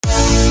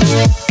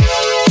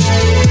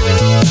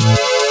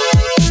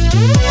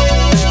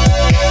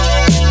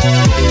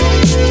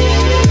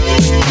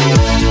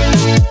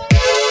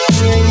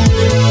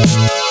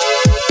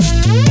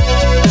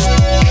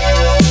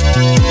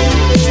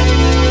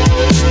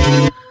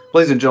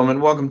Ladies and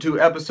gentlemen, welcome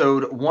to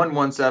episode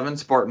 117,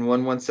 Spartan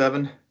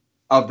 117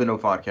 of the No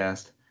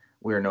Podcast.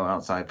 We are no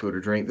outside food or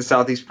drink, the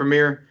Southeast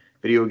premier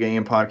video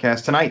game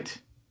podcast. Tonight,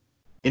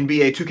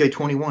 NBA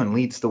 2K21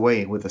 leads the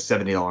way with a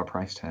 $70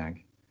 price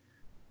tag.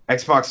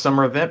 Xbox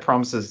Summer Event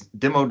promises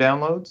demo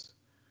downloads.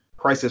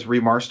 Crysis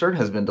Remastered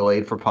has been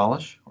delayed for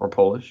Polish.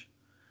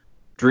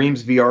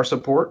 Dreams VR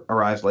support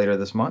arrives later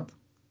this month.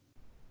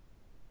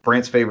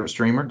 Brant's favorite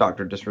streamer,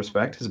 Dr.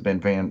 Disrespect, has been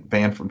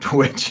banned from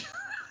Twitch.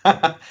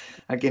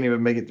 I can't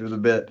even make it through the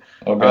bit.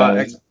 Oh,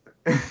 God.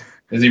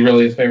 Is he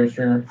really his favorite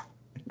streamer?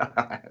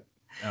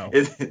 No.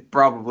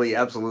 Probably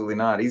absolutely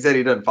not. He said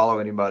he doesn't follow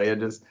anybody. I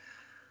was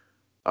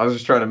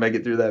just trying to make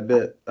it through that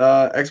bit.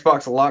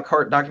 Xbox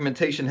Lockhart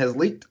documentation has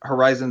leaked.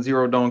 Horizon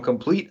Zero Dawn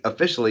Complete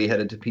officially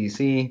headed to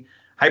PC.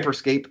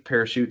 Hyperscape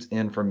parachutes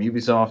in from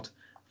Ubisoft.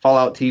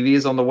 Fallout TV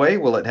is on the way.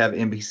 Will it have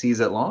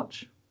NPCs at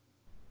launch?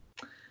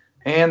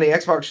 And the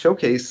Xbox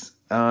Showcase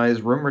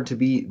is rumored to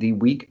be the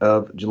week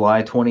of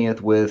July 20th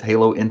with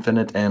Halo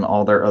Infinite and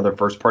all their other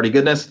first-party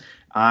goodness.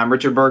 I'm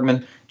Richard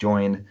Bergman,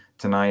 joined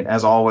tonight,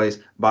 as always,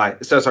 by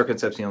Cesar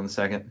Concepcion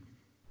II.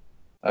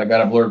 I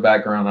got a blurred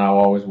background. I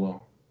always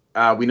will.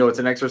 We know it's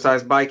an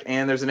exercise bike,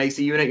 and there's an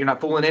AC unit. You're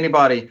not fooling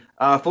anybody.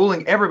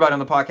 Fooling everybody on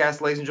the podcast,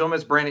 ladies and gentlemen,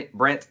 it's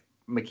Brant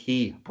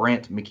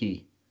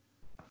McKee.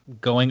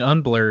 Going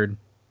unblurred.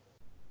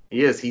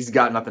 He is. He's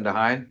got nothing to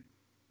hide.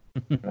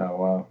 Oh,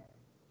 wow.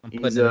 I'm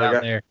putting it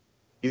out there.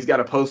 He's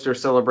got a poster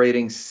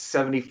celebrating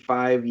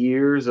 75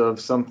 years of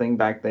something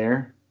back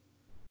there.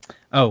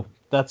 Oh,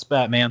 that's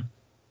Batman.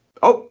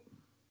 Oh,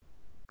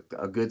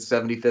 a good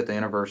 75th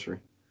anniversary.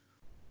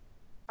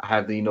 I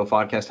have the No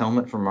Podcast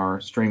helmet from our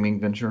streaming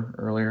venture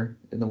earlier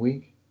in the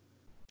week.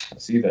 I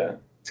see that.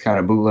 It's kind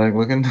of bootleg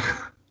looking.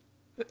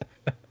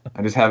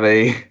 I just have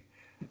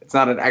it's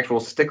not an actual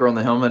sticker on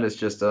the helmet. It's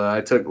just, I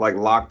took like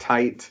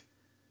Loctite,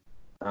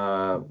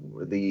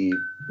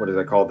 what is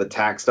that called? The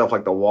tack stuff,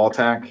 like the wall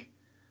tack.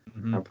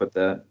 Mm-hmm. I put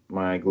that,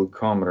 my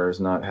glucometer is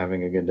not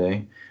having a good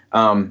day.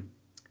 And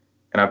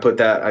I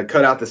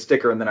cut out the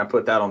sticker and then I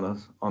put that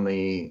on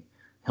the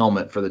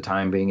helmet for the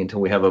time being until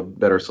we have a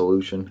better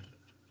solution.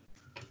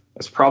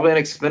 It's probably an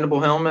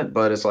expendable helmet,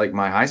 but it's like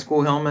my high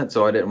school helmet,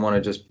 so I didn't want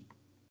to just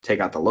take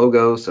out the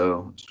logo,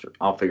 so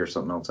I'll figure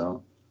something else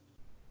out.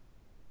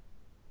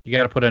 You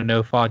got to put a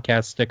No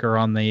Podcast sticker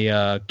on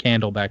the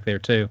candle back there,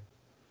 too.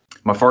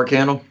 My fart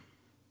candle?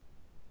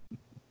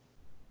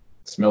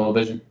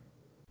 Smell-o-vision.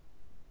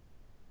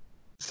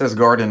 It says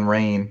Garden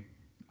Rain.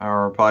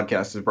 Our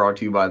podcast is brought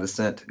to you by the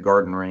scent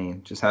Garden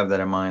Rain. Just have that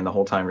in mind the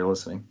whole time you're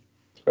listening.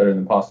 It's better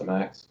than Pasta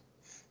Max.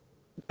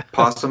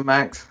 Pasta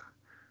Max?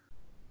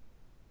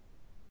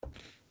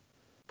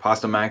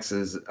 Pasta Max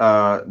is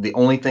the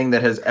only thing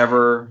that has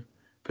ever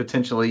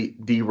potentially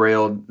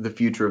derailed the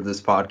future of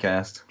this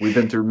podcast. We've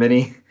been through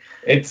many.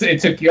 It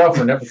took you out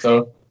for an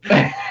episode.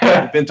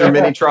 We've been through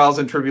many trials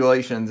and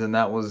tribulations, and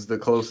that was the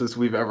closest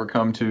we've ever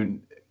come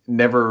to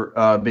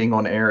never being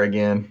on air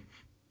again.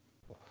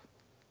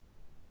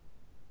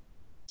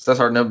 So that's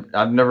hard.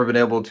 I've never been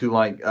able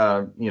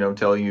to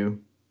tell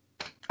you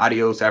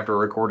adios after a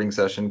recording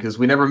session because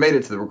we never made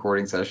it to the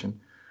recording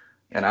session,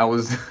 and I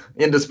was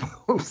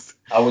indisposed.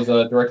 I was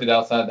directed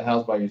outside the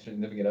house by your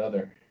significant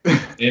other,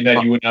 and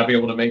that you would not be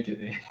able to make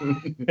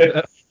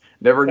it.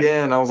 Never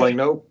again. I was like,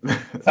 nope.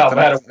 That's how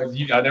bad it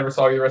was. I never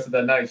saw you the rest of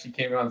that night. She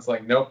came out and it's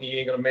like, nope, he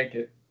ain't gonna make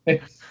it.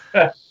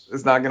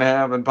 It's not gonna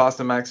happen.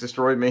 Pasta Max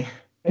destroyed me.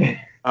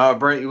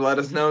 Brent, you let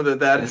us know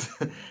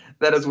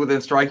that is within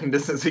striking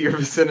distance of your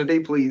vicinity.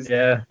 Please,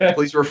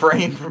 please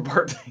refrain from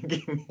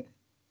partaking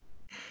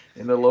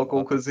in the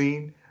local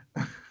cuisine.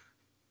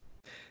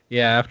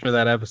 Yeah, after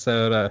that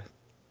episode, I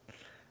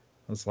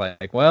was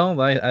like, well,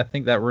 I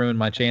think that ruined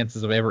my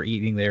chances of ever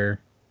eating there.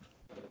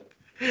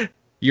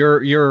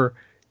 Your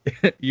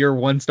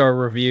 1-star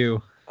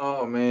review.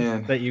 Oh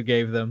man, that you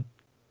gave them.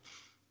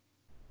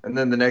 And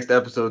then the next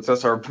episode,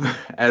 Cesar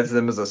adds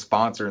them as a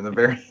sponsor in the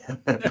very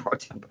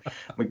end.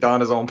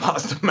 McDonald's on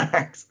Pasta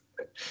Max.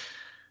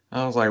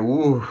 I was like,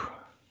 woo.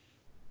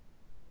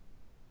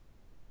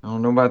 I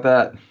don't know about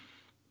that.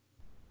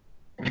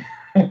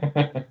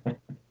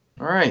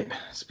 All right.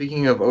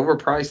 Speaking of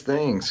overpriced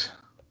things,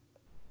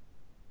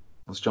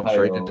 let's jump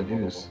straight into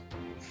news.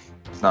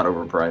 It's not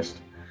overpriced.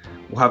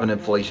 We'll have an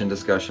inflation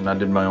discussion. I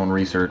did my own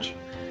research.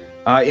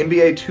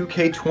 NBA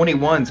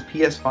 2K21's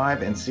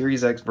PS5 and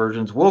Series X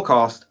versions will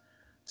cost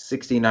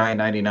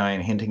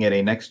 $69.99, hinting at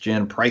a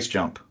next-gen price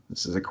jump.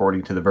 This is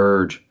according to The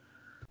Verge.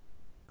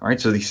 All right,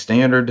 so the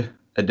standard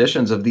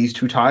editions of these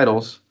two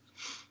titles,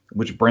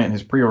 which Brant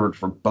has pre-ordered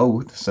for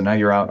both, so now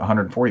you're out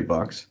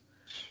 $140,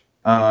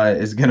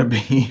 is going to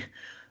be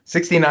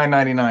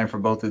 $69.99 for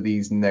both of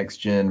these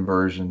next-gen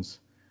versions.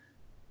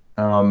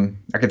 I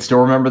could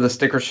still remember the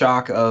sticker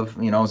shock of,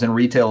 I was in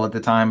retail at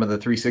the time of the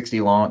 360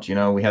 launch.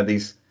 We had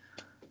these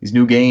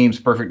new games,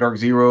 Perfect Dark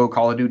Zero,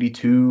 Call of Duty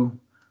 2.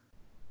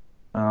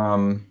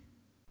 I'm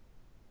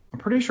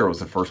pretty sure it was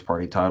the first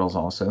party titles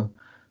also,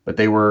 but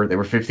they were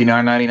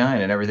 $59.99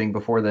 and everything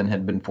before then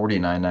had been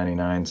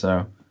 $49.99.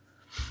 So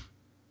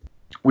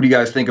What do you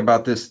guys think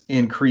about this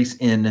increase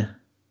in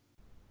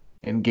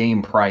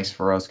game price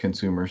for us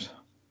consumers?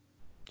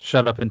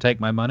 Shut up and take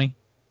my money.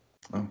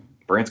 Well,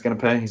 Brant's going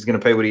to pay. He's going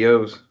to pay what he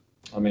owes.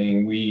 I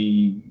mean,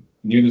 we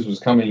knew this was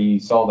coming. You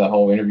saw that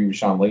whole interview with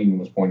Sean Layden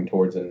was pointing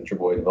towards in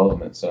AAA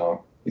development.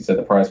 So he said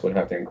the price would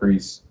have to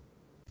increase.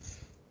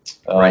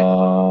 Right.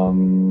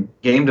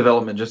 Game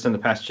development just in the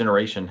past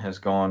generation has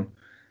gone,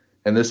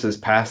 and this is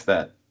past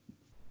that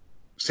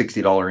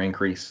 $60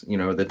 increase. You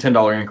know, the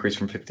 $10 increase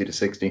from 50 to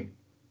 60.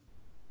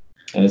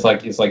 And it's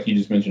like you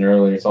just mentioned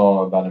earlier. It's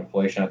all about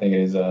inflation. I think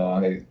it is.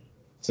 It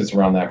sits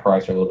around that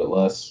price or a little bit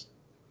less.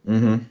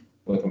 Mm-hmm.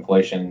 With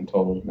inflation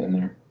total in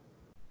there.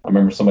 I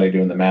remember somebody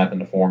doing the math in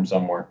the forum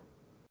somewhere.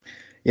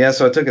 Yeah,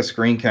 so I took a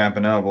screen cap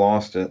and now I've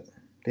lost it.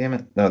 Damn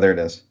it. No, there it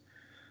is.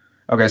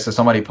 Okay, so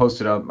somebody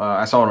posted up.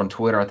 I saw it on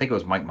Twitter. I think it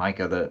was Mike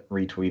Micah that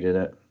retweeted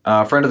it.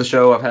 Friend of the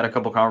show. I've had a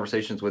couple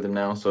conversations with him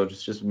now, so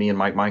just me and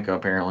Mike Micah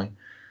apparently.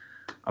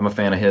 I'm a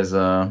fan of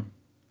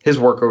his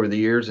work over the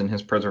years and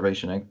his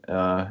preservation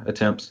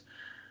attempts.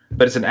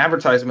 But it's an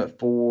advertisement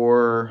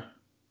for.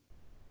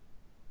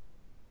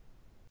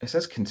 It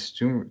says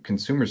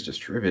consumers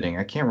distributing.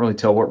 I can't really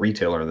tell what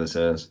retailer this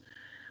is.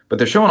 But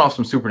they're showing off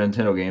some Super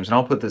Nintendo games, and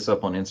I'll put this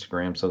up on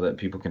Instagram so that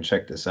people can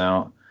check this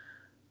out.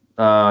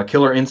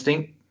 Killer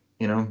Instinct,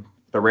 you know,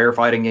 the rare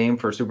fighting game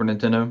for Super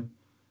Nintendo,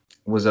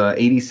 was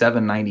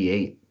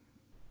 $87.98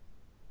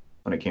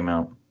 when it came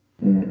out.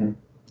 Mm-hmm.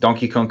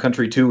 Donkey Kong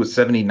Country 2 was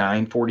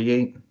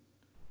 $79.48,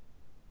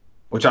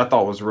 which I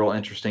thought was real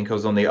interesting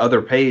because on the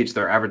other page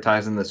they're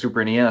advertising the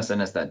Super NES,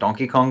 and it's that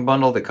Donkey Kong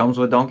bundle that comes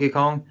with Donkey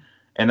Kong,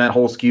 and that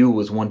whole SKU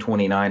was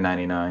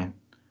 $129.99.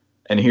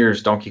 And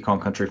here's Donkey Kong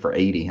Country for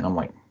 $80, and I'm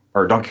like,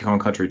 or Donkey Kong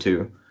Country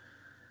 2.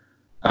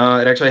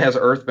 It actually has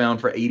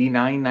Earthbound for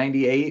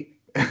 $89.98.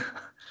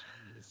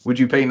 Would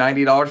you pay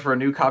 $90 for a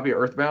new copy of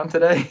Earthbound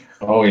today?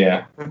 Oh,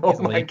 yeah.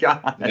 Oh, my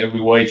God. It would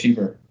be way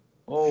cheaper.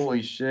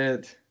 Holy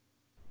shit.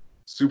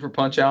 Super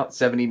Punch-Out,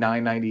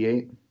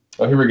 $79.98.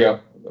 Oh, here we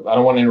go. I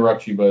don't want to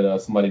interrupt you, but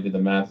somebody did the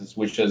math. The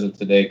Switch as of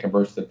today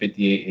converts to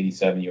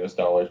 $58.87 US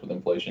with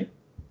inflation.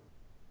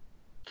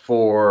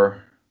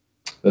 For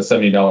the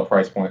 $70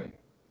 price point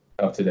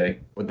of today.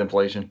 With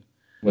inflation?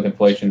 With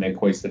inflation, it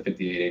equates to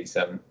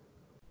 $58.87.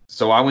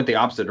 So I went the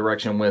opposite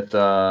direction with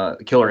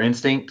Killer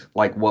Instinct,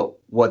 like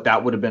what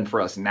that would have been for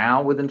us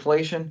now with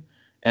inflation,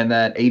 and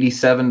that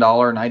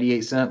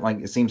 $87.98, like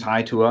it seems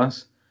high to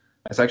us.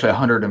 It's actually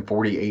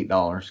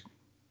 $148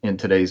 in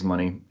today's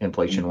money,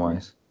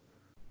 inflation-wise.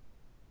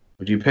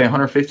 Would you pay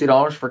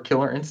 $150 for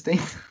Killer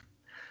Instinct?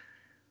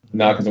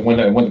 No, because it went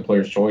to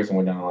Player's Choice and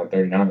went down to like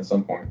 $39 at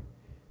some point.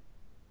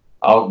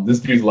 This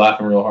dude's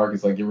laughing real hard.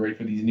 He's like, "Get ready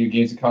for these new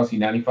games that cost you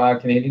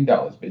 95 Canadian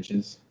dollars,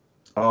 bitches."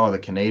 Oh, the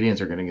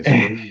Canadians are going to get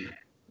screwed.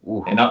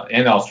 And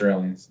the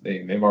Australians.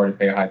 They've already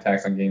paid a high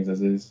tax on games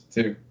as is,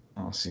 too.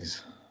 Oh,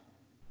 jeez.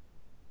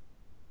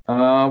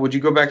 Would you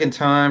go back in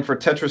time for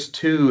Tetris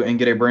 2 and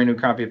get a brand new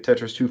copy of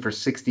Tetris 2 for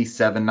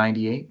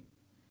 $67.98?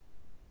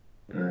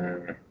 I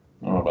don't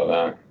know about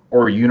that.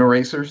 Or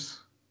Uniracers?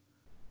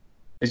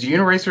 Is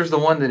Uniracers the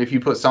one that if you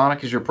put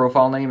Sonic as your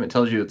profile name, it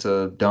tells you it's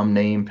a dumb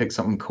name, pick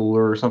something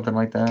cooler or something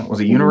like that? Was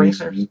it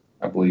Uniracers?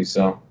 I believe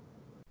so.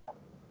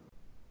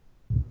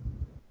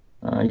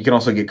 You can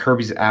also get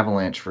Kirby's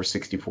Avalanche for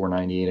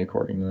 $64.98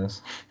 according to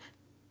this.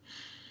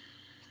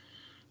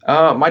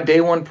 My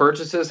day one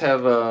purchases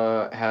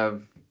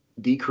have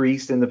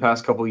decreased in the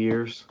past couple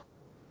years,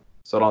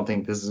 so I don't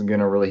think this is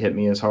gonna really hit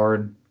me as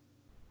hard.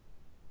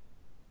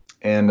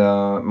 And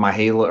my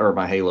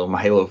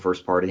Halo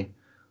first party,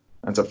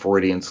 that's a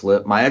Freudian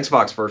slip. My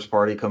Xbox first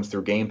party comes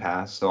through Game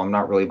Pass, so I'm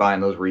not really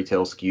buying those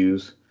retail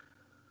SKUs.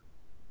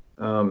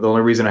 The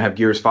only reason I have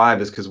Gears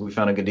 5 is because we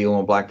found a good deal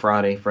on Black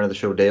Friday. Friend of the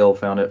show, Dale,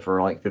 found it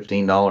for like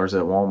 $15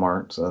 at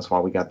Walmart, so that's why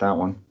we got that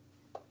one.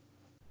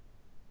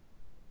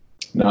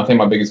 No, I think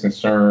my biggest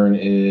concern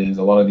is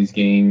a lot of these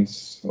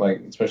games,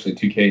 like especially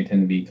 2K,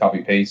 tend to be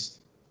copy-paste,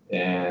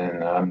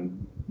 and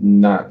I'm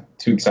not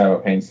too excited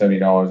about paying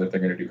 $70 if they're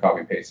going to do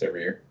copy-paste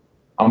every year.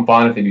 I'm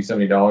fine if they do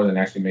 $70 and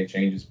actually make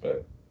changes,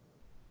 but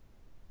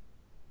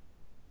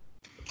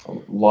a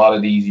lot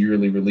of these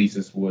yearly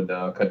releases would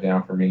cut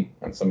down for me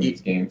on some of these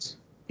games.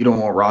 You don't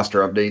want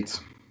roster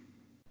updates?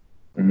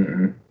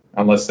 Mm-mm.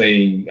 Unless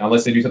they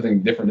do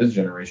something different this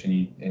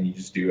generation, and you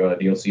just do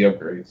DLC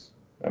upgrades,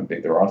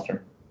 update the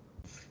roster.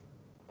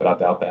 But I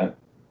doubt that.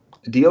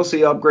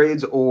 DLC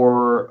upgrades,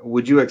 or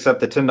would you accept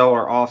the $10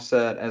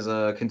 offset as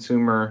a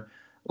consumer?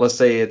 Let's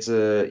say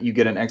you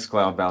get an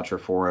xCloud voucher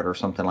for it or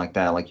something like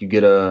that. Like you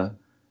get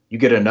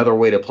another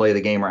way to play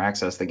the game or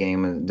access the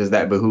game. Does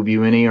that behoove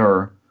you any,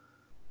 or?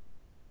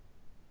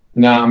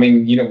 No, I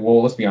mean,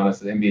 well, let's be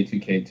honest. The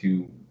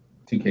NBA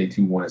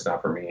 2K21 is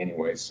not for me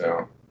anyway,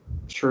 so.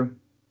 True.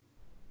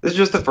 This is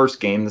just the first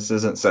game. This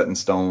isn't set in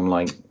stone.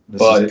 Like,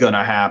 this is going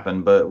to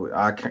happen, but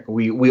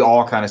we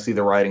all kind of see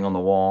the writing on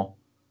the wall.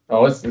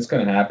 Oh, it's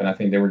going to happen. I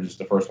think they were just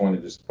the first one to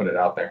just put it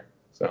out there.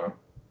 So,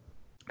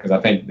 because I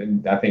think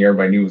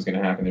everybody knew it was going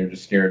to happen. They were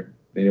just scared.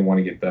 They didn't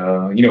want to get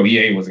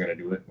EA wasn't going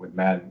to do it with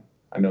Madden.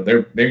 I know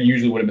they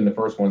usually would have been the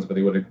first ones, but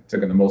they would have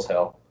taken the most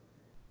hell.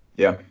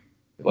 Yeah.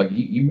 Like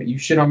you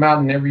shit on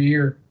Madden every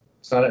year.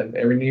 It's not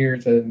every year.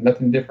 It's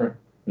nothing different.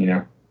 You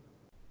know.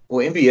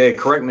 Well, NBA.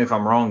 Correct me if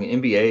I'm wrong.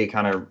 NBA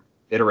kind of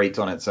iterates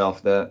on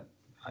itself.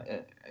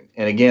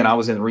 And again, I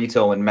was in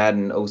retail when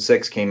Madden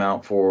 06 came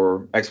out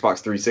for Xbox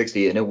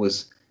 360, and it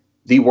was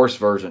the worst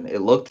version.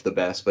 It looked the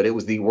best, but it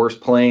was the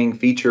worst playing,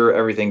 feature,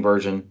 everything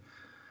version.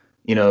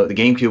 You know, the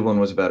GameCube one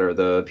was better.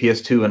 The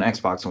PS2 and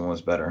Xbox one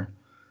was better.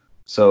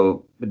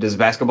 So does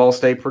basketball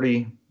stay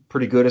pretty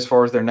good as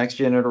far as their next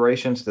gen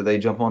iterations? Do they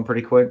jump on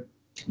pretty quick?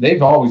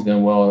 They've always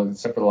done well,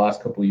 except for the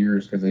last couple of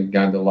years, because they've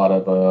gotten a lot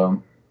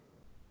of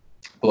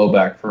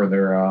blowback for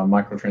their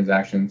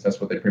microtransactions. That's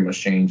what they pretty much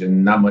change,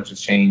 and not much has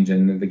changed.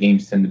 And the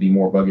games tend to be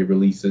more buggy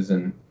releases,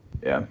 and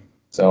yeah.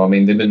 So I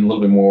mean, they've been a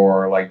little bit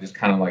more like just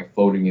kind of like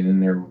floating it in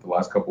there with the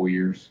last couple of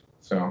years.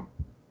 So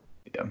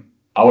yeah,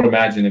 I would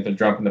imagine if they're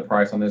dropping the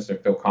price on this, they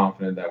feel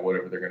confident that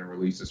whatever they're going to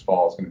release this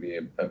fall is going to be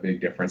a big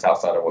difference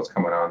outside of what's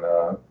coming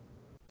on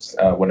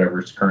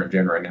whatever's current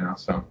gen right now.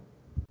 So.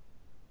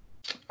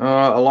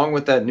 Along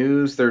with that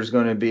news, there's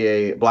going to be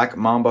a Black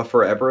Mamba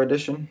Forever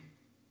edition.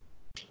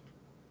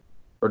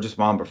 Or just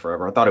Mamba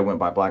Forever. I thought it went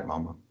by Black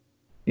Mamba.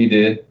 He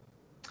did.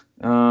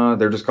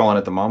 They're just calling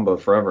it the Mamba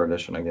Forever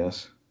edition, I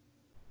guess.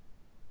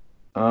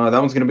 That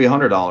one's going to be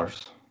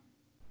 $100.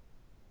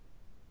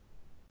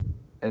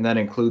 And that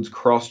includes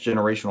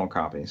cross-generational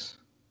copies.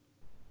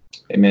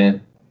 Hey,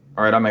 man.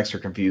 All right, I'm extra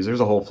confused. There's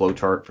a whole flow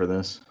chart for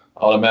this.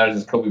 All that matters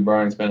is Kobe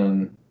Bryant's been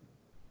on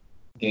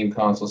game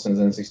console since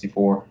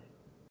N64.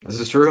 This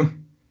is true.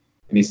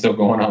 And he's still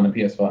going on the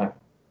PS5.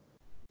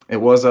 It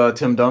was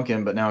Tim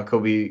Duncan, but now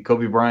Kobe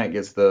Bryant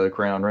gets the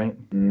crown,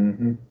 right?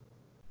 Mm-hmm.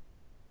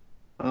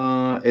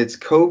 It's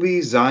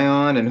Kobe,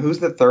 Zion, and who's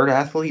the third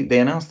athlete? They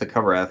announced the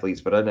cover athletes,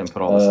 but I didn't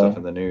put all this stuff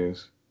in the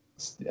news.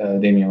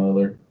 Damian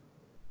Lillard.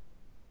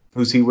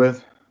 Who's he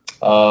with?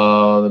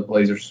 The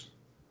Blazers.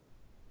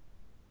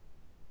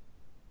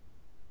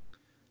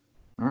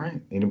 All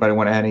right. Anybody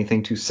want to add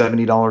anything to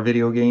 $70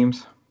 video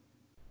games?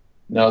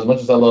 No, as much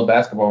as I love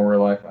basketball in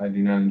real life, I do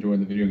not enjoy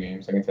the video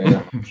games. I can tell you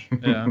that much.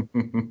 Yeah.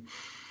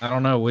 I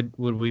don't know. Would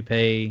we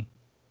pay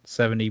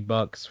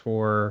 $70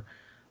 for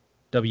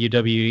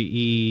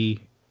WWE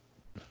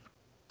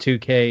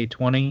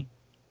 2K20?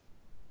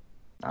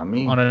 I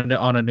mean,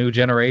 on a new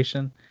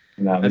generation.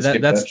 No,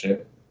 that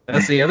shit.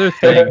 That's the other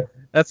thing.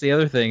 That's the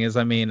other thing is,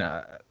 I mean,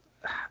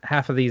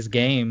 half of these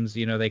games,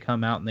 you know, they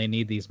come out and they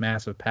need these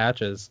massive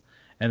patches,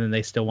 and then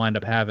they still wind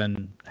up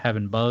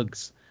having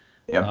bugs.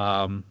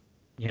 Yeah.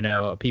 You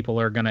know, people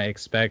are gonna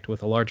expect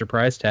with a larger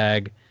price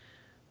tag,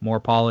 more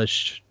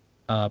polished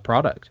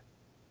product.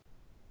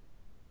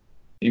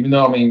 Even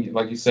though, I mean,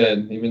 like you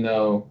said, even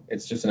though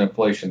it's just an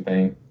inflation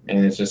thing,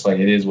 and it's just like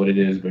it is what it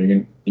is, but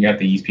you have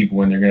to ease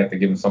people in. They're gonna have to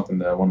give them something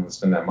that want them to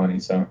spend that money.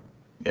 So.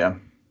 Yeah.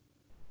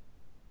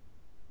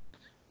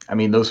 I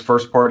mean, those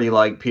first party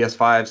like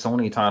PS5,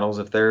 Sony titles,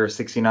 if they're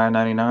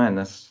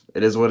 $69.99,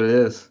 it is what it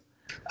is.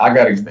 I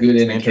got a good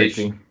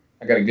indication.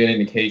 I got a good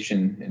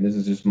indication, and this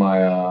is just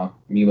my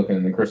me looking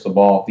in the crystal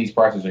ball. If these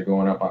prices are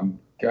going up, I've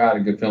got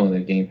a good feeling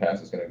that Game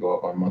Pass is going to go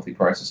up on monthly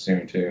prices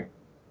soon too.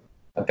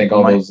 I think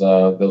all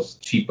those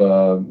cheap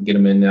get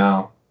them in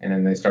now, and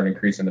then they start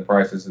increasing the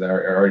prices that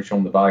are already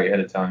showing the value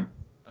ahead of time.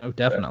 Oh,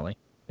 definitely.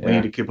 So, we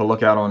need to keep a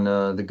lookout on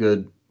the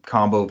good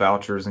combo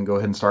vouchers and go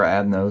ahead and start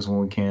adding those when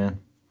we can.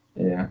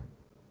 Yeah.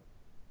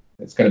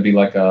 It's going to be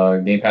like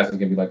Game Pass is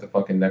going to be like the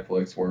fucking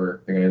Netflix, where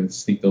they're going to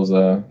sneak those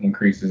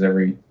increases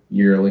every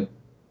yearly.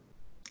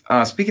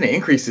 Speaking of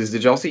increases,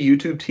 did y'all see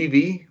YouTube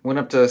TV went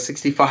up to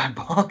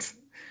 $65?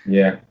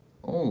 Yeah.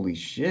 Holy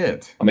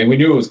shit. I mean, we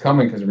knew it was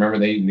coming because remember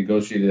they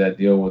negotiated that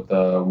deal with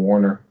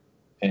Warner,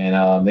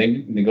 and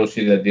they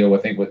negotiated that deal. I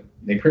think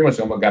they pretty much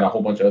got a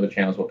whole bunch of other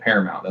channels with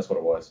Paramount. That's what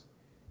it was.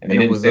 And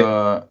it was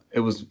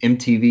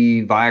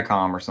MTV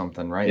Viacom or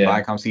something, right?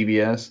 Yeah. Viacom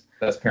CBS.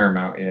 That's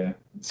Paramount, yeah.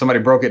 Somebody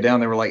broke it down.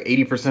 They were like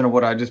 80% of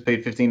what I just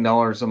paid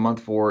 $15 a month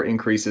for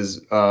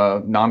increases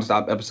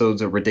nonstop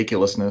episodes of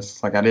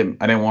ridiculousness. Like I didn't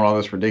want all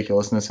this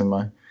ridiculousness in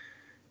my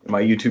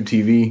YouTube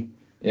TV.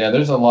 Yeah,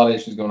 there's a lot of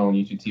issues going on with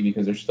YouTube TV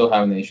because they're still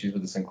having the issues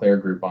with the Sinclair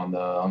Group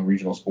on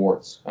regional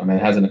sports. I mean,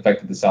 it hasn't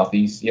affected the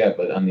Southeast yet,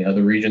 but on the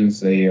other regions,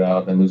 they've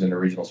been losing to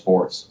regional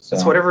sports. So.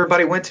 That's what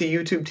everybody went to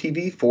YouTube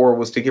TV for,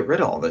 was to get rid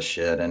of all this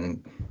shit.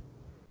 And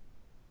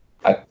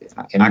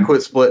I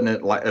quit splitting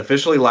it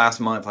officially last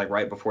month, like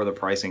right before the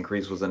price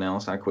increase was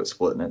announced. I quit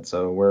splitting it,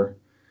 so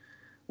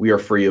we are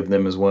free of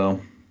them as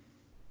well.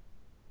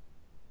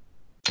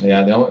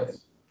 Yeah, the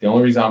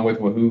only reason I'm with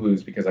Hulu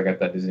is because I got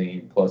that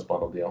Disney Plus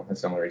bundle deal.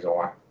 That's the only reason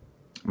why.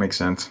 Makes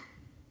sense.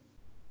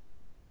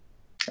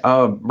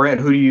 Brant,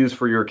 who do you use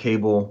for your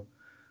cable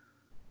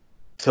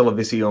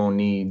television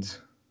needs?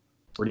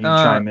 Where do you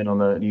chime in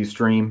on do you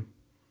stream?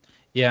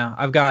 Yeah,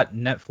 I've got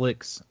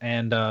Netflix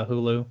and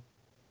Hulu.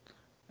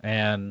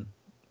 And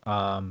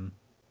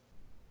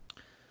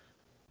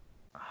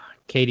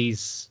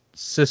Katie's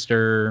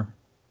sister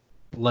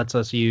lets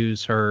us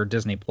use her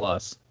Disney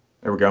Plus.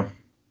 There we go.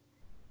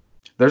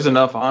 There's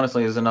enough on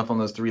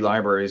those three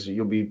libraries.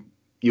 You'll be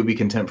you'll be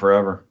content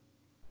forever.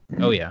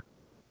 Oh yeah.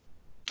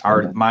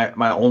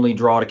 My only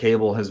draw to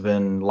cable has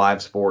been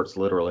live sports,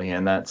 literally,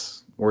 and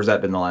where's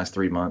that been the last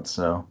 3 months?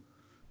 So,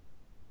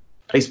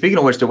 hey, speaking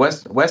of which, the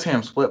West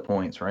Ham split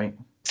points, right?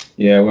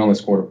 Yeah, we only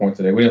scored a point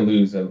today. We didn't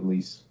lose at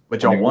least.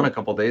 But y'all won a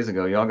couple days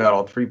ago. Y'all got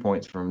all 3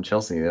 points from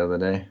Chelsea the other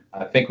day.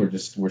 I think we're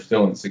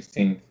still in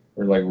 16th.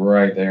 We're like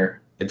right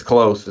there. It's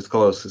close. It's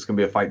close. It's gonna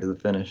be a fight to the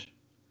finish.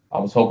 I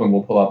was hoping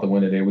we'll pull out the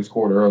win today. We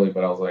scored early,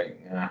 but I was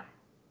like, nah.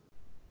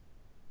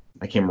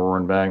 I came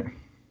roaring back.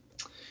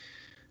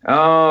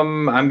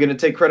 I'm going to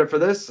take credit for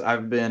this.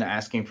 I've been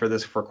asking for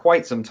this for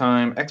quite some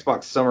time.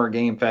 Xbox Summer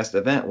Game Fest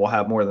event will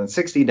have more than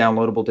 60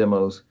 downloadable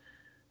demos.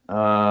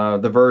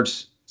 The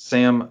Verge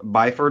Sam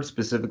Byford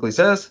specifically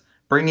says,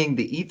 bringing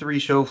the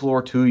E3 show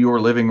floor to your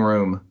living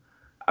room.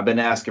 I've been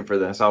asking for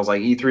this. I was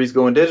like, E3's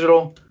going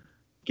digital.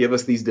 Give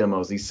us these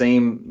demos, these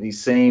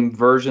same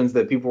versions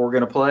that people were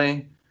going to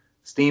play.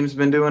 Steam's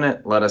been doing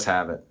it. Let us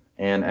have it.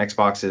 And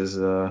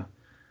Xbox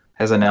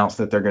has announced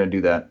that they're going to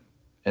do that.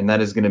 And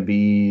that is going to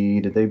be,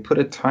 did they put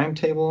a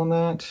timetable on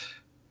that?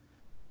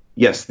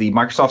 Yes, the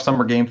Microsoft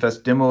Summer Game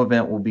Fest demo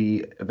event will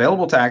be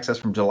available to access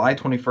from July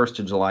 21st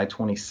to July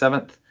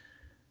 27th.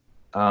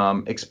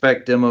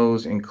 Expect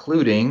demos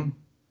including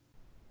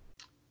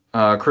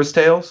Chris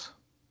Tales,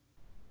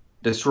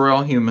 Destroy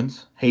All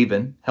Humans,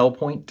 Haven,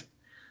 Hellpoint,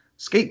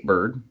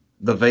 Skatebird,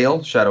 The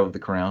Veil, Shadow of the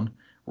Crown,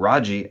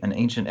 Raji, An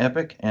Ancient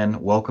Epic,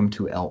 and Welcome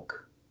to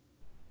Elk.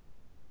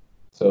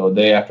 So a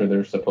day after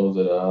their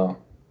supposed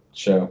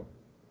show.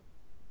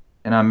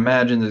 And I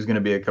imagine there's going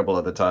to be a couple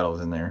other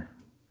titles in there.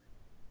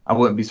 I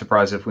wouldn't be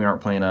surprised if we aren't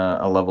playing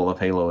a level of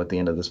Halo at the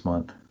end of this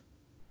month.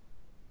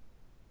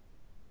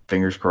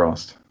 Fingers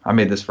crossed. I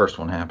made this first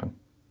one happen.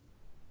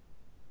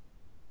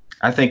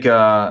 I think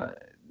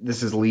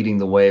this is leading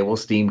the way. Well,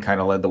 Steam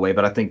kind of led the way,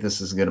 but I think this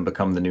is going to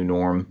become the new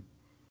norm.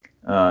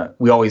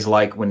 We always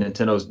like when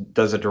Nintendo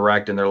does a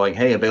direct and they're like,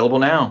 hey, available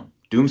now.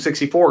 Doom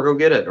 64, go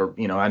get it. Or,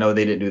 I know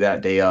they didn't do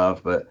that day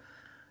of, but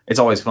it's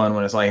always fun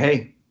when it's like,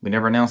 hey, we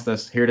never announced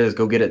this. Here it is.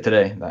 Go get it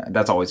today.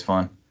 That's always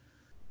fun.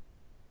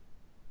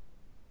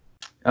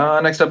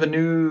 Next up in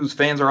news,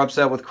 fans are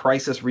upset with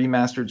Crysis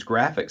Remastered's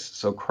graphics,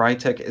 so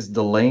Crytek is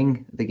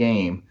delaying the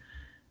game.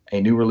 A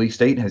new release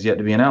date has yet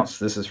to be announced.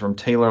 This is from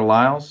Taylor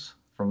Lyles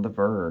from The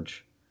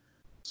Verge.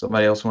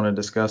 Somebody else want to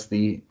discuss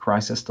the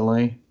Crysis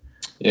delay?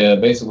 Yeah,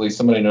 basically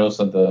somebody noticed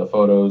that the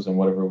photos and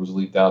whatever was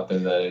leaked out there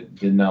that it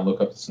did not look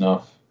up to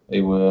snuff.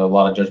 They were a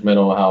lot of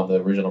judgmental how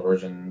the original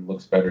version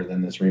looks better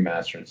than this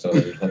remastered, so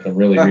there's nothing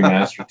really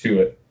remastered to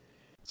it.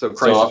 So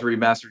Crysis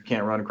Remastered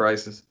can't run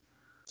Crysis?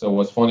 So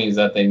what's funny is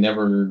that they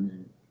never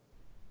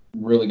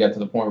really got to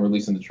the point of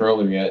releasing the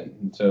trailer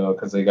yet,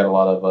 because they got a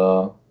lot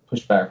of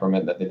pushback from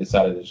it that they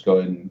decided to just go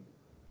ahead and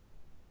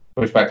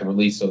push back the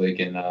release so they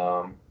can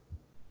go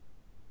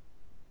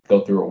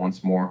through it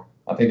once more.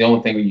 I think the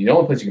only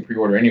place you can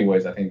pre-order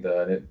anyways, I think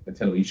the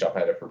Nintendo eShop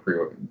had it for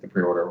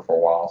pre-order for a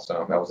while,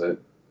 so that was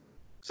it.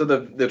 So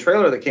the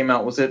trailer that came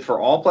out, was it for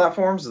all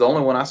platforms? The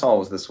only one I saw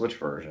was the Switch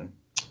version.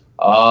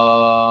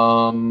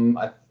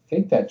 I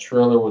think that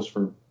trailer was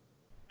for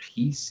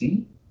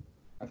PC.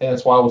 I think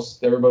that's why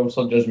everybody was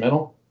so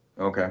judgmental.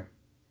 Okay.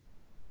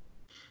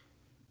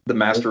 The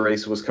Master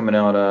Race was coming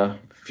out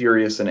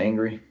furious and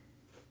angry.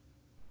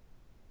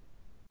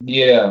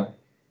 Yeah,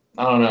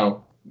 I don't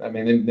know. I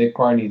mean, they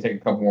probably need to take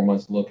a couple more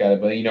months to look at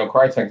it, but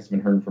Crytek has been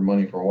hurting for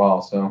money for a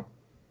while, so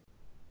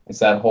it's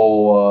that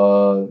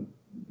whole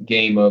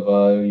game of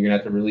you're gonna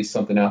have to release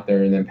something out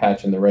there and then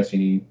patch in the rest you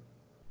need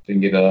so you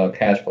can get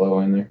cash flow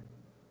in there.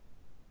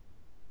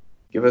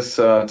 Give us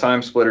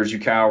Time Splitters, you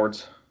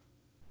cowards.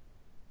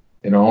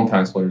 They don't own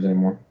Time Splitters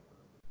anymore.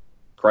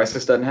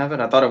 Crysis doesn't have it?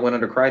 I thought it went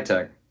under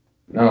Crytek.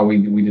 No,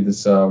 we did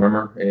this.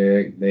 Remember,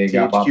 they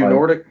got bought by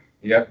Nordic.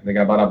 Yep, they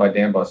got bought out by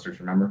Dam Busters.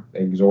 Remember,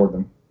 they absorbed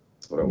them.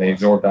 They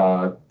absorbed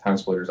Time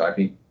Splitters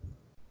IP.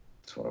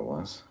 That's what it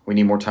was. We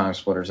need more Time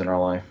Splitters in our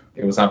life.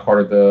 It was not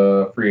part of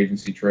the free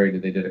agency trade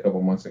that they did a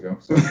couple months ago.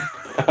 So.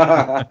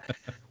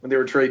 When they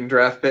were trading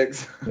draft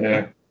picks.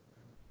 Yeah.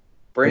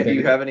 Brand, do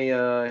you have any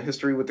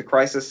history with the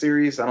Crysis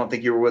series? I don't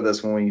think you were with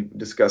us when we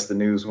discussed the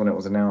news when it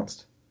was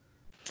announced.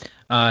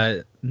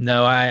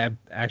 No, I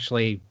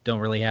actually don't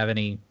really have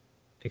any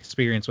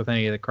experience with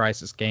any of the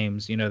Crysis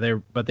games.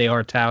 But they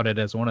are touted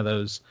as one of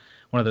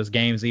those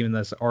games. Even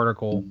this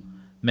article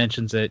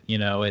mentions it.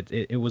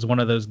 It was one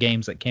of those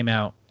games that came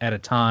out at a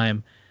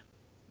time,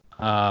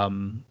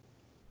 and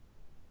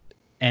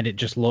it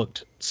just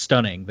looked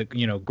stunning.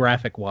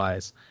 Graphic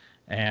wise,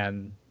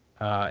 and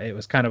it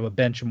was kind of a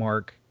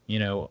benchmark.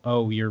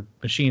 Your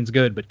machine's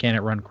good, but can it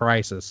run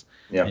Crysis?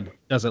 Yeah. And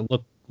does it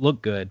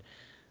look good?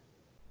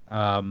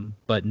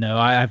 But no,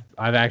 I've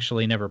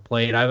actually never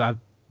played. I've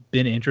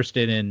been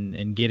interested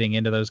in getting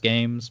into those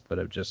games, but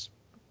I've just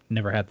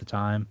never had the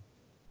time.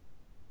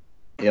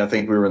 Yeah, I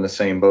think we were in the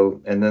same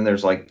boat. And then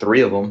there's like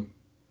 3 of them.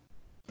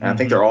 And I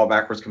think they're all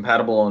backwards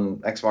compatible on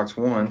Xbox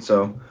One,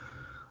 so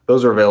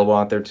those are available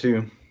out there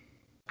too.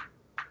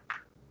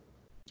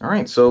 All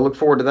right, so look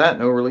forward to that.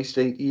 No release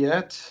date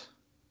yet.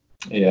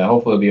 Yeah,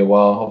 hopefully it'll be a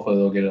while. Hopefully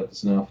they'll get it up to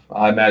snuff.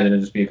 I imagine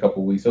it'll just be a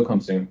couple weeks. It'll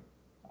come soon.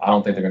 I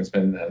don't think they're going to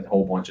spend a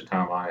whole bunch of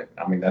time on it.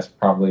 I mean, that's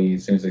probably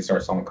as soon as they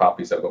start selling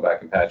copies, they'll go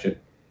back and patch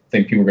it. I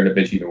think people are going to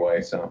bitch either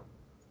way. So,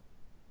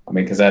 I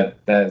mean, because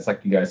that's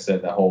like you guys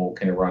said, that whole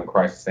Can It Run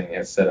Crisis thing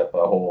has set up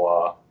a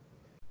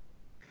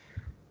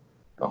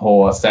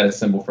whole status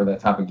symbol for that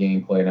type of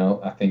gameplay.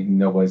 Now, I think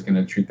nobody's going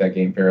to treat that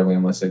game fairly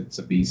unless it's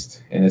a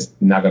beast, and it's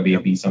not going to be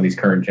a beast on these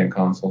current gen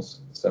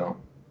consoles. So.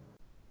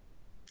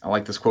 I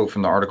like this quote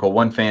from the article.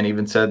 One fan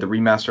even said the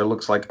remaster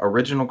looks like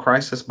original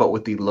Crysis, but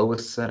with the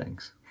lowest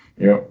settings.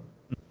 Yep.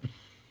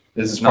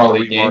 This is Not probably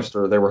the a game.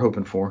 remaster they were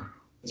hoping for.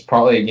 It's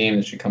probably a game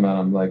that should come out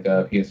on like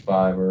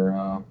PS5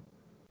 or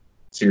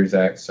Series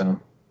X. So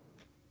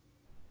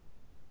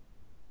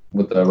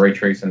with the ray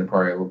tracing,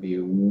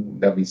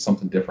 that'll be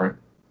something different.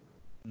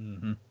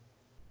 Mm-hmm.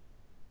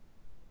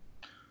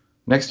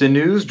 Next in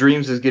news,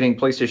 Dreams is getting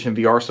PlayStation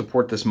VR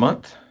support this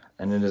month,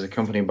 and it is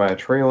accompanied by a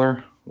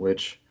trailer,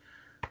 which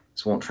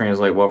this won't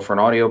translate well for an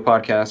audio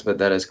podcast, but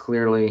that is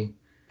clearly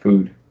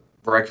Food.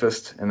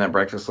 breakfast, and that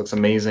breakfast looks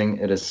amazing.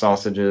 It is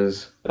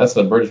sausages. That's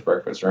the British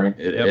breakfast, right?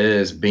 It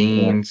is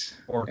beans,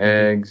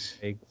 eggs.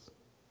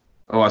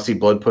 Oh, I see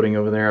blood pudding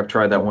over there. I've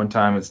tried that one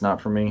time. It's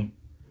not for me.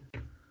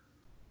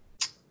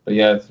 But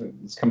yeah,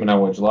 it's coming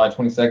out with July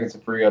 22nd. It's a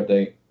free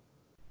update.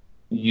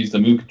 You use the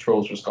Move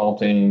controls for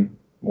sculpting.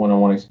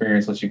 One-on-one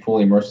experience lets you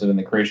fully immersive in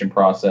the creation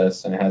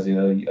process, and it has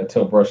a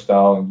tilt brush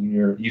style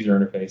user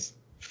interface.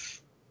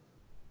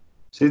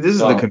 See, this is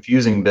the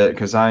confusing bit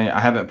because I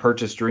haven't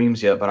purchased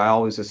Dreams yet, but I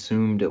always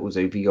assumed it was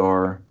a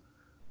VR.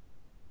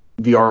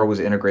 VR was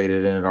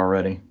integrated in it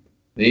already.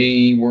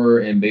 They were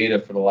in beta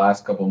for the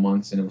last couple of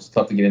months, and it was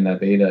tough to get in that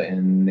beta,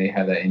 and they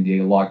had that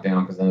NDA locked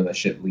down because none of that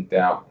shit leaked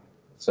out.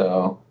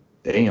 So,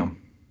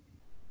 damn.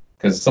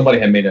 Because somebody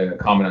had made a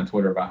comment on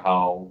Twitter about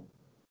how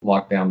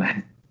locked down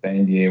that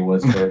NDA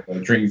was for the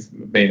Dreams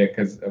beta,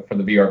 for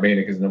the VR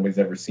beta, because nobody's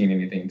ever seen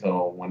anything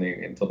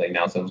until they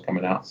announced it was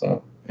coming out.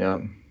 So, yeah.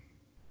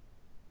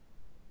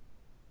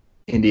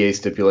 NDA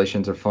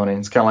stipulations are funny.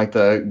 It's kind of like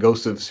the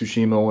Ghost of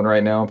Tsushima one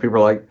right now. People are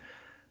like,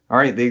 all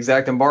right, the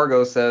exact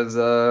embargo says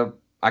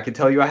I can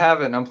tell you I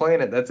have it and I'm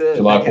playing it. That's it.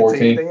 July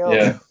 14th.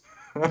 Yeah.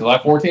 July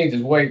 14th.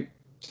 Just wait.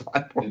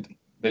 July 14th.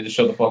 They just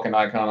show the fucking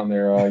icon on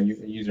their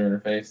user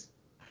interface.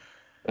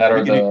 That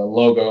or the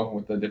logo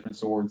with the different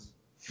swords.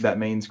 That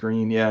main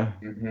screen, yeah.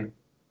 Mm-hmm.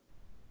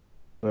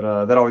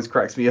 But that always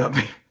cracks me up.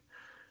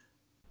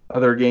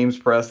 Other games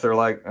press, they're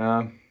like,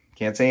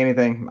 can't say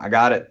anything. I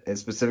got it. It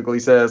specifically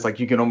says, like,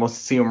 you can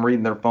almost see them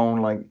reading their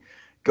phone, like,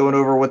 going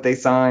over what they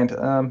signed.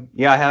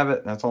 Yeah, I have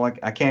it. That's all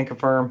I can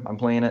confirm. I'm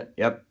playing it.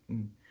 Yep.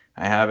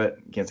 I have it.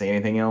 Can't say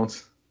anything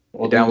else.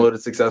 Well, download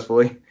it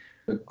successfully.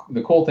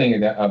 The cool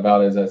thing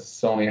about it is that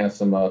Sony has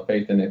some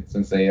faith in it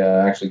since they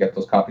actually got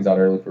those copies out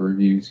early for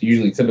reviews.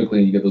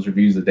 Typically, you get those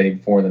reviews the day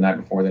before, the night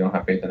before. They don't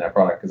have faith in that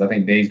product because I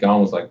think Days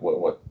Gone was like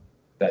what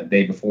that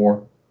day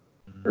before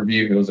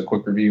review. It was a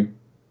quick review.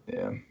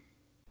 Yeah.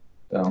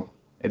 So.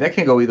 Hey, that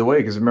can go either way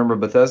because remember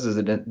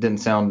Bethesda didn't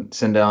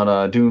send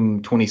out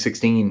Doom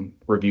 2016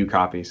 review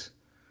copies.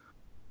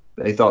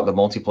 They thought the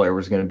multiplayer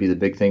was going to be the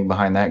big thing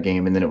behind that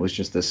game, and then it was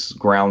just this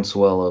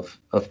groundswell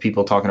of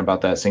people talking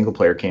about that single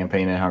player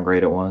campaign and how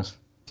great it was.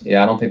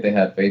 Yeah, I don't think they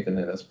had faith in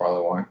it. That's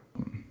probably why.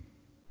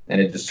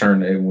 And it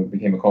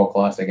became a cult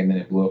classic, and then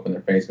it blew up in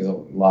their face because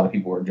a lot of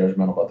people were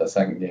judgmental about that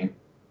second game.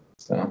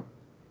 So.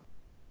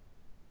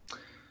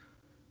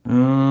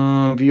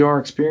 VR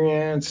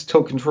experience,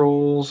 tilt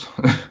controls.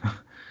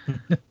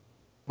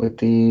 With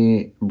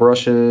the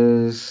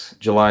brushes,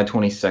 July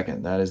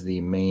 22nd. That is the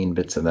main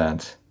bits of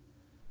that.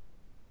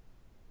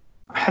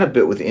 I had a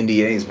bit with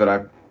NDAs,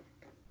 but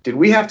did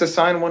we have to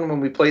sign one when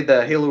we played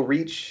the Halo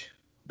Reach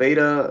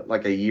beta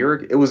like a year?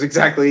 It was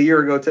exactly a year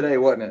ago today,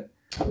 wasn't it?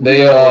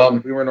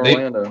 We were in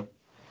Orlando.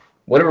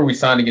 Whatever we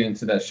signed to get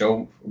into that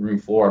showroom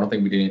floor, I don't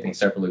think we did anything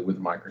separately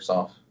with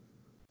Microsoft.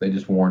 They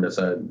just warned us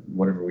that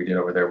whatever we did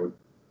over there,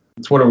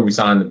 it's whatever we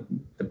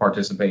signed to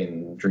participate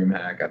in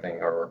DreamHack, I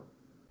think, or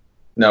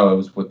no, it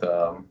was with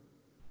the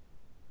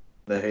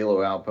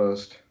Halo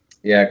Outpost.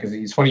 Yeah, because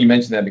it's funny you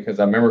mentioned that because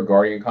I remember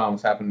Guardian Con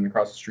was happening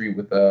across the street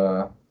with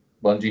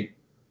Bungie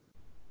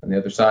on the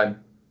other side.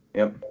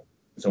 Yep.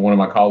 So one of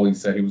my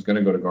colleagues said he was going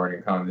to go to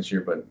Guardian Con this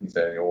year, but he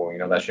said, well,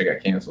 that shit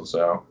got canceled.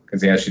 So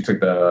because he actually took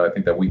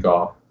that week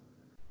off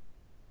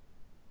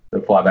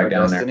to fly back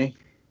down Destiny?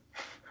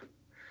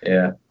 There.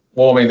 Yeah.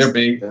 Well, I mean, they're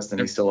big.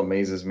 Destiny still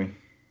amazes me.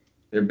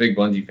 They're big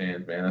Bungie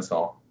fans, man. That's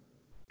all.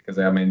 Because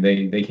I mean,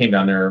 they came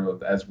down there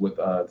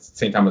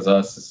same time as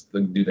us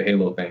to do the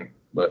Halo thing,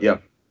 but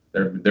yep.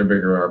 They're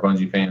bigger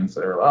Bungie fans. So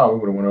they're we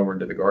would have went over and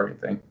did the Guardian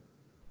thing.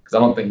 Because I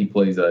don't think he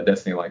plays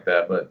Destiny like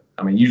that. But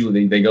I mean,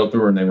 usually they go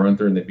through and they run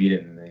through and they beat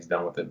it and then he's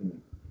done with it.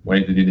 And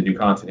waiting to do the new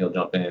content, he'll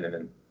jump in and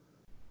then.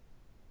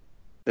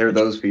 They're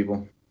those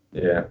people.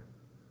 Yeah.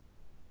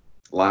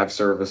 Live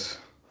service.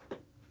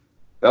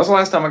 That was the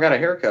last time I got a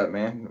haircut,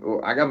 man.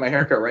 I got my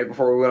haircut right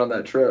before we went on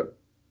that trip.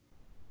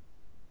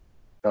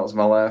 That was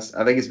my last.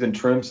 I think it's been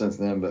trimmed since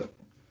then, but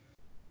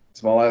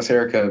it's my last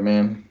haircut,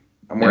 man.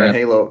 I'm wearing Yeah.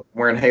 Halo. I'm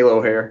wearing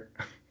Halo hair.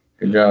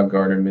 Good job,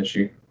 Gardner. Miss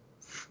you.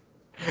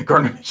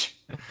 Gardner,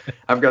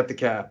 I've got the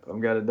cap.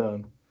 I've got it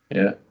done.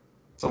 Yeah.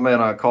 Somebody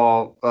on a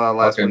call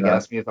last Fucking, week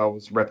asked me if I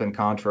was repping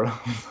Contra.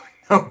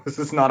 No, this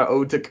is not an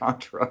ode to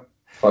Contra.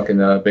 Fucking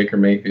Baker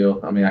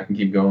Mayfield. I mean, I can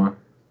keep going.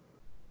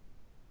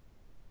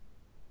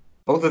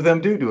 Both of them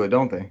do it,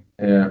 don't they?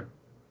 Yeah.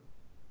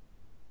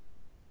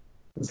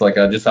 It's like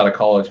just out of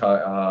college,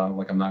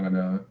 like I'm not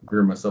gonna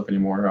groom myself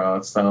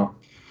anymore. Style.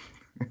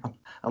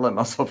 I let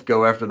myself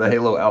go after the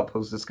Halo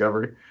Outpost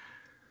discovery.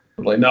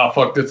 I'm like, nah,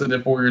 fuck this. I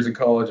did 4 years in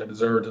college. I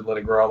deserve to let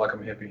it grow out like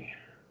I'm hippie.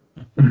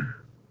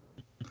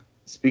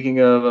 Speaking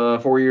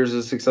of 4 years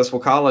of successful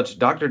college,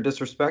 Dr.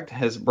 Disrespect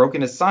has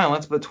broken his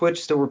silence, but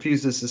Twitch still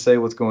refuses to say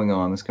what's going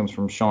on. This comes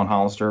from Sean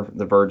Hollister,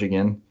 The Verge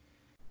again.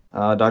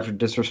 Dr.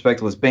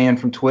 Disrespect was banned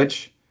from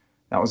Twitch.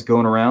 That was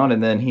going around,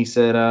 and then he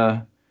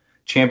said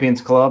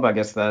Champions Club, I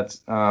guess that's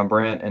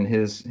Brent and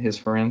his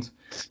friends.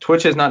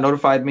 Twitch has not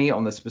notified me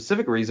on the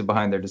specific reason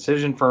behind their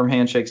decision. Firm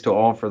handshakes to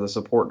all for the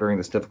support during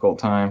this difficult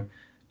time.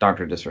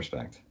 Dr.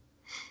 Disrespect.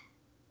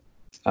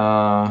 So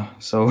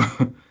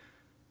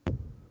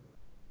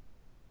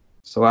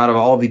out of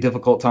all the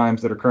difficult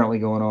times that are currently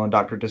going on,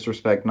 Dr.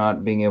 Disrespect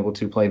not being able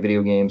to play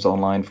video games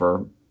online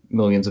for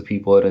millions of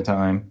people at a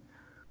time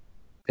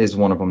is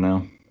one of them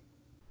now.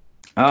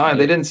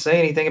 They didn't say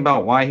anything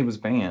about why he was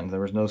banned.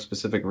 There was no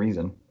specific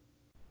reason.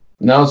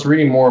 No, I was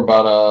reading more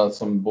about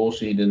some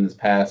bullshit he did in his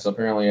past. So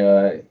apparently,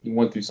 he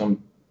went through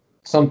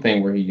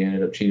something where he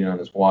ended up cheating on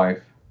his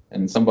wife,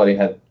 and somebody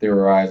had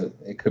theorized that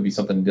it could be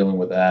something dealing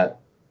with that.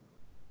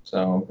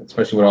 So,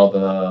 especially with all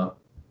the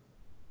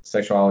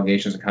sexual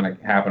allegations that kind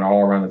of happened all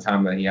around the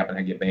time that he happened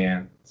to get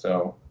banned.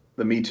 So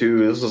the Me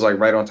Too. This was like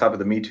right on top of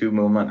the Me Too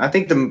movement. I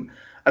think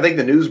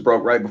the news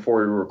broke right before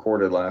we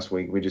recorded last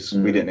week. We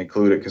didn't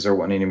include it because there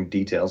wasn't any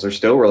details. There's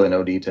still really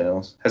no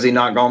details. Has he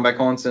not gone back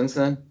on since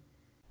then?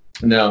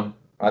 No,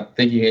 I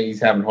think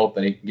he's having hope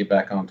that he can get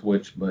back on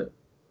Twitch, but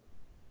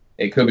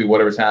it could be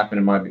whatever's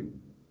happened. It might be.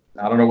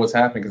 I don't know what's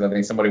happening because I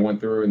think somebody went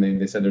through and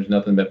they said there's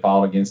nothing been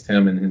filed against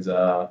him and his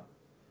the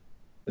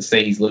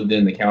state he's lived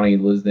in, the county he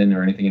lives in,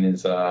 or anything in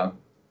his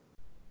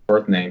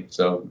birth name.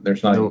 So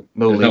there's no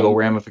legal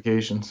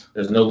ramifications.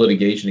 There's no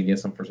litigation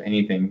against him for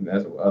anything.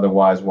 That's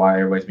otherwise why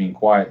everybody's being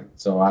quiet.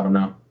 So I don't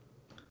know.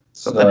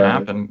 Something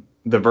happened.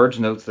 The Verge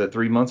notes that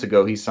 3 months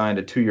ago he signed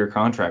a 2-year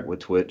contract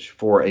with Twitch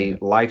for a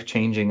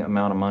life-changing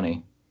amount of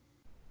money.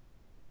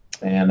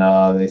 And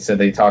they said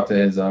they talked to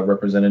his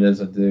representatives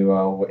that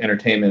do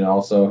entertainment, and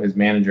also his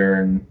manager,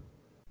 and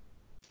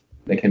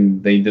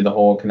they did the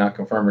whole cannot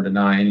confirm or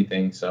deny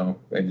anything. So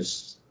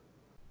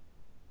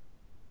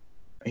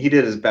he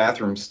did his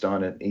bathroom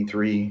stunt at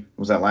E3.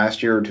 Was that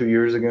last year or 2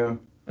 years ago?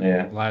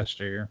 Yeah, last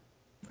year.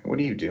 What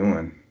are you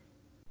doing?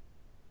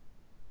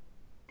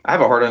 I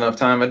have a hard enough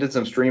time. I did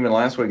some streaming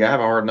last week. I have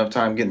a hard enough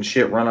time getting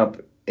shit run up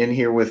in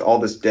here with all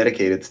this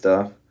dedicated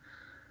stuff,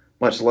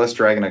 much less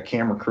dragging a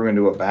camera crew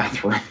into a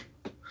bathroom.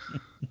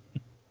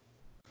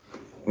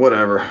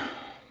 Whatever.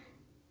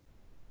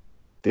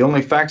 The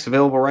only facts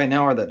available right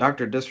now are that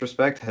Dr.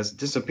 Disrespect has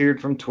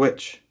disappeared from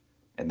Twitch,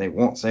 and they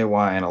won't say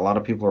why, and a lot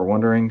of people are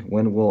wondering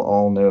when we'll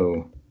all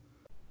know.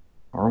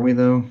 Are we,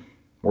 though?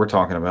 We're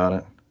talking about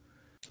it.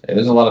 Yeah,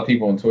 there's a lot of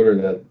people on Twitter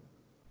that,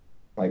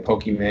 like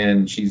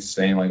Pokemon, she's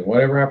saying, like,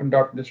 whatever happened to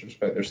Dr.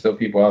 Disrespect? There's still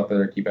people out there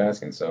that keep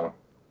asking, so.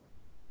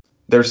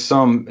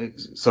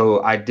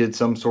 So I did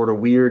some sort of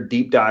weird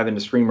deep dive into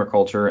streamer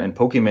culture, and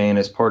Pokemon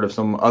is part of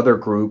some other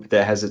group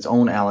that has its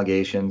own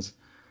allegations.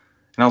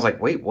 And I was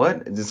like, wait,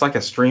 what? It's like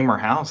a streamer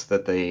house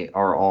that they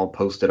are all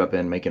posted up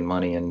in, making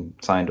money and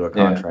signed to a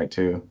contract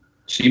too.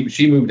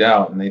 She moved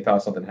out, and they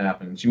thought something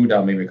happened. She moved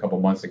out maybe a couple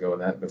months ago,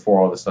 and that before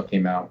all this stuff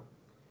came out.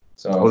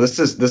 So. Well, this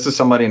is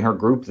somebody in her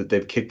group that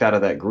they've kicked out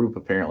of that group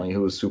apparently,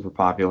 who was super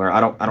popular. I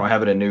don't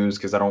have it in news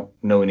because I don't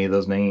know any of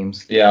those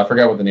names. Yeah, I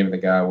forgot what the name of the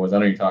guy was. I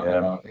know you're talking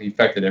about. He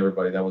affected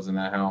everybody that was in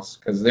that house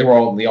because they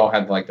all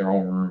had like their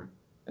own room,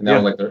 and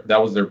that was like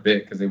that was their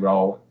bit because they would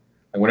all.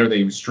 Like whenever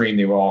they would stream,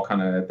 they would all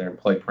kind of there and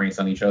play pranks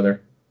on each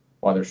other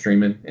while they're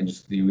streaming, and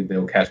just they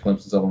would catch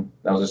glimpses of them.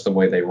 That was just the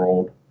way they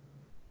rolled.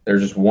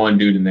 There's just one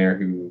dude in there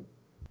who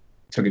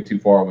took it too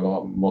far with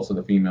most of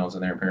the females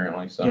in there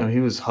apparently. So he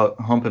was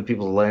humping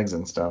people's legs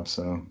and stuff.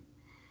 So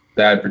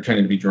Dad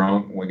pretended to be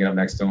drunk when we get up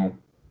next to him,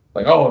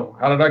 like, "Oh,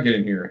 how did I get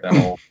in here?" That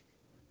whole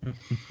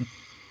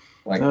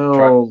like,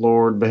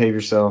 Lord, behave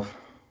yourself.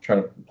 Try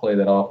to play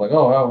that off like,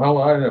 "Oh, how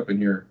I ended up in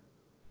here?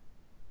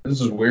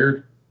 This is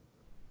weird."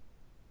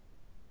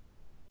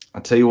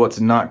 I'll tell you what's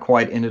not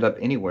quite ended up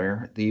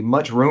anywhere. The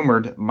much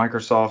rumored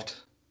Microsoft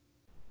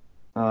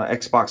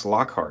Xbox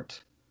Lockhart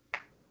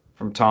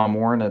from Tom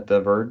Warren at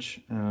The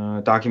Verge.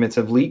 Documents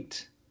have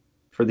leaked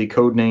for the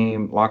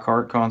codename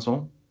Lockhart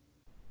console.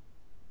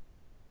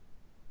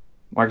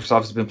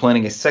 Microsoft has been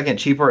planning a second,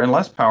 cheaper, and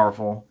less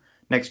powerful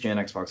next-gen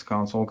Xbox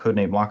console,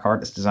 codenamed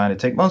Lockhart. It's designed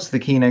to take most of the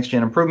key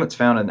next-gen improvements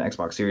found in the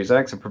Xbox Series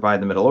X and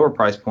provide them at a lower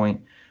price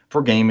point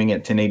for gaming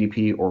at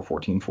 1080p or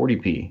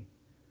 1440p.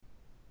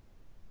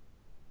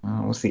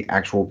 What's the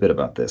actual bit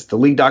about this? The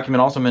leak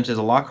document also mentions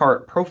a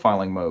Lockhart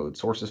profiling mode.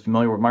 Sources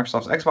familiar with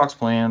Microsoft's Xbox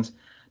plans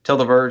tell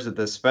The Verge that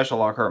this special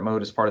Lockhart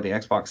mode is part of the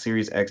Xbox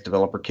Series X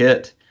developer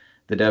kit.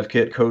 The dev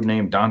kit,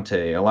 codenamed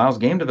Dante, allows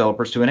game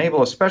developers to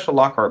enable a special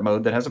Lockhart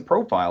mode that has a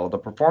profile of the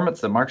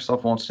performance that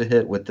Microsoft wants to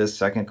hit with this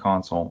second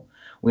console.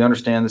 We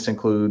understand this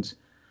includes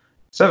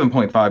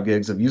 7.5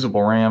 gigs of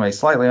usable RAM, a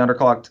slightly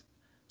underclocked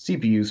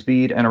CPU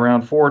speed, and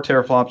around 4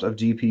 teraflops of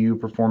GPU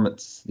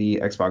performance. The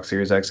Xbox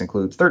Series X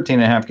includes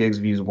 13.5 gigs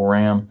of usable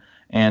RAM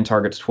and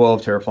targets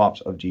 12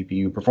 teraflops of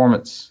GPU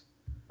performance.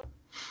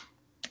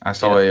 I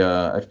saw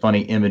a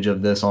funny image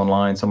of this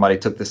online. Somebody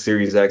took the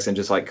Series X and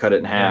just like cut it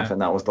in half,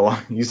 and that was the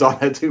line. You saw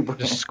that too, bro?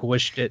 Just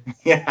squished it.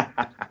 Yeah.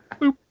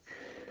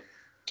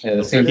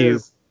 Yeah,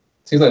 seems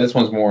like this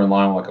one's more in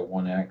line with like a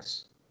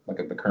 1X,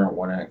 like the current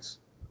 1X.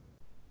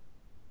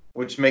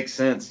 Which makes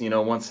sense,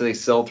 once they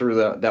sell through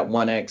that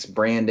 1X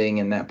branding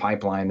and that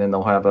pipeline, then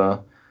they'll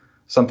have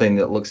something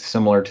that looks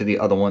similar to the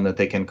other one that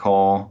they can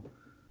call.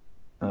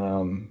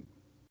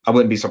 I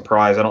wouldn't be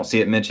surprised. I don't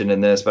see it mentioned in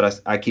this,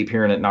 but I keep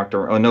hearing it knocked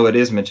around. Oh, no, it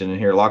is mentioned in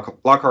here.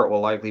 Lockhart will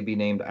likely be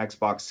named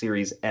Xbox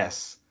Series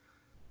S.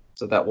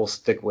 So that will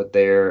stick with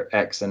their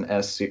X and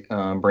S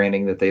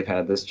branding that they've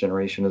had this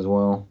generation as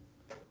well.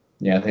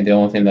 Yeah, I think the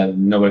only thing that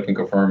nobody can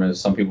confirm is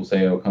some people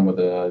say it'll come with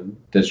a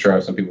disc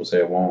drive, some people say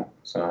it won't.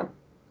 So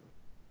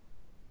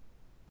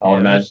I would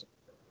imagine.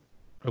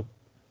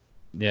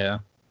 Yeah.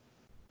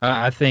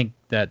 I think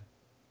that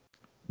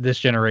this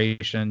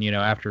generation,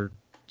 after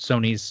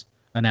Sony's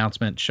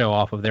announcement show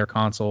off of their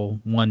console,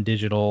 one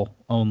digital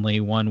only,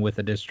 one with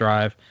a disc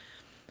drive,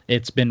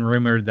 it's been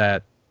rumored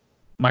that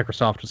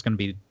Microsoft was going to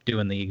be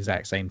doing the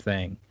exact same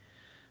thing.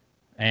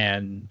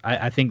 And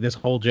I think this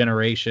whole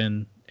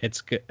generation,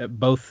 it's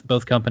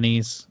both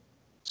companies,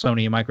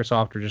 Sony and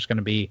Microsoft, are just going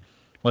to be,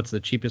 what's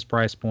the cheapest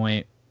price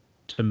point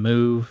to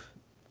move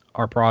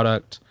our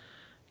product,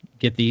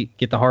 get the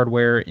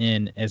hardware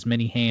in as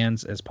many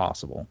hands as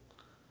possible.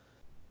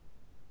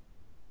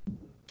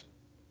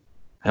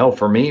 Hell,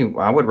 for me,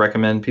 I would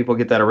recommend people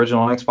get that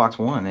original Xbox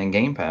One and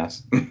Game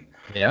Pass.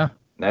 Yeah.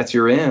 That's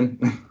your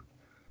in.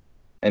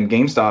 And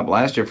GameStop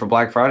last year for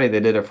Black Friday, they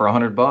did it for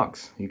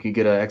 $100. You could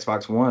get an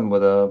Xbox One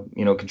with a,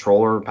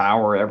 controller,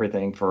 power,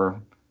 everything for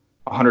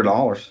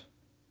 $100.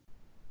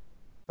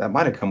 That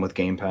might have come with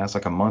Game Pass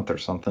like a month or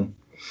something.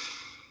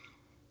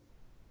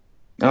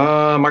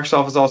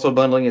 Microsoft is also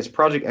bundling its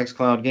Project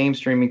xCloud game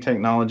streaming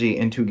technology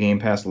into Game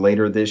Pass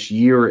later this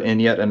year in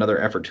yet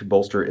another effort to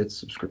bolster its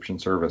subscription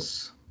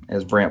service.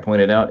 As Brant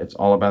pointed out, it's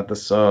all about the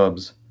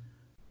subs.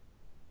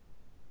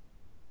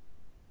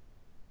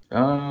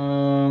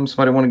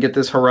 Somebody want to get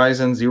this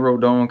Horizon Zero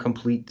Dawn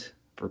complete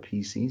for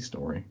PC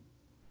story?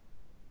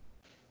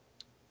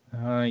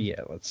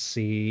 Yeah, let's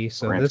see.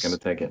 So Brant's going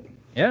to take it.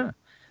 Yeah.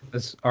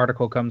 This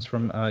article comes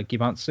from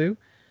Gibansu.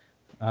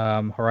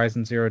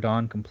 Horizon Zero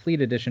Dawn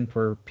Complete Edition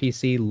for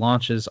PC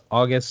launches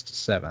August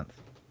 7th.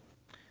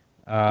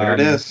 There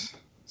it is.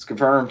 It's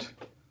confirmed.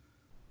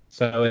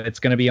 So it's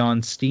going to be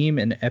on Steam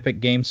and Epic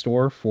Game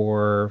Store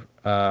for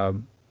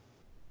on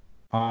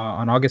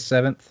August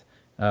 7th,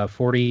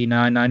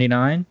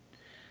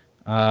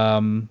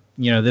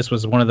 $49.99. This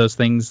was one of those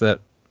things that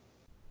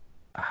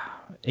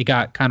it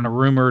got kind of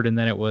rumored and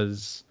then it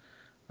was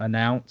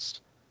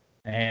announced.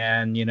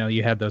 And,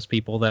 you had those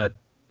people that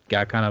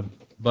got kind of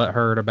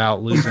butthurt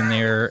about losing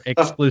their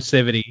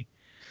exclusivity.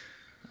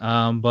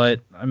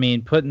 But I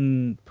mean,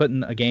 putting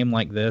a game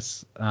like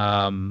this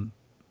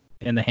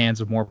in the hands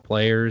of more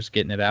players,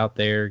 getting it out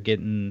there,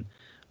 getting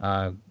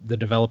the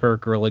developer,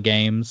 Guerrilla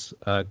Games,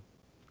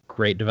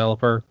 great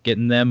developer,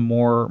 getting them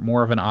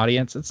more of an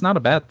audience, it's not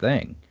a bad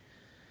thing.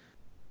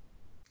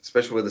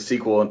 Especially with the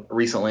sequel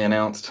recently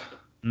announced.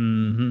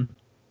 Mm-hmm.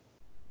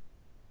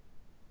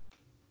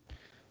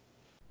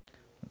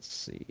 Let's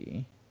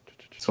see.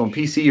 So on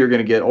PC, you're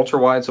going to get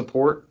ultra-wide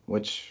support,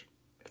 which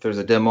if there's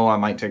a demo, I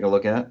might take a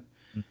look at.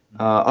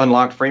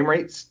 Unlocked frame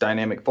rates,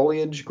 dynamic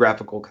foliage,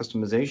 graphical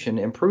customization,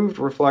 improved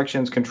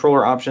reflections,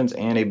 controller options,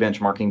 and a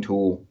benchmarking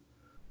tool.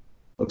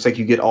 Looks like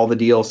you get all the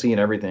DLC and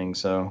everything,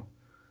 so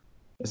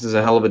this is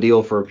a hell of a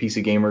deal for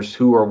PC gamers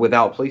who are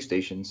without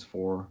PlayStations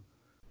for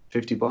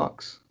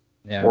 $50.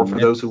 Yeah, or for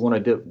those who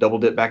want to double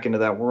dip back into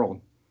that world.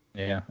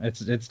 Yeah,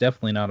 it's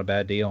definitely not a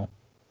bad deal.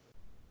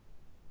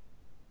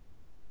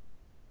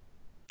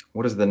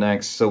 What is the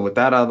next? So with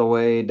that out of the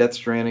way, Death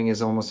Stranding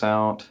is almost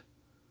out.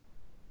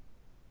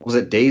 Was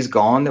it Days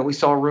Gone that we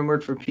saw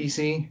rumored for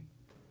PC?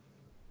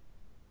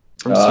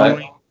 From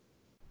Sony?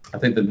 I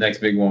think the next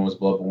big one was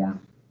Bloodborne.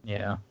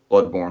 Yeah.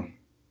 Bloodborne.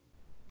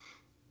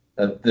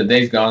 The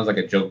Days Gone is like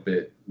a joke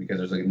bit because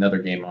there's like another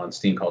game on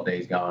Steam called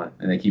Days Gone,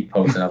 and they keep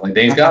posting up like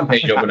Days Gone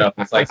page opened up.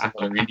 And it's like some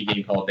other indie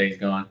game called Days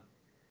Gone.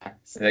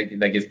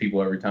 And that gets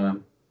people every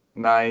time.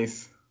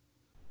 Nice.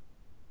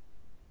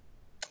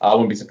 I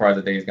wouldn't be surprised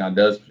if Days Gone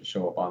does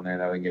show up on there.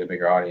 That would get a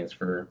bigger audience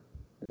for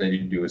if they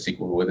do a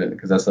sequel with it,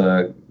 because that's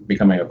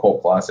becoming a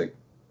cult classic.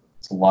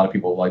 It's a lot of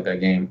people like that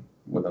game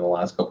within the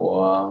last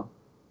couple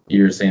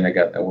years saying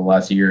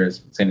last year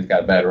is saying it's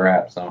got a bad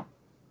rap. So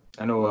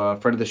I know a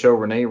friend of the show,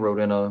 Renee, wrote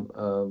in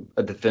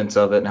a defense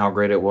of it and how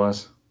great it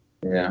was.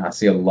 Yeah, I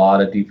see a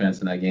lot of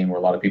defense in that game where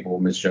a lot of people will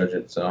misjudge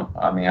it. So,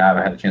 I mean, I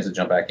haven't had a chance to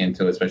jump back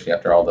into it, especially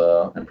after all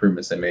the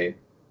improvements they made.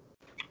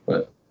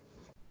 But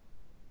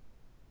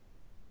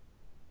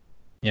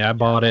Yeah, I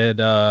bought it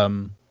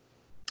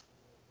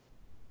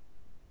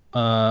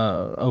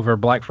over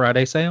Black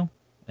Friday sale,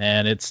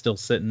 and it's still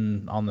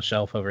sitting on the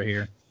shelf over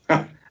here.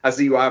 I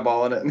see you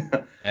eyeballing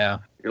it. Yeah.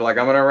 You're like,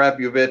 I'm gonna wrap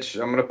you,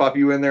 bitch. I'm gonna pop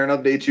you in there and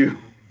update you.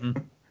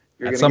 Mhm.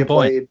 You're At gonna some get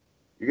point. played.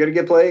 You're gonna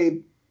get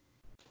played.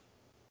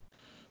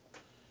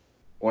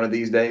 One of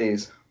these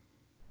days.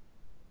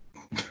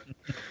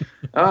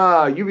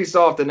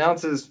 Ubisoft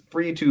announces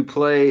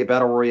free-to-play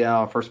battle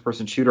royale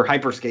first-person shooter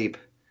Hyperscape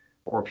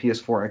for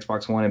PS4,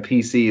 Xbox One, and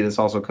PC. This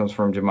also comes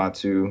from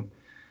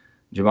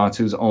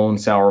Jamatsu's own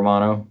Sal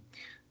Romano.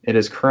 It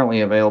is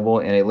currently available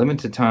in a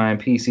limited-time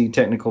PC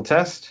technical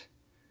test.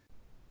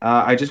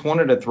 I just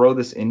wanted to throw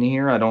this in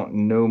here. I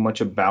don't know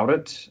much about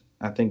it.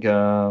 I think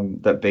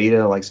that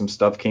beta, like some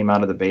stuff came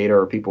out of the beta,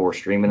 or people were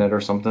streaming it or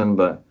something.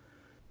 But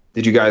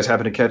did you guys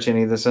happen to catch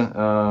any of this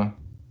gameplay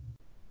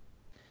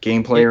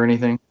or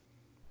anything?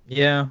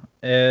 Yeah,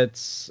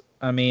 it's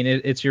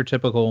your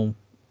typical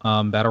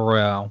battle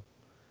royale.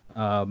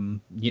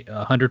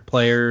 100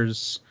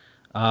 players.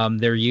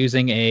 They're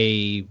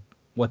using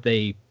what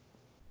they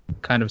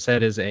kind of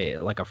said is a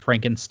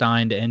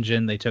Frankenstein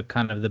engine. They took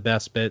kind of the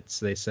best bits,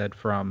 they said,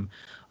 from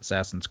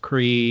Assassin's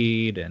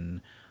Creed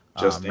and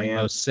Just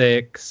Rainbow Dance.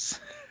 Six.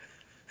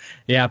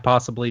 Yeah,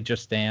 possibly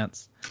Just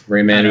Dance.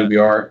 Rayman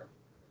UBR.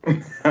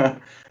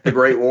 The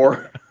Great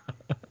War.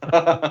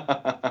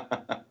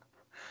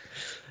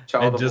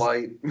 Child And of just-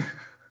 Light.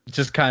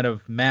 Just kind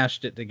of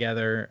mashed it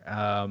together.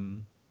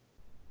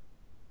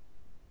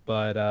 we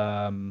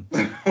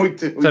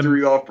threw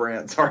you off,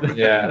 Brant. Sorry.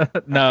 Yeah.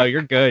 No,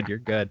 you're good. You're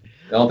good.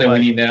 The only thing we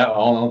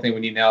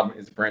need now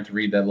is Brent to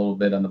read that little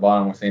bit on the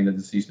bottom saying that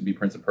this used to be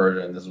Prince of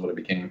Persia and this is what it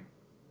became.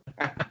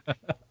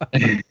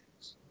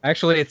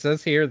 Actually, it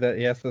says here that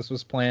yes, this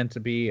was planned to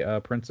be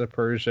Prince of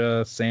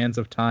Persia: Sands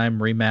of Time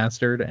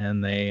remastered,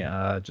 and they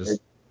just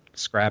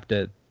scrapped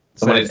it.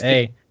 Somebody- Said,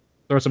 hey,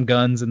 throw some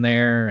guns in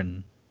there,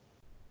 and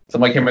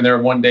Somebody came in there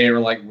one day and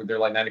they're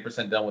like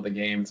 90% done with the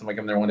game. Somebody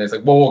came in there one day, it's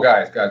like, whoa,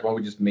 guys, why don't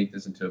we just make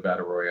this into a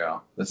battle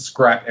royale? Let's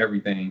scrap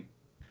everything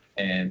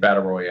and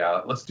battle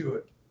royale. Let's do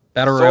it.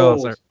 battle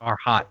Souls. royales are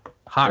hot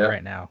Yeah.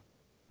 right now.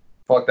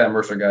 Fuck that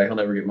Mercer guy. He'll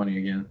never get money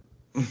again.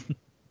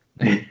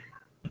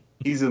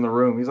 He's in the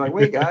room. He's like,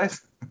 wait, guys,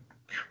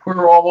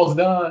 We're almost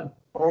done.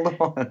 hold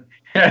on.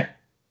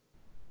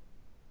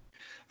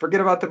 Forget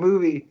about the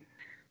movie.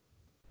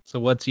 So,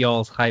 what's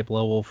y'all's hype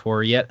level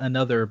for yet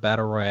another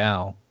battle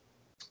royale?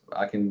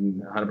 I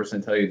can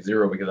 100% tell you it's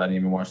 0 because I didn't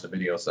even watch the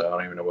video, so I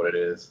don't even know what it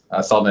is. I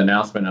saw the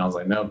announcement and I was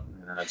like, nope,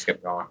 and then I just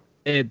kept going.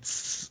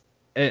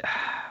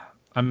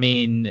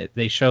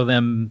 They show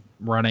them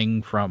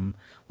running from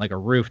like a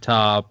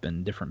rooftop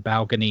and different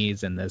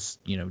balconies in this,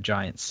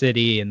 giant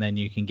city, and then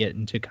you can get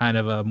into kind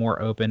of a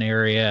more open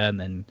area, and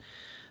then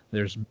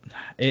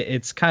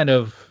it's kind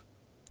of.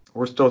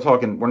 We're still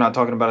talking. We're not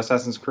talking about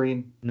Assassin's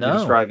Creed. No, You're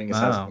describing no.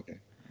 Assassin's Creed.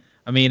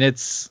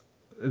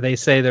 They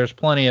say there's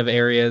plenty of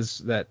areas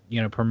that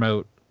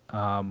promote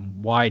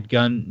wide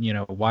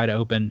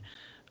open,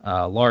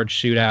 large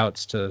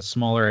shootouts to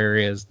smaller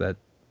areas that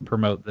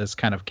promote this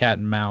kind of cat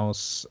and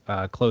mouse,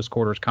 close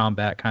quarters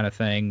combat kind of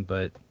thing.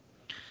 But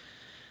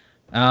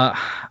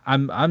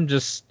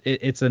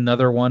it's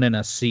another one in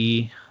a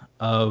sea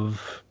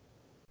of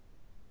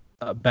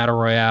battle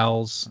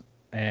royales,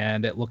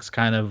 and it looks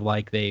kind of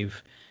like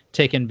they've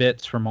taken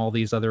bits from all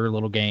these other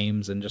little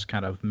games and just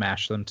kind of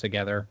mashed them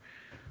together.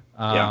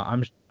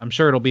 I'm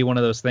sure it'll be one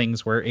of those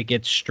things where it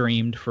gets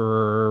streamed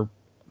for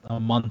a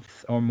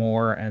month or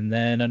more, and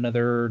then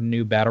another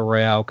new battle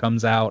royale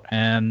comes out,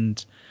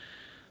 and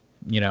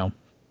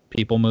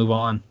people move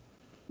on.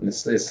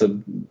 It's the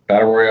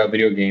Battle Royale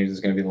video games is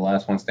going to be the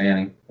last one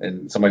standing,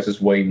 and somebody's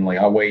just waiting. Like,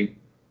 I'll wait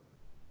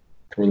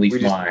to release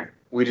mine.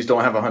 We just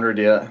don't have 100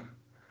 yet.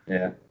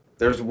 Yeah.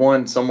 There's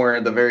one somewhere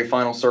in the very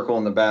final circle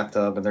in the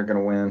bathtub, and they're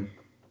gonna win.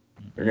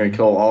 They're gonna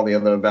kill all the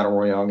other battle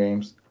royale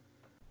games.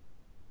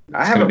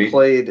 I haven't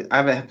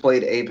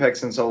played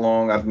Apex in so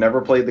long. I've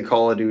never played the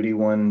Call of Duty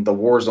one, the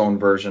Warzone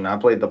version. I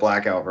played the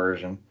Blackout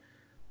version,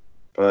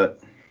 but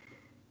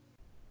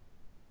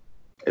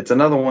it's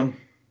another one.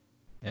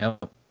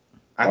 Yep.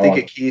 I think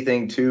a key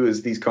thing too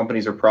is these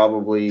companies are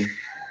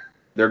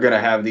they're gonna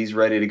have these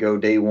ready to go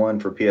day one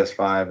for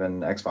PS5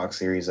 and Xbox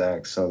Series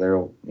X. So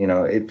they're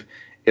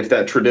if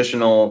that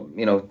traditional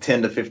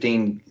 10 to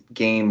 15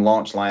 game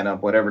launch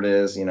lineup, whatever it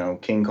is,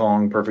 King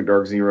Kong, Perfect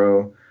Dark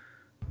Zero,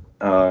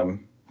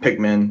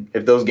 Pikmin,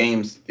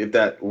 if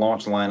that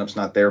launch lineup's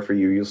not there for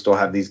you, you'll still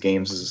have these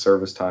games as a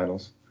service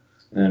titles.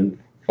 And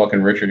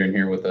fucking Richard in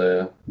here with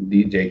a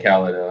DJ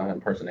Khaled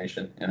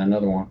impersonation and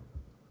another one.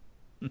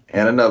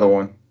 And another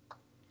one.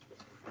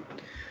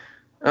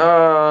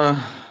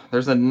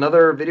 There's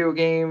another video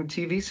game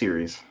TV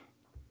series.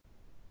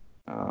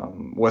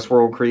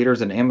 Westworld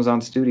creators and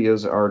Amazon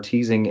Studios are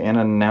teasing and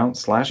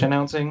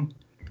announcing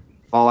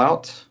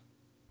Fallout.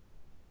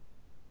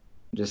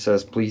 Just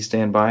says, please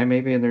stand by,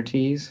 maybe, in their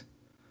tease.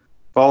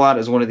 Fallout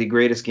is one of the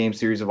greatest game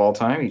series of all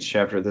time. Each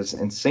chapter of this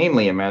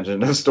insanely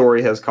imaginative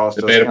story has cost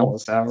Debatable.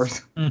 us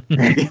countless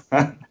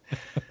hours.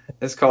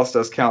 It's cost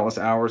us countless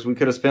hours we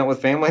could have spent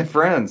with family and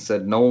friends,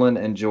 said Nolan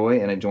and Joy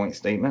in a joint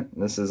statement.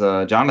 This is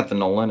Jonathan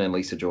Nolan and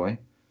Lisa Joy.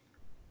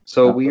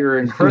 So we are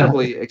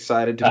incredibly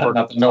excited to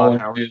partner with Todd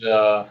Howard. Did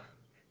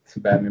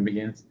Batman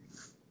Begins.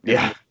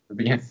 Yeah.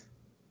 Begins.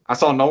 I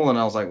saw Nolan.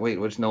 I was like, wait,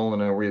 which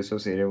Nolan are we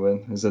associated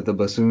with? Is it the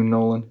bassoon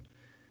Nolan?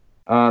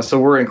 So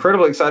we're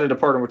incredibly excited to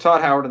partner with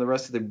Todd Howard and the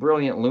rest of the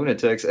brilliant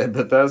lunatics at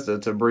Bethesda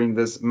to bring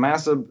this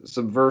massive,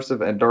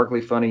 subversive, and darkly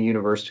funny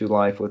universe to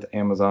life with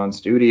Amazon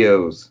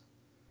Studios.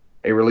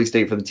 A release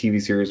date for the TV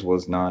series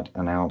was not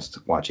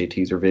announced. Watch a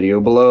teaser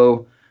video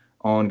below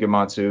on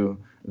Gematsu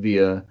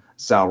via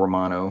Sal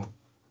Romano,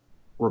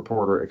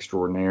 reporter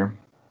extraordinaire.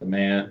 The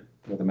man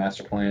with a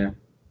master plan.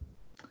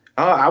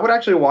 I would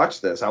actually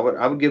watch this. I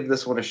would give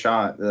this one a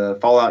shot. The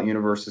Fallout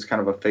universe is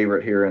kind of a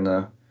favorite here in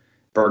the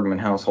Bergman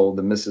household.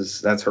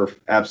 That's her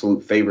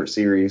absolute favorite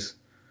series.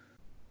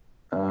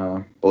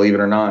 Believe it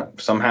or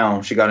not,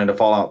 somehow she got into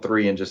Fallout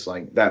 3 and just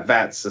like that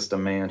VAT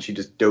system, man, she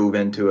just dove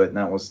into it, and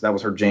that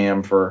was her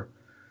jam for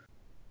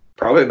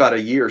probably about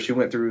a year. She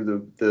went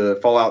through the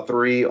Fallout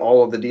 3,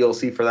 all of the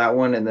DLC for that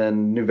one, and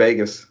then New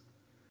Vegas.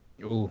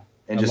 Ooh,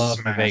 and I just love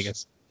smashed. New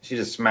Vegas. She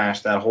just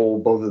smashed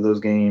both of those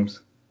games.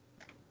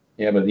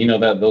 Yeah, but you know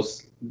that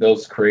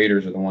those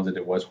creators are the ones that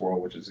did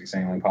Westworld, which is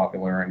insanely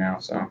popular right now.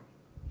 So.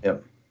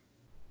 Yep.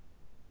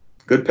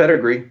 Good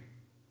pedigree.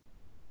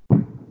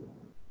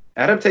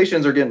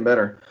 Adaptations are getting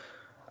better.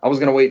 I was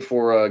gonna wait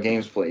for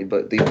Gamesplay,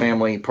 but the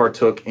family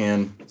partook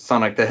in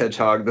Sonic the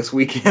Hedgehog this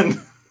weekend.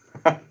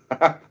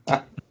 But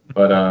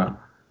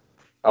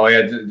oh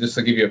yeah, just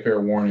to give you a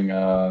fair warning,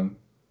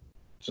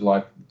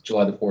 July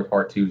the 4th,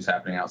 Part 2 is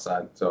happening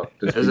outside. So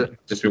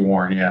just be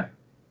warned, yeah.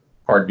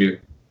 Part 2.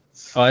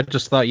 Oh, I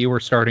just thought you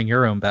were starting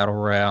your own battle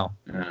royale.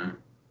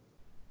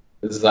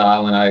 This is the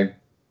island I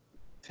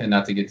tend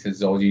not to get to.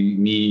 So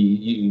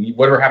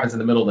whatever happens in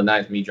the middle of the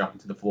night is me jumping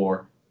to the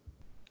floor,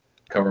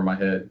 cover my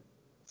head.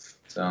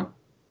 So,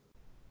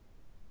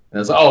 and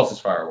it's it's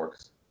just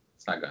fireworks.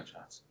 It's not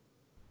gunshots.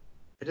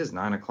 It is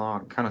 9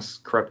 o'clock. Kind of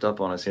crept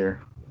up on us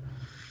here.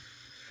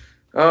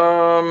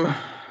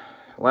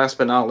 Last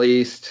but not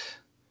least,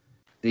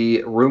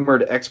 the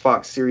rumored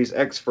Xbox Series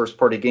X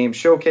first-party game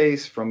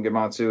showcase from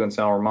Gematsu and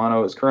Sal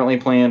Romano is currently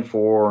planned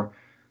for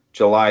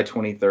July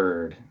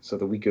 23rd, so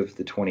the week of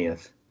the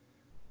 20th.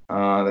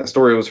 That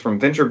story was from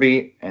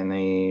VentureBeat, and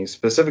they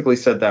specifically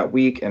said that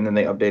week, and then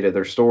they updated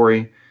their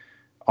story,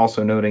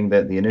 also noting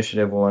that the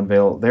initiative will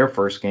unveil their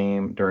first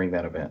game during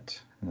that event.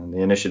 And the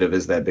initiative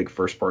is that big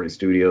first-party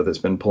studio that's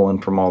been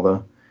pulling from all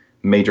the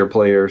major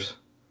players.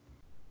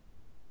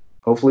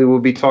 Hopefully we'll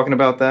be talking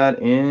about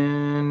that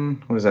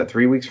in,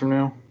 3 weeks from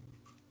now?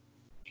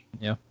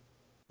 Yeah.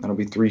 That'll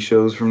be 3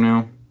 shows from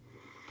now.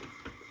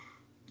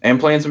 And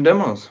playing some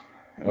demos.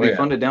 It'll be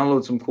fun to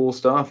download some cool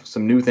stuff,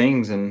 some new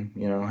things, and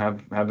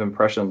have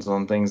impressions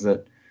on things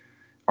that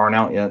aren't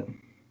out yet.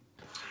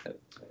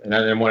 And I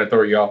didn't want to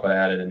throw you off. I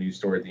added a news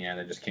story at the end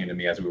that just came to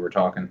me as we were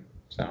talking.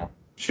 So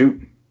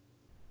shoot.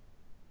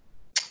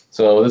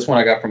 So this one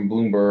I got from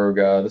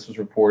Bloomberg. This was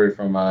reported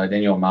from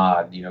Daniel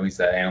Ahmad. He's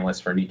the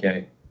analyst for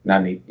Nikkei.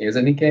 Is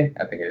it Nikkei?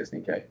 I think it is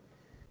Nikkei.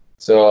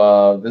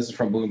 So this is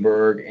from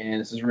Bloomberg,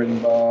 and this is written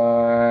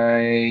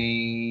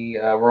by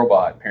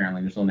Robot.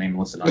 Apparently, there's no name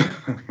listed on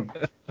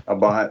it. A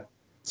bot.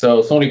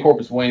 So Sony Corp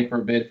is waiting for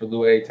a bid for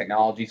Lue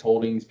Technologies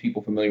Holdings.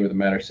 People familiar with the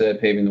matter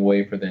said, paving the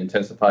way for the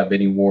intensified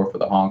bidding war for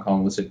the Hong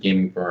Kong listed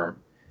gaming firm.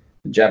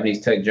 The Japanese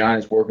tech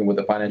giant is working with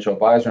a financial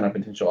advisor on a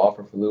potential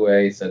offer for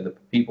Lue. Said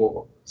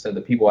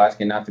the people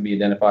asking not to be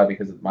identified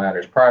because the matter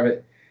is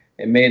private.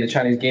 In May, the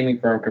Chinese gaming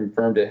firm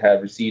confirmed it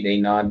had received a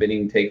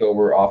non-bidding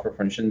takeover offer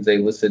from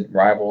Shenzhen listed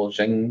rival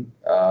Zheng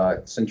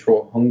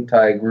Central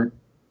Hongtai Group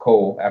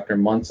Co. after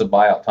months of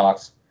buyout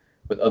talks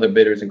with other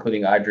bidders,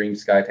 including iDream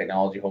Sky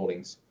Technology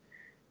Holdings.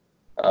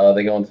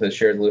 They go into the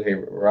shares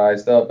Lue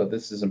rised up, but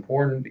this is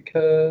important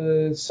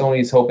because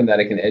Sony is hoping that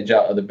it can edge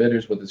out other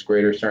bidders with its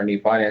greater certainty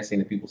of financing,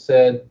 the people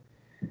said.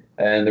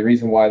 And the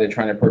reason why they're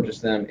trying to purchase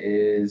them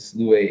is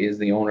Lue is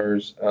the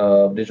owners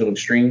of Digital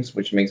Extremes,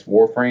 which makes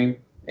Warframe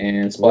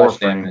and Splash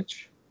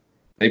Damage.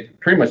 They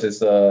pretty much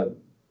it's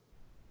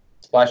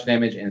Splash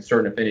Damage and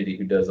Certain Affinity,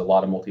 who does a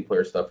lot of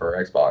multiplayer stuff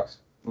for Xbox.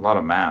 A lot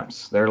of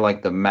maps. They're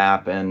like the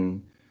map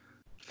and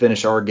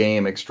finish our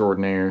game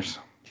extraordinaires.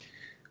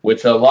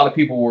 Which a lot of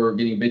people were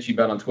getting bitchy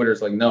about on Twitter.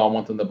 It's like, no, I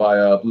want them to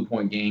buy Blue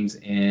Point Games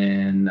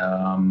and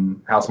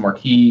House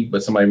Marquee.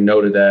 But somebody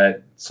noted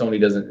that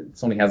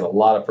Sony has a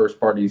lot of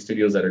first-party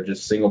studios that are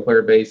just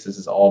single-player based. This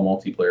is all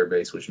multiplayer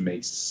based, which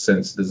makes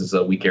sense. This is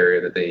a weak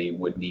area that they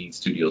would need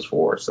studios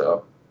for.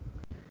 So,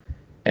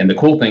 and the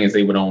cool thing is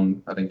they would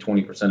own, I think,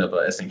 20% of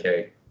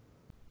SNK.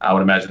 I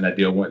would imagine that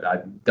deal went.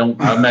 I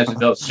imagine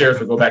those shares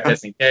would go back to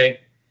SNK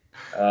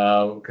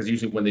because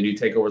usually when they do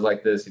takeovers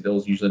like this,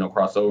 those usually don't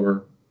cross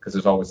over, because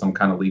there's always some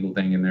kind of legal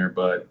thing in there.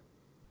 But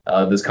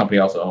This company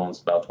also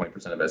owns about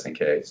 20% of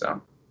SNK,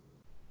 so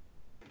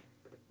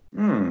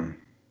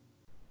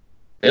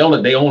they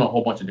own a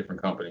whole bunch of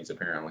different companies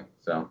apparently.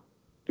 So,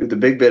 Dude, the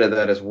big bit of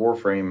that is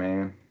Warframe,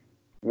 man.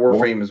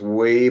 Warframe is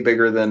way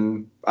bigger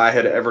than I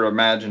had ever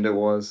imagined it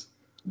was.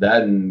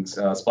 that and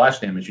Splash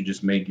Damage, you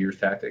just made Gears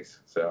Tactics.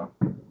 So,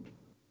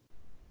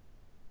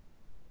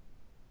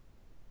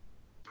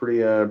 Pretty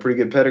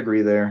good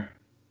pedigree there.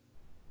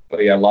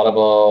 but yeah, a lot of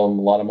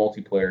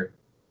multiplayer.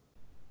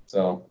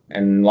 So,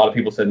 and a lot of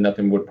people said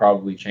nothing would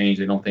probably change.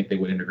 They don't think they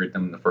would integrate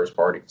them in the first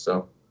party.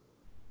 So,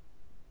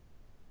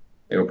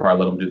 they would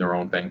probably let them do their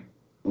own thing.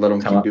 Let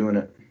them keep doing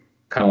it.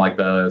 Kind of like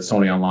the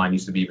Sony Online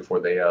used to be before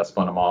they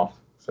spun them off.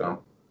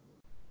 So,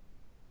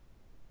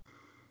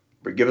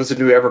 But give us a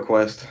new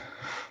EverQuest.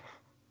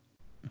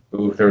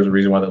 ooh, if there was a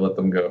reason why they let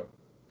them go.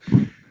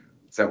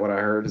 Is that what I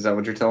heard? Is that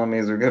what you're telling me?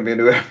 Is there going to be a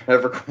new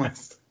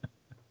EverQuest?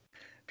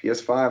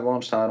 PS5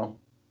 launch title.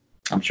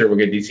 I'm sure we'll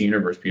get DC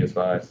Universe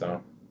PS5,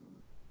 so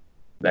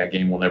that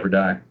game will never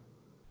die.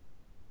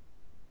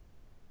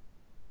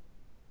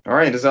 All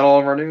right, is that all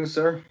of our news,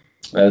 sir?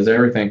 That is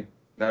everything.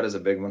 That is a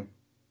big one.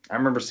 I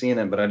remember seeing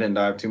it, but I didn't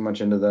dive too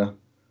much into the...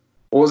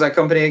 What was that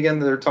company again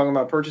that they're talking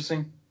about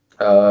purchasing?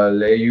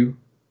 Leiyu.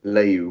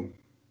 Leiyu.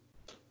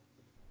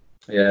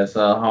 Yeah, it's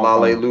Hong Kong.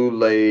 Lalelu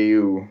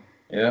Leiyu.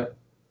 Yeah,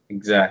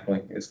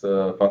 exactly. It's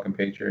the fucking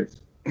Patriots.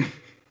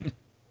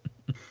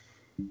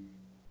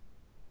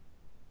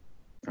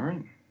 All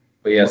right.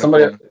 But yeah,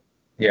 somebody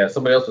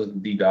else was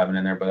deep diving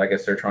in there, but I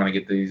guess they're trying to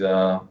get these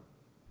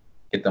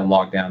get them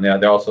locked down. Yeah,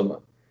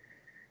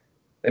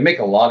 they make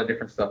a lot of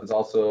different stuff. They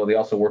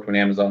also worked with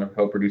Amazon to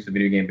co-produce a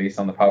video game based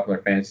on the popular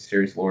fantasy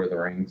series Lord of the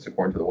Rings,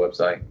 according to the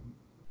website.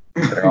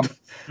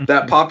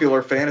 That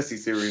popular fantasy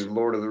series,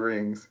 Lord of the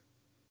Rings.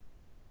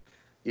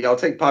 Yeah, I'll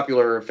take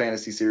popular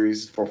fantasy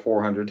series for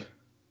 400.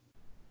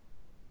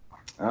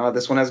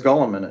 This one has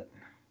Gollum in it.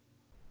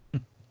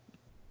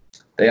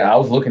 I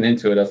was looking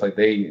into it. I was like,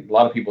 a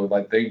lot of people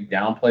they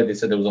downplayed. They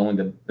said there was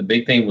only the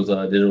big thing was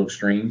Digital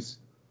Extremes,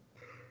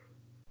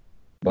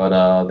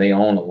 but they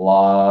own a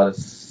lot of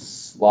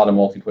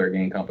multiplayer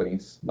game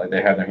companies. Like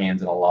they have their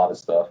hands in a lot of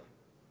stuff.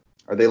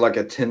 Are they like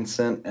a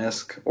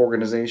Tencent-esque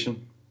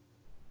organization?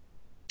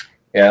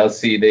 Yeah, let's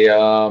see. They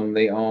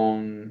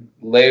own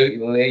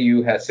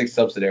Leiyu has 6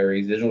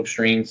 subsidiaries: Digital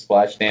Extremes,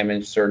 Splash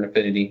Damage, Certain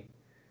Affinity.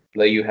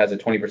 Leiyu has a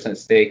 20%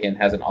 stake and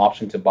has an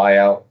option to buy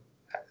out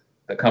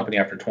the company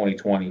after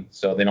 2020,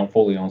 so they don't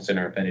fully own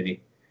Center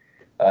Affinity.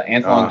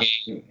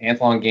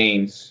 Anthlon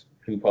Games,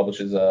 who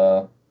publishes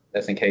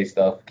SNK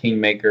stuff.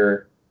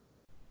 Kingmaker.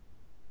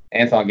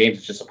 Anthlon Games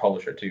is just a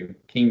publisher too.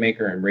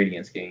 Kingmaker and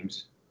Radiance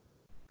Games.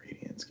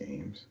 Radiance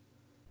Games.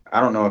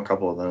 I don't know a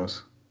couple of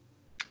those.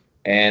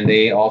 And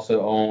they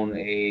also own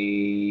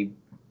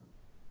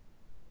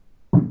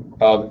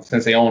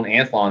since they own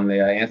Anthlon,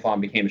 Anthlon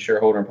became a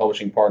shareholder and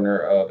publishing partner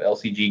of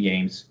LCG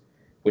Games,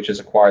 which has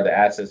acquired the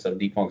assets of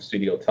defunct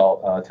studio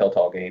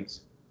Telltale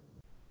Games.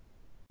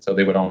 So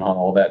they would own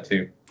all that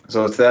too.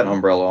 So it's that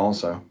umbrella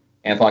also.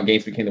 Anthlon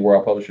Games became the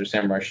world publisher of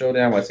Samurai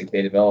Showdown,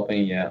 SNK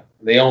developing. Yeah,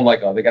 they own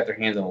they got their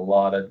hands in a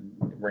lot of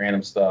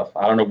random stuff.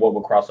 I don't know what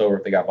will cross over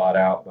if they got bought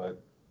out,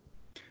 but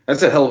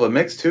that's a hell of a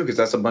mix too, because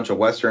that's a bunch of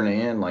Western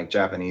and like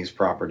Japanese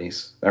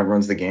properties. That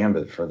runs the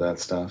gambit for that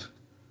stuff.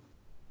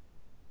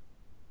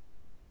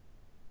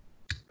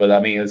 But I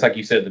mean, it's like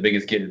you said, the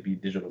biggest kid would be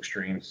Digital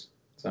Extremes.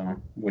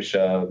 So, which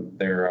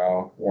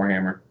they're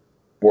Warframe.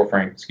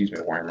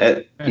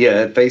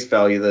 At face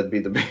value, that'd be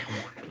the big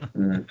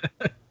one.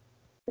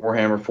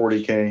 Warhammer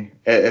 40K.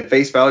 At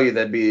face value,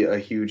 that'd be a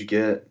huge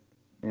get.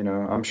 You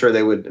know, I'm sure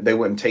they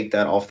wouldn't take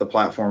that off the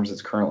platforms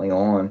it's currently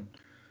on.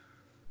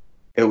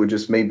 It would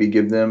just maybe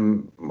give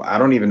them. I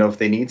don't even know if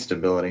they need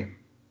stability.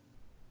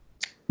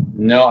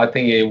 No, I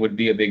think it would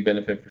be a big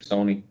benefit for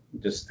Sony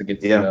just to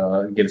get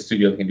a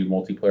studio that can do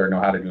multiplayer, know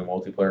how to do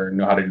multiplayer,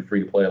 know how to do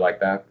free to play like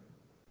that.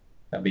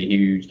 That'd be a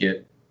huge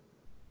get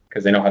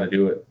because they know how to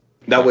do it.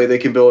 That way they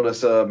can build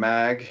us a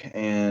Mag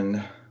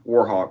and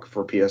Warhawk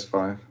for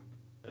PS5.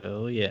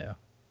 Oh yeah.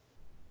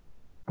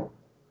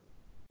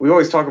 We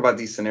always talk about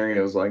these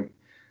scenarios like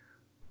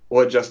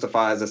what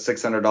justifies a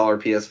 $600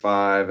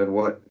 PS5 and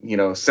what,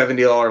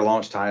 $70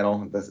 launch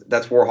title.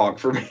 That's Warhawk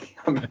for me.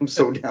 I'm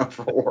so down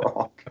for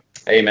Warhawk.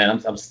 Hey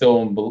man, I'm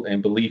still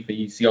in belief that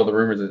you see all the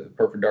rumors that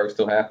Perfect Dark's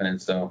still happening.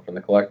 So from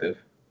the collective,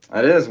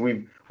 it is.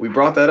 We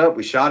brought that up.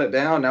 We shot it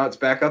down. Now it's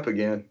back up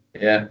again.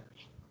 Yeah,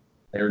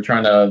 they were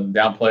trying to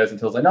downplay us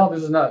until it's like, no,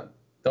 this is not.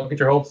 Don't get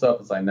your hopes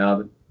up. It's like,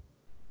 no.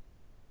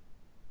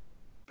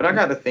 But I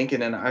got to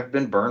thinking, and I've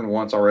been burned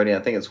once already. I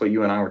think it's what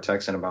you and I were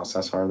texting about,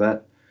 Cesar.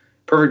 That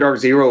Perfect Dark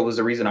Zero was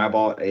the reason I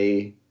bought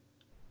a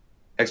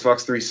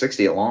Xbox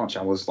 360 at launch.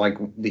 I was like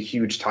the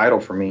huge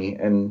title for me,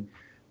 and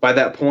by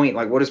that point,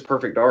 like, what is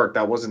Perfect Dark?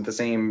 That wasn't the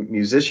same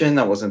musician.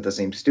 That wasn't the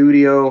same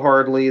studio,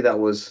 hardly. That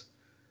was,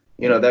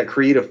 that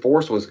creative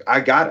force was. I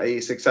got a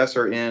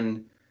successor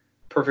in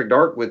Perfect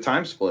Dark with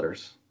Time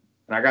Splitters,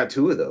 and I got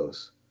 2 of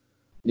those.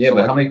 Yeah, so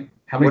but how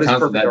many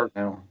times did that? Dark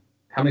now?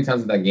 How many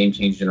times did that game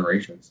change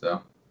generations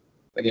though?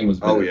 That game was.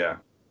 Better. Oh yeah,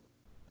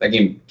 That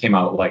game came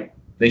out like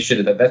they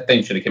should have. That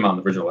thing should have came out on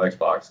the original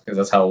Xbox because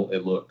that's how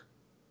it looked.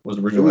 It was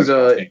the original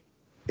Xbox game.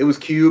 It was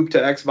Cube to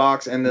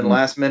Xbox and then Mhm.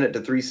 last minute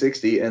to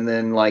 360, and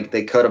then like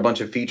they cut a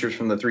bunch of features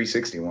from the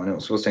 360 one. It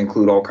was supposed to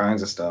include all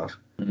kinds of stuff.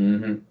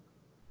 Mm-hmm.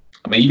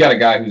 I mean, you got a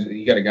guy who's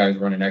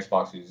running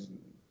Xbox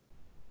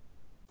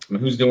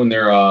who's doing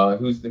their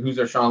who's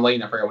their Sean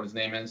Layton? I forgot what his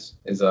name is.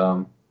 Who's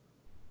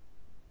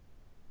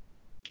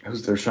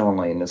their Sean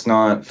Layton? It's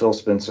not Phil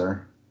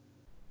Spencer.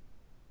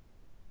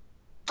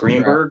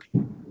 Greenberg.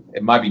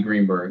 It might be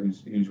Greenberg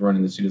who's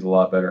running the studios a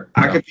lot better.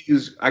 I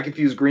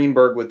confuse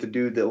Greenberg with the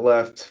dude that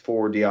left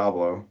for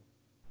Diablo,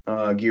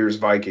 Gears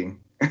Viking.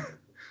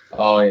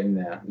 Oh,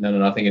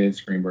 no, I think it is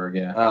Greenberg.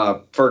 Yeah.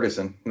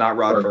 Ferguson, not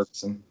Rod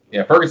Ferguson.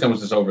 Yeah, Ferguson was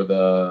just over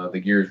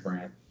the Gears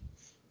brand.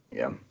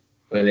 Yeah.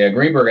 But yeah,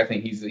 Greenberg, I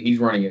think he's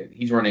running it.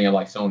 He's running it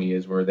like Sony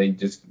is, where they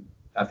just.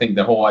 I think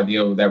the whole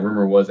idea of that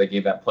rumor was they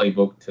gave that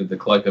playbook to the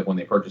collective when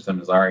they purchased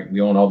them. Is all right,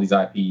 we own all these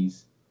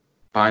IPs.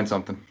 Find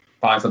something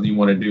You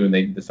want to do, and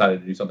they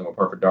decided to do something with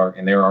Perfect Dark,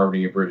 and they're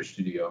already a British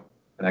studio,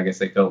 and I guess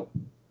they felt.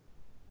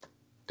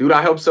 Dude,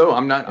 I hope so.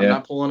 I'm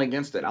not pulling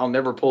against it. I'll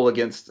never pull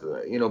against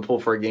pull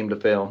for a game to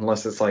fail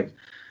unless it's like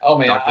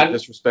Dr.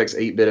 Disrespect's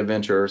 8-Bit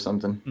Adventure or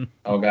something.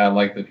 Oh god,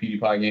 like the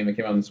PewDiePie game that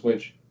came out on the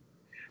Switch.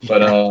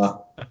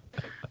 But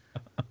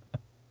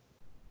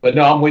but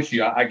no, I'm with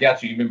you. I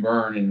got you. You've been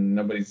burned, and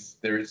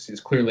it's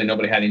clearly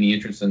nobody had any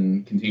interest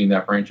in continuing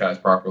that franchise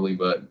properly.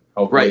 But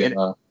hopefully,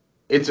 right.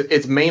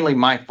 It's mainly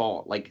my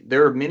fault. Like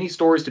there are many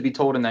stories to be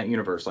told in that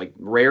universe. Like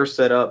Rare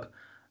set up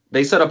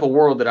a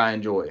world that I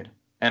enjoyed,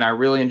 and I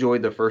really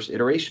enjoyed the first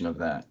iteration of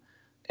that.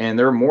 And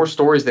there are more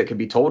stories that could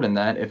be told in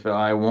that. If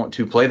I want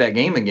to play that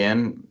game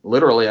again,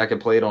 literally I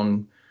could play it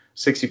on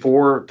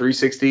 64,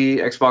 360,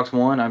 Xbox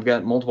One. I've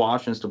got multiple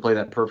options to play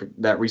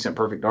that recent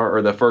Perfect Dark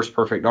or the first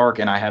Perfect Dark,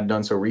 and I have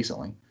done so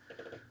recently.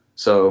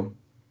 So,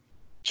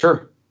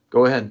 sure,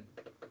 go ahead.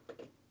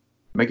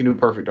 Make a new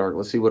Perfect Dark.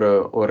 Let's see what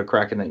a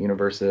crack in that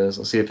universe is.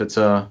 Let's see if it's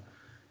a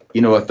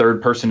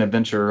third-person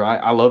adventure.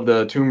 I love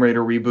the Tomb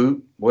Raider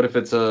reboot. What if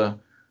it's a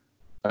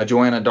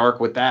Joanna Dark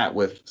with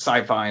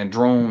sci-fi and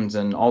drones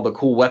and all the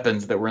cool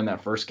weapons that were in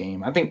that first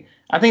game? I think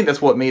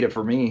that's what made it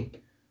for me.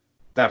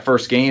 That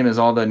first game is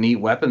all the neat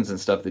weapons and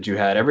stuff that you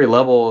had. Every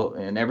level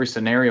and every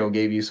scenario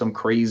gave you some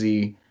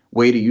crazy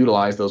way to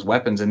utilize those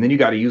weapons, and then you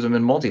got to use them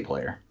in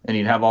multiplayer, and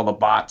you'd have all the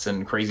bots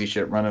and crazy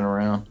shit running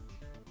around.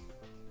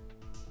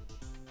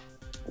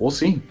 We'll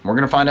see. We're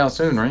gonna find out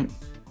soon, right?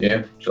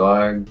 Yeah,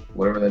 July,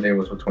 whatever that day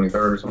was, 23rd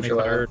or something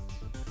like that.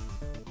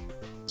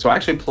 So I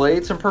actually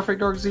played some Perfect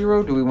Dark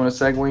Zero. Do we want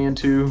to segue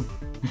into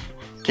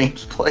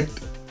games played?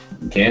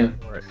 You can.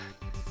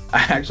 I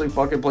actually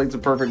fucking played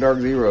some Perfect Dark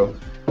Zero.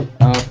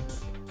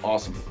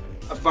 Awesome.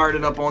 I fired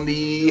it up on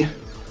the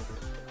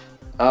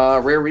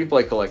Rare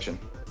Replay Collection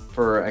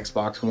for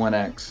Xbox One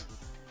X.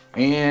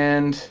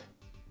 And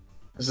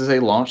this is a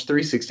launch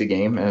 360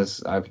 game,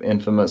 as I've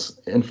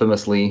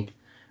infamously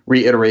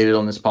reiterated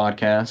on this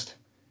podcast.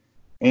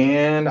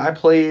 And I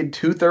played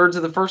 2/3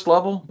 of the first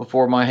level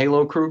before my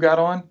Halo crew got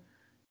on.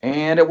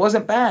 And it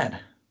wasn't bad.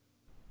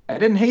 I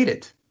didn't hate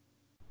it.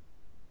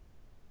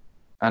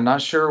 I'm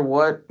not sure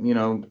what,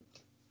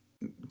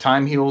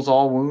 time heals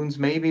all wounds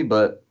maybe,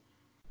 but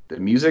the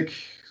music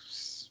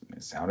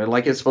sounded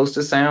like it's supposed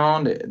to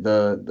sound.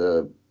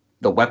 The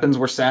weapons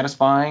were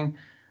satisfying.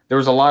 There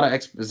was a lot of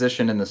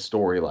exposition in the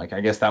story. Like,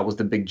 I guess that was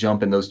the big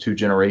jump in those two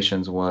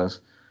generations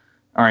was,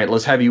 all right,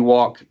 let's have you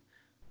walk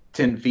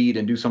 10 feet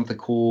and do something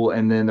cool,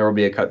 and then there will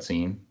be a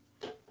cutscene.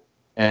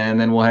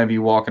 And then we'll have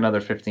you walk another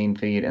 15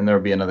 feet, and there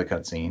will be another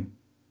cutscene.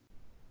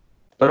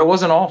 But it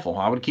wasn't awful.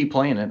 I would keep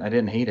playing it. I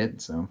didn't hate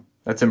it, so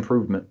that's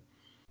improvement.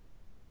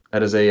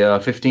 That is a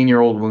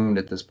 15-year-old wound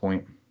at this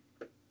point.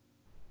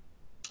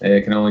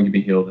 It can only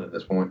be healed at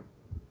this point.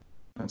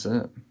 That's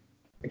it.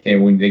 They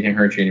can't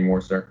hurt you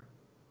anymore, sir.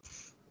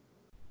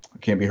 I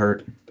can't be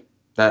hurt.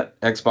 That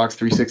Xbox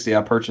 360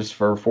 I purchased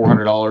for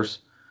 $400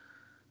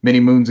 many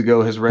moons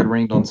ago has red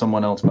ringed on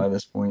someone else by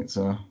this point,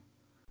 so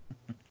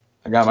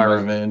I got my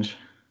revenge.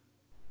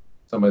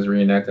 Somebody's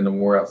reenacting the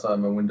war outside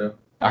my window.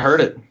 I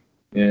heard it.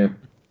 Yeah.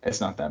 It's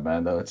not that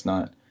bad though. It's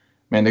not.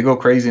 Man, they go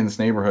crazy in this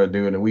neighborhood,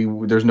 dude.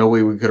 And there's no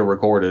way we could have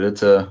recorded.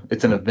 It's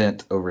an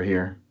event over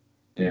here.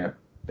 Yeah.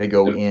 They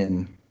go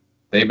in.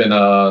 They've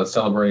been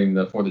celebrating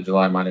the 4th of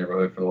July in my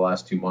neighborhood for the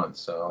last 2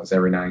 months, so it's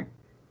every night.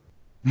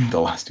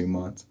 The last 2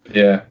 months.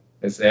 Yeah,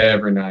 it's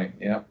every night.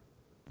 Yeah.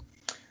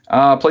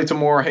 Played some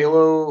more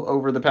Halo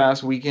over the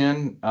past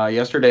weekend.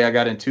 Yesterday I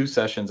got in 2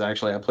 sessions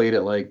actually. I played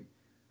at like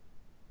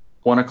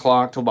 1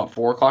 o'clock till about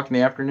 4 o'clock in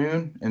the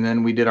afternoon, and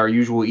then we did our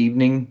usual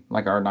evening,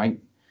 like our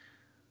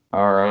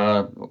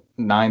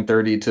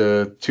 9:30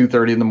 to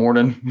 2:30 in the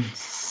morning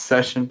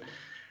session.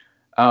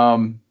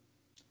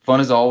 Fun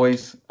as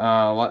always.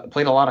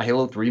 Played a lot of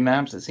Halo 3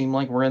 maps. It seemed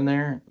like we're in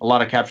there. A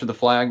lot of Capture the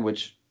Flag,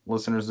 which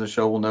listeners of the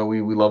show will know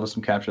we love us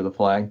some Capture the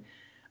Flag.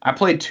 I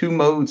played 2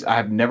 modes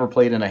I've never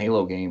played in a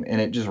Halo game,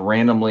 and it just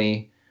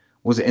randomly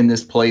was in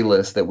this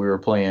playlist that we were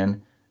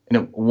playing.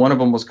 And one of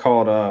them was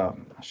called, I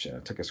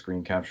took a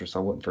screen capture so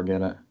I wouldn't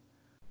forget it.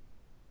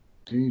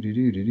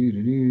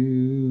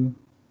 I'm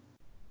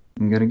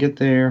gonna get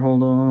there.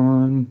 Hold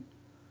on.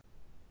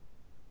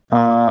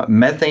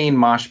 Methane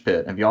Mosh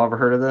Pit. Have y'all ever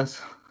heard of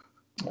this?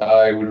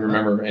 I would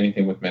remember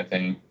anything with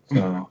methane.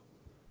 So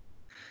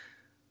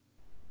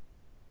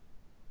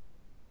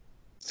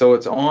So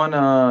it's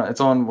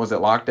on was it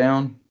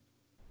Lockdown?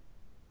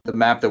 The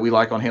map that we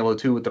like on Halo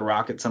 2 with the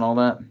rockets and all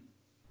that.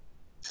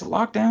 Is it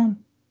Lockdown?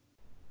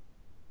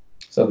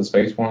 the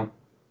space one.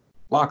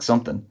 Lock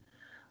something.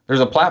 There's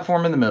a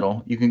platform in the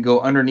middle. You can go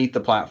underneath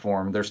the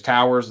platform. There's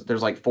towers.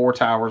 There's like 4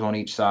 towers on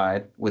each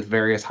side with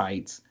various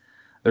heights.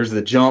 There's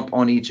the jump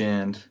on each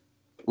end.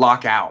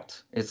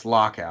 Lockout. It's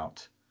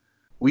Lockout.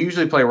 We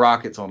usually play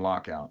rockets on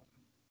Lockout.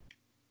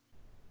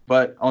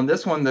 But on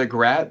this one,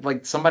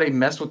 like somebody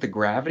messed with the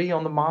gravity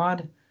on the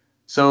mod.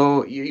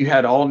 So you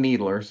had all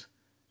needlers,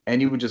 and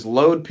you would just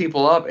load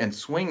people up and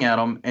swing at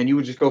them, and you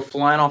would just go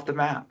flying off the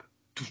map.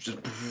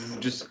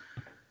 Just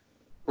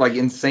like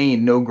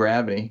insane, no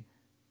gravity.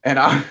 And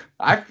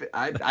I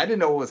didn't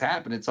know what was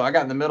happening, so I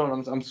got in the middle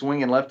and I'm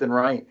swinging left and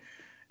right,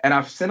 and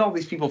I've sent all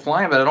these people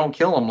flying, but I don't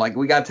kill them. Like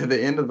we got to the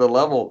end of the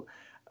level,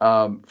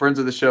 friends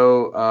of the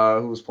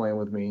show who was playing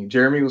with me,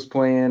 Jeremy was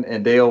playing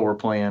and Dale were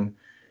playing,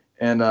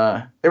 and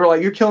they were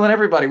like, "You're killing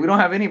everybody. We don't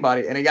have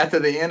anybody." And it got to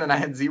the end and I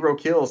had 0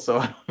 kills. So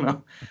I don't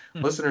know,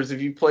 listeners, if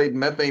you played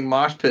Methane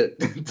Mosh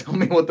Pit, tell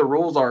me what the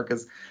rules are,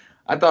 because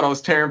I thought I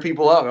was tearing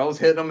people up. I was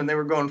hitting them and they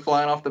were going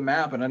flying off the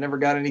map, and I never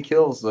got any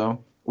kills.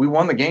 So we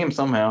won the game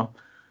somehow.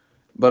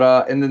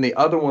 But and then the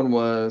other one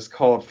was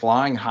called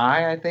Flying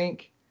High, I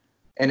think,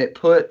 and it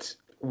put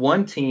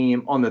one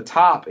team on the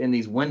top in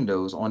these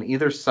windows on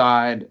either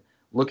side,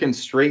 looking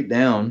straight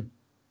down.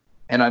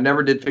 And I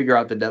never did figure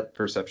out the depth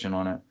perception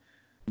on it.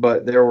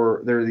 But there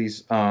were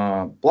these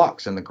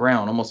blocks in the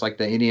ground, almost like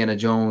the Indiana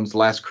Jones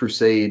Last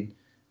Crusade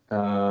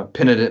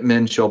Penitent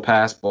Men Shall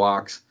Pass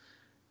blocks.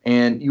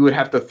 And you would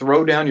have to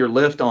throw down your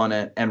lift on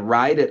it and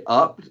ride it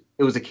up.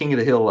 It was a King of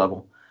the Hill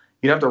level.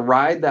 You'd have to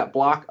ride that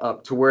block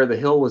up to where the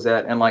hill was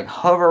at and like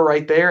hover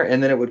right there,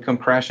 and then it would come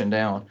crashing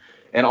down.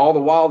 And all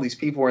the while, these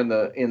people were in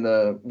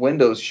the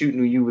windows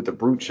shooting you with the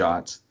brute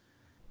shots.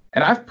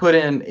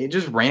 And it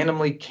just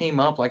randomly came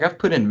up. Like I've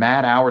put in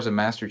mad hours of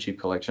Master Chief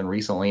Collection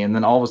recently, and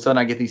then all of a sudden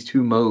I get these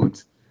 2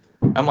 modes.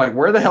 I'm like,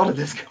 where the hell did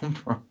this come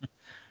from?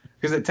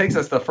 Because it takes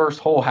us the first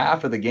whole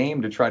half of the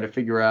game to try to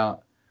figure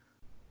out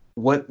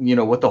what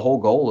the whole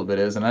goal of it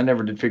is, and I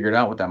never did figure it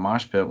out with that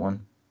Mosh Pit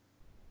one.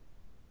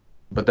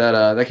 But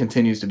that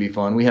continues to be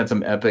fun. We had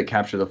some epic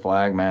capture the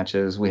flag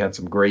matches. We had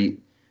some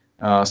great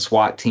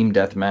SWAT team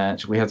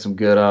deathmatch. We had some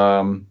good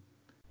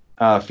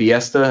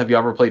Fiesta. Have you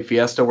ever played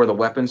Fiesta, where the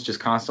weapons just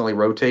constantly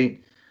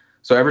rotate?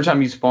 So every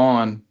time you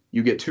spawn,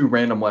 you get 2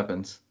 random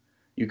weapons.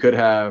 You could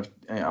have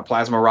a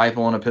plasma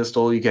rifle and a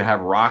pistol. You could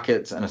have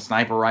rockets and a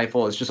sniper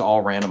rifle. It's just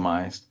all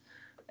randomized.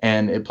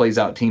 And it plays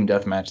out team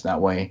deathmatch that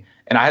way.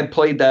 And I had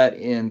played that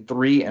in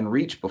 3 and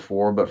Reach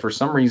before, but for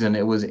some reason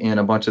it was in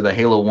a bunch of the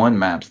Halo 1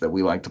 maps that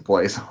we like to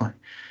play. So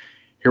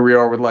here we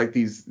are with like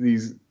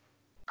these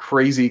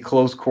crazy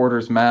close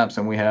quarters maps,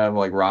 and we have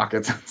like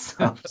rockets and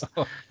stuff.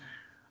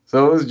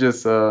 So it was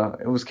just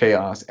it was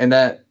chaos. And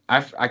that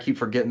I keep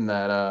forgetting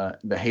that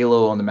the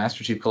Halo on the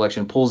Master Chief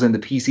Collection pulls in the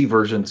PC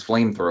version's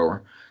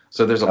flamethrower.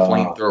 So there's a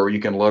flamethrower you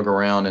can lug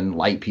around and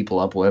light people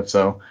up with.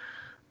 So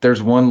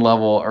there's one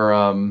level, or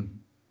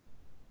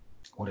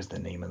what is the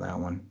name of that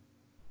one?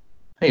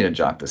 I need to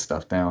jot this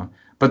stuff down.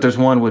 But there's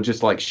one with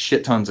just like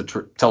shit tons of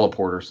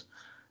teleporters.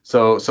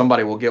 So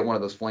somebody will get one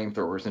of those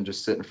flamethrowers and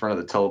just sit in front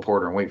of the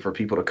teleporter and wait for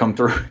people to come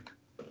through.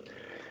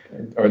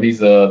 Are these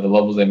the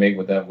levels they make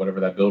with that,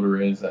 whatever that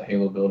builder is, that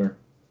Halo builder?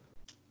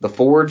 The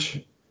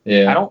Forge?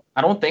 Yeah.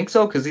 I don't think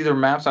so, because these are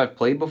maps I've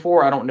played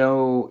before. I don't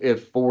know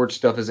if Forge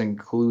stuff is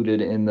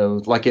included in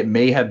those. Like it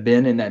may have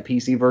been in that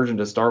PC version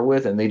to start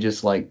with, and they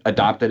just like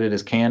adopted it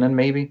as canon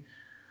maybe.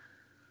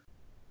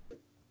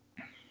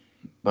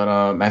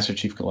 But Master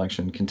Chief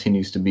Collection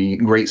continues to be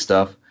great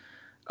stuff.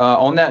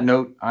 On that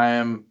note,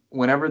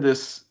 whenever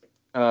this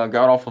god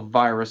awful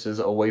virus is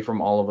away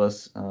from all of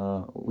us,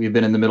 we've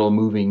been in the middle of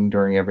moving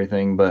during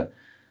everything, but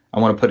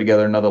I want to put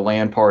together another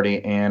LAN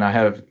party, and I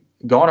have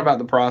gone about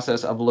the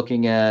process of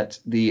looking at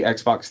the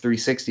Xbox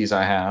 360s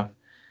I have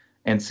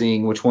and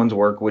seeing which ones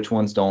work, which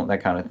ones don't,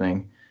 that kind of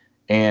thing.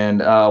 And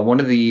one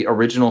of the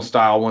original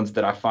style ones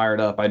that I fired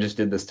up, I just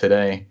did this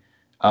today.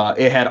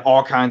 It had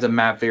all kinds of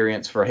map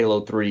variants for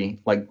Halo 3,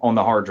 like on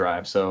the hard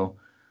drive. So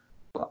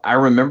I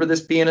remember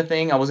this being a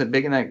thing. I wasn't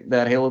big in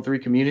that Halo 3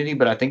 community,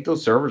 but I think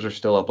those servers are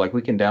still up. Like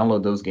we can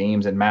download those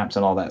games and maps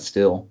and all that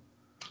still.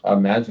 I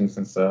imagine,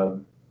 since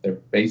they're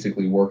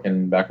basically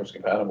working backwards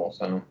compatible.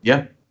 So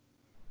yeah.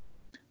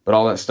 But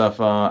all that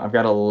stuff, I've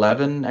got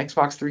 11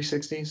 Xbox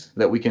 360s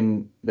that we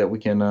can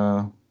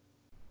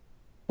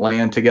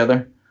LAN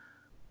together,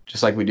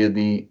 just like we did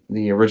the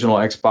original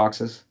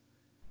Xboxes.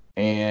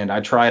 And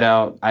I tried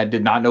out. I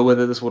did not know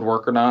whether this would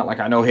work or not.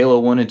 Like I know Halo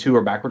 1 and 2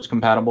 are backwards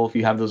compatible if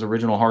you have those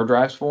original hard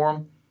drives for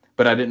them,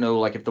 but I didn't know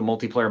like if the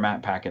multiplayer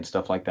map pack and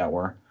stuff like that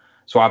were.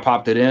 So I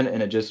popped it in,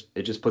 and it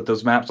just put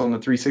those maps on the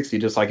 360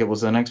 just like it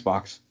was an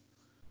Xbox.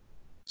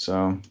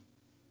 So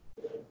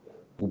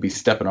We'll be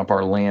stepping up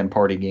our LAN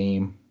party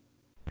game.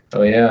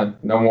 Oh yeah,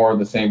 no more of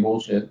the same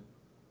bullshit.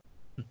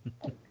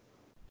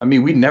 I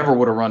mean, we never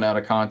would have run out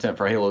of content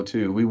for Halo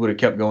 2. We would have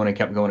kept going and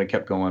kept going and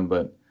kept going,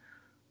 but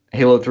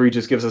Halo 3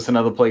 just gives us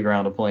another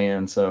playground to play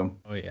in. So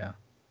Oh yeah.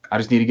 I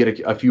just need to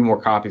get a few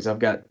more copies. I've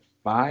got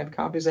 5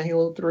 copies of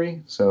Halo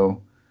 3,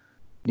 so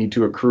need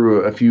to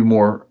accrue a few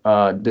more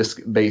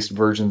disc-based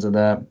versions of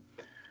that.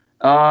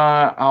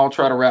 I'll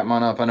try to wrap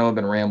mine up. I know I've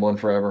been rambling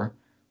forever.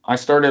 I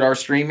started our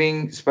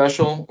streaming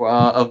special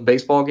of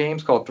baseball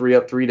games called 3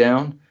 Up, 3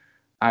 Down.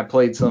 I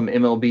played some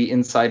MLB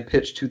Inside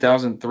Pitch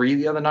 2003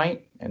 the other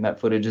night, and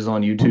that footage is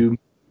on YouTube.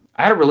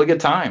 I had a really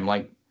good time.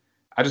 Like,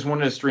 I just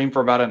wanted to stream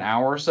for about an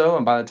hour or so,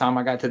 and by the time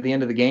I got to the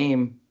end of the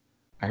game,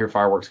 I hear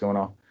fireworks going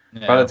off.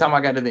 Yeah. By the time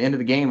I got to the end of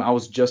the game, I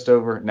was just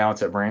over. Now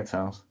it's at Brant's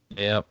house.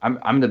 Yep. I'm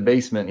in the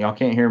basement. Y'all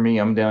can't hear me.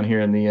 I'm down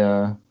here in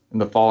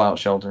the fallout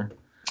shelter.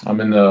 I'm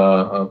in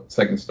the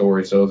second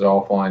story, so those are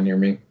all flying near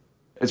me.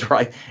 It's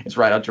right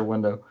out your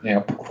window.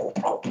 Yeah.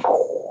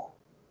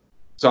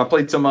 So I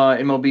played some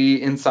MLB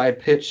Inside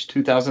Pitch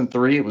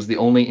 2003. It was the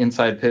only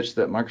Inside Pitch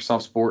that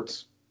Microsoft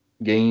Sports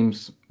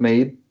Games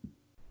made.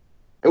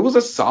 It was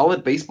a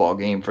solid baseball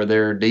game for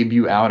their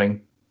debut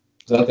outing.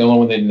 Is that the only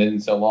one they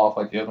didn't sell off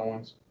like the other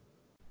ones?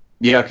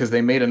 Yeah, because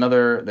they made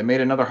another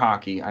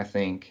hockey, I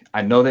think.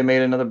 I know they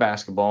made another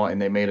basketball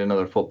and they made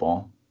another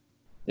football.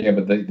 Yeah,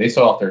 but they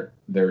sold off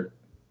their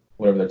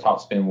whatever their top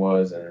spin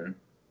was and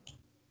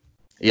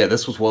Yeah,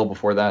 this was well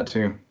before that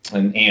too.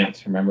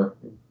 Ant, remember?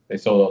 They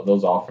sold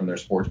those off from their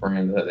sports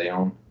brand that they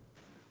own.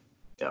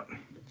 Yep.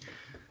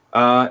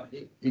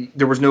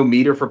 There was no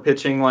meter for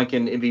pitching like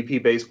in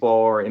MVP baseball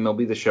or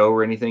MLB The Show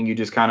or anything. You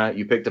just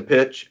you picked a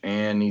pitch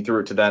and you threw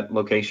it to that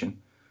location.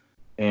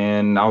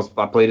 And I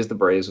played as the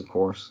Braves, of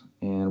course,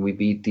 and we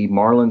beat the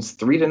Marlins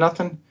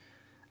 3-0.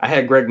 I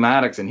had Greg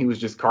Maddux and he was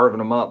just carving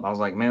them up. I was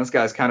like, man, this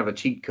guy's kind of a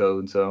cheat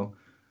code. So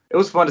it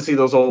was fun to see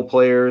those old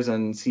players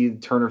and see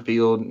Turner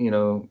Field,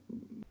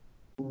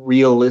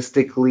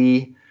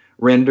 realistically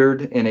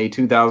rendered in a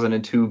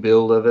 2002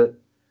 build of it.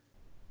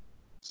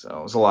 So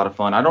it was a lot of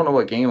fun. I don't know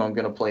what game I'm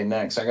going to play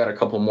next. I got a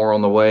couple more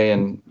on the way,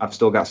 and I've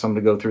still got some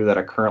to go through that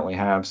I currently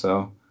have.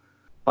 So,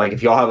 like,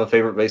 if y'all have a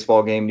favorite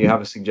baseball game, do you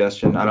have a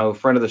suggestion? I know a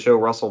friend of the show,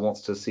 Russell,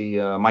 wants to see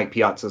Mike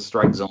Piazza's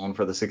Strike Zone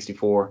for the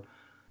 64.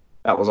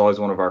 That was always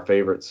one of our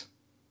favorites.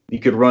 You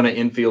could run an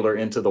infielder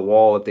into the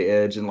wall at the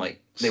edge, and,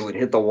 they would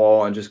hit the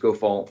wall and just go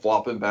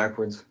flopping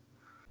backwards.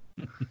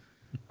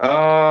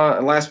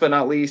 Last but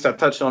not least, I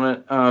touched on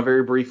it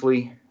very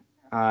briefly.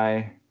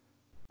 I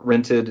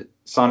rented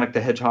Sonic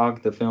the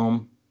Hedgehog, the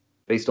film,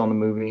 based on the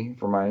movie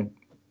for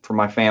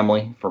my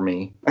family, for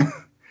me,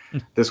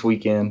 this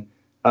weekend.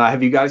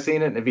 Have you guys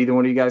seen it? Have either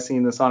one of you guys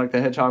seen the Sonic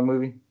the Hedgehog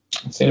movie?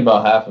 I've seen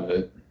about half of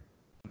it.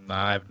 No,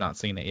 I've not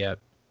seen it yet.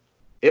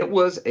 It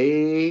was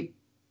a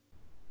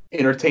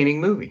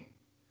entertaining movie.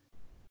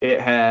 It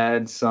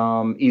had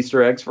some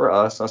Easter eggs for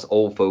us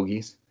old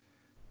fogies,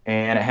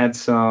 and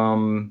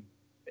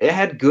it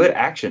had good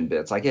action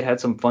bits. Like, it had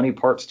some funny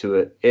parts to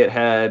it. It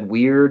had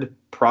weird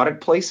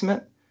product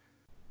placement.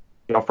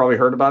 Y'all probably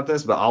heard about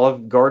this, but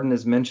Olive Garden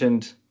is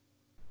mentioned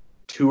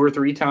 2 or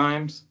 3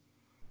 times.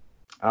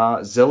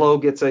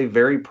 Zillow gets a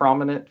very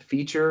prominent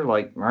feature.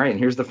 Like, all right, and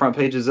here's the front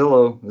page of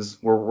Zillow.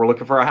 We're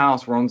looking for a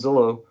house. We're on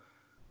Zillow.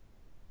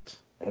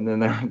 And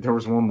then there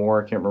was one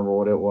more. I can't remember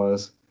what it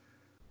was.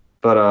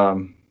 But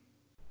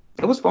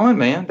it was fun,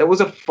 man. That was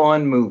a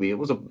fun movie. It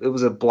was a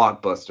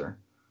blockbuster.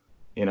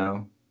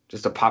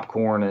 Just a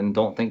popcorn, and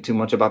don't think too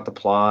much about the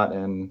plot.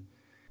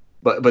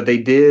 But they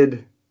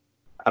did.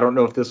 I don't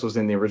know if this was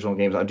in the original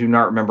games. I do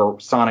not remember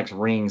Sonic's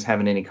rings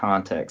having any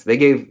context. They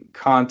gave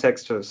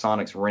context to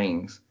Sonic's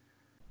rings.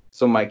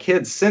 So my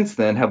kids since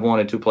then have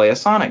wanted to play a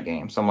Sonic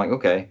game. So I'm like,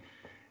 okay,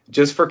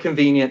 just for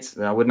convenience,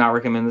 I would not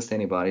recommend this to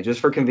anybody. Just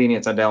for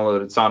convenience, I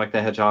downloaded Sonic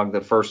the Hedgehog,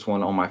 the first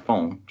one, on my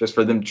phone, just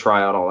for them to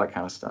try out all that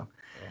kind of stuff.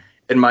 Yeah.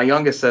 And my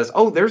youngest says,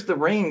 oh, there's the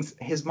rings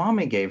his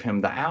mommy gave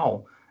him, the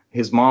owl.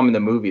 His mom in the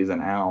movie is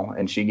an owl,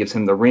 and she gives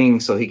him the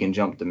rings so he can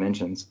jump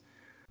dimensions.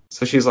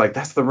 So she's like,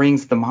 that's the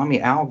rings the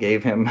mommy owl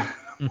gave him.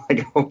 I'm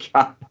like, oh,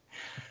 God.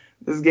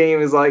 This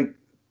game is like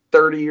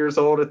 30 years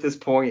old at this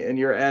point, and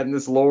you're adding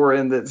this lore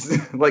in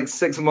that's like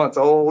 6 months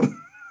old.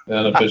 The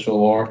unofficial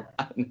lore.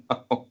 I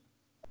know.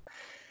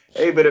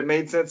 Hey, but it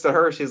made sense to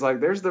her. She's like,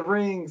 there's the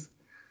rings.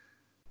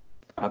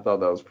 I thought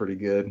that was pretty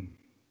good.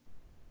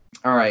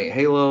 All right,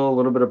 Halo, a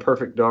little bit of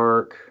Perfect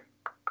Dark.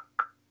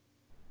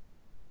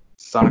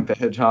 Sonic the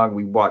Hedgehog,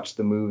 we watched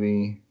the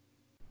movie.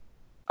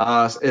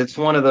 It's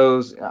one of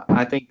those,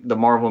 I think the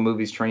Marvel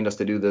movies trained us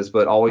to do this,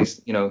 but always,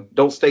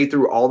 don't stay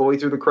through all the way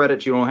through the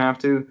credits. You don't have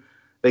to.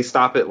 They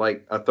stop it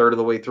like a third of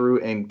the way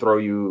through and throw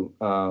you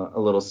a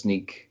little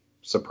sneak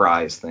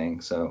surprise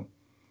thing. So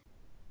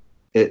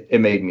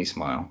it made me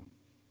smile.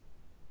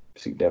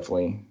 So you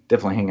definitely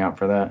hang out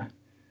for that.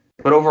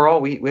 But overall,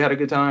 we had a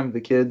good time.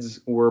 The kids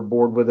were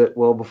bored with it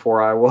well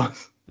before I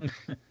was.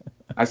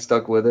 I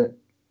stuck with it.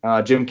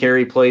 Jim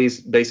Carrey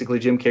plays basically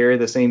Jim Carrey,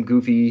 the same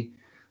goofy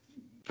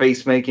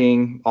face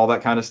making, all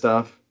that kind of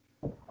stuff.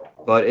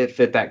 But it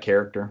fit that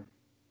character.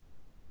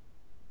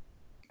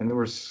 and there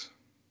was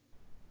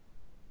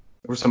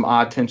some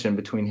odd tension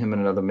between him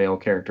and another male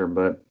character,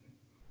 but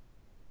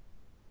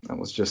that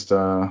was just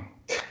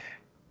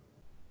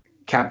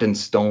Captain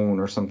Stone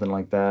or something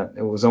like that.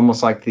 It was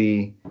almost like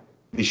the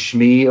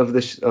Shmi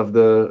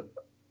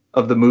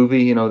of the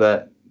movie, you know,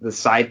 that the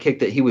sidekick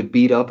that he would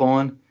beat up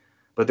on,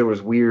 but there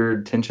was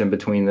weird tension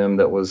between them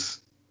that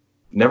was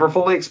never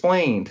fully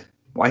explained.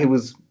 Why he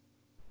was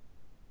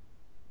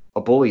a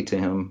bully to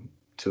him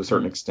to a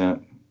certain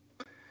extent.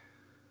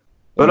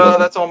 But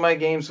that's all my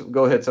games.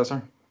 Go ahead,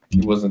 Cesar.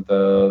 He wasn't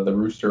the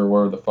rooster or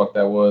whatever the fuck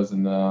that was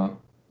in the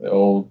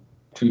old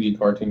 2D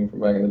cartoon from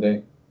back in the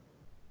day.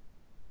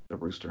 The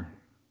rooster.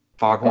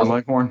 Foghorn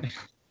Leghorn.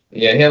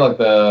 Yeah, he had like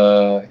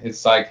his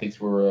sidekicks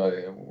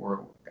were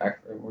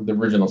the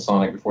original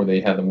Sonic before they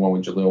had the one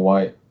with Jaleel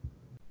White.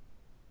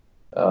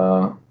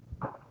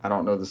 I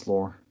don't know this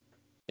lore.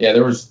 Yeah,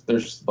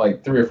 there's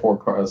like 3 or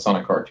 4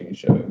 Sonic cartoon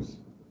shows.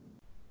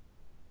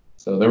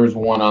 So there was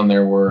one on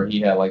there where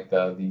he had like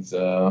these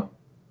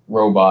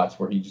robots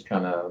where he just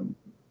kind of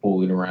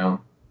bullied around.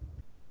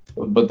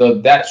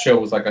 But that show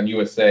was like on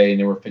USA and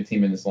they were 15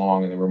 minutes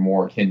long and they were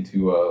more akin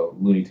to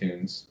Looney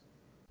Tunes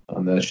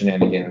on the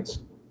shenanigans.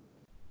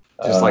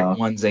 Just like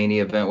one zany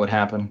event would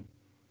happen.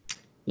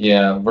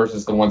 Yeah,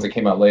 versus the ones that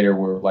came out later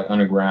were like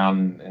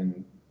Underground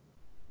and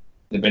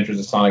The Adventures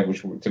of Sonic,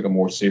 which took a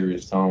more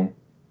serious tone.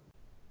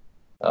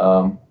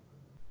 Another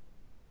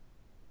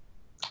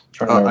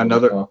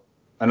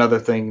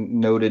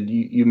thing noted,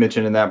 you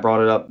mentioned and that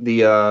brought it up,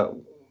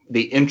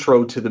 the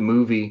intro to the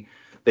movie.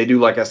 They do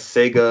like a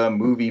Sega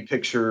movie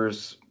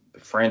pictures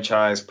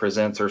franchise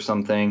presents or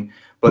something,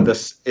 but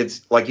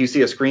it's like you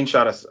see a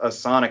screenshot of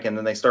Sonic and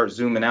then they start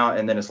zooming out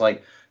and then it's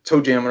like Toe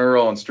Jam and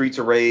Earl and Streets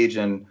of Rage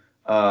and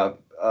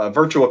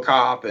Virtua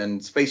Cop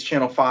and Space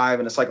Channel 5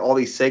 and it's like all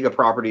these Sega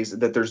properties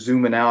that they're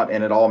zooming out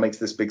and it all makes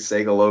this big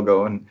Sega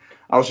logo and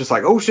I was just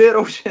like, oh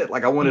shit,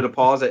 like I wanted to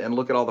pause it and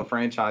look at all the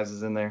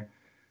franchises in there.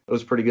 It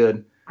was pretty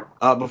good.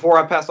 Before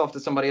I pass off to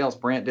somebody else,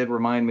 Brant did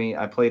remind me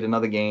I played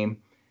another game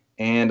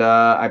and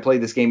I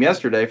played this game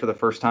yesterday for the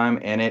first time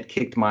and it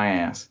kicked my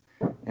ass.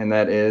 And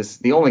that is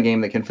the only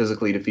game that can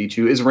physically defeat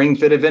you is Ring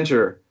Fit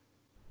Adventure.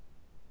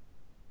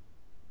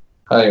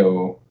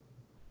 Hi-oh.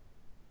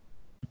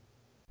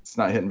 It's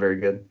not hitting very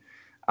good.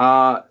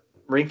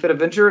 Ring Fit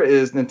Adventure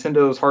is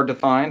Nintendo's hard to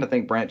find. I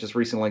think Brant just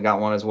recently got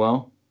one as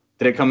well.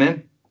 Did it come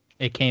in?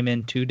 It came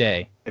in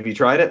today. Have you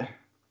tried it?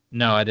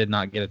 No, I did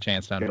not get a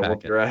chance to unpack it.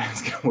 Whoop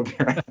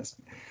your ass.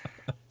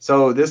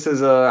 So this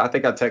is I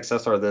think I text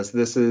Cesar this.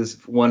 This is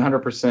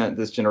 100%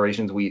 this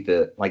generation's Wii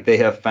Fit. Like they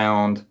have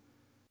found,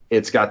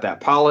 it's got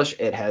that polish.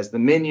 It has the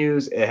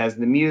menus. It has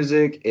the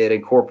music. It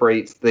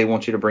incorporates. They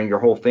want you to bring your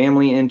whole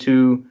family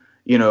into,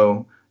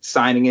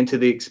 signing into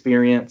the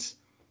experience.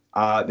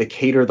 They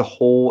cater the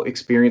whole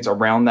experience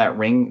around that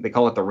ring. They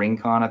call it the Ring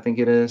Con, I think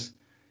it is.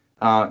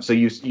 So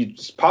you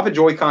just pop a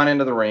Joy-Con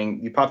into the ring.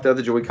 You pop the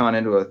other Joy-Con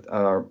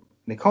into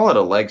they call it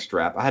a leg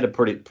strap. I had it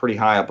pretty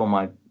high up on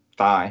my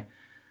thigh.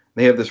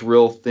 They have this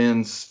real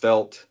thin,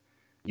 svelte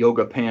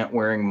yoga pant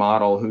wearing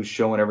model who's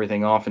showing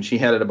everything off, and she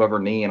had it above her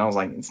knee, and I was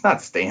like, it's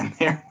not staying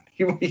there.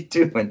 What are you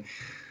doing?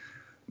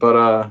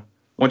 But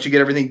once you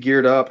get everything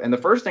geared up, and the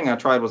first thing I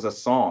tried was a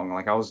song.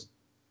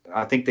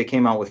 I think they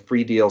came out with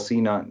free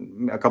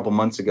DLC a couple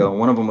months ago, and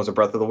one of them was a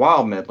Breath of the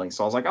Wild medley.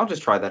 So I was like, I'll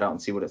just try that out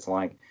and see what it's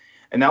like.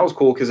 And that was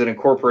cool because it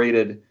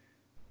incorporated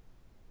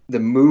the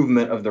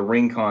movement of the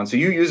Ring Con. So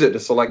you use it to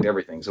select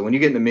everything. So when you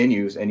get in the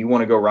menus and you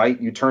want to go right,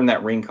 you turn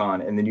that Ring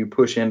Con and then you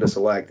push in to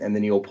select and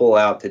then you'll pull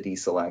out to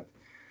deselect.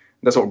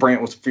 That's what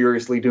Brant was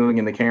furiously doing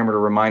in the camera to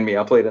remind me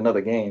I played another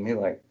game. He's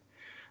like,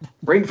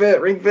 Ring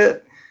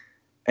Fit.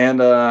 And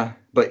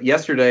but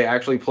yesterday I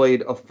actually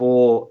played a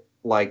full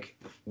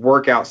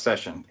workout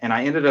session and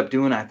I ended up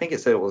doing, I think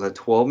it said it was a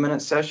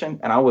 12-minute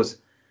session, and I was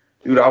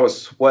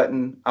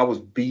sweating, I was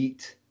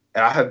beat,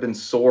 and I have been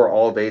sore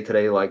all day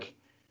today,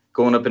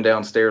 going up and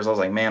down stairs. I was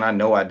like, man, I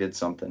know I did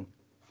something.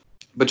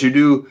 But you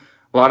do,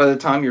 a lot of the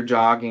time you're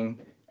jogging,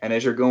 and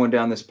as you're going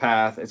down this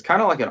path, it's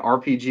kind of like an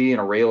RPG and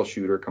a rail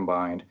shooter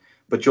combined.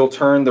 But you'll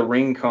turn the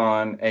Ring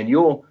Con, and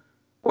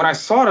when I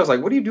saw it, I was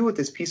like, what do you do with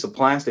this piece of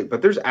plastic?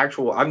 But there's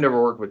I've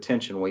never worked with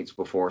tension weights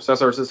before.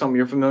 Cesar, is this something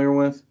you're familiar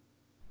with?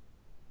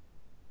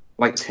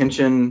 Like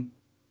tension,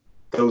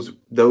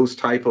 those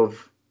type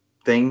of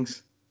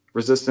things?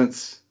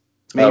 Resistance?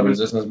 Maybe?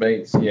 Resistance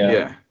baits, yeah.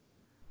 Yeah.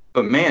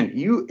 But man,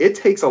 it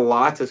takes a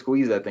lot to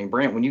squeeze that thing.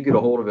 Brant, when you get a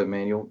hold of it,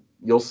 man,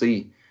 you'll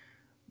see.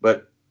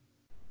 But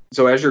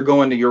so as you're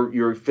going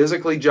you're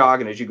physically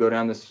jogging as you go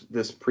down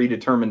this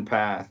predetermined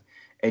path,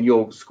 and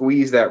you'll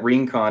squeeze that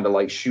Ring Con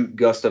to shoot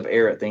gusts of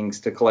air at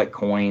things to collect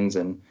coins,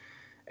 and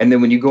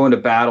then when you go into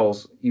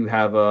battles, you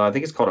have I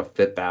think it's called a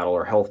fit battle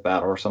or health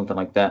battle or something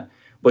like that.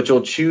 But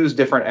you'll choose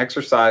different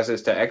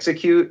exercises to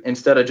execute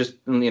instead of just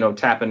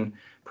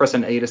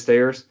pressing A to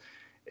stairs.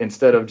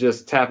 Instead of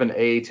just tapping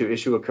A to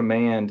issue a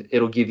command,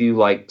 it'll give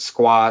you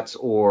squats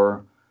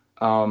or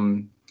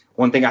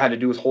one thing I had to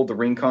do was hold the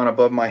Ring Con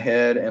above my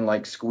head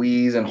and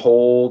squeeze and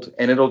hold,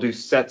 and it'll do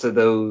sets of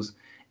those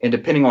and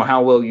depending on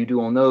how well you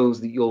do on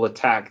those, that you'll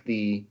attack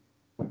the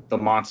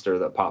monster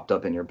that popped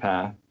up in your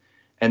path.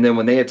 And then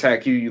when they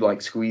attack you, you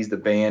like squeeze the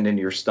band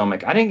into your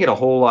stomach. I didn't get a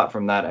whole lot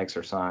from that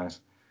exercise,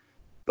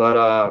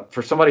 but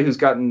for somebody who's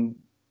gotten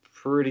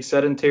pretty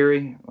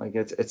sedentary, like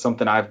it's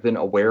something I've been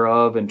aware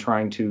of and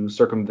trying to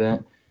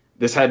circumvent.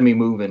 This had me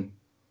moving,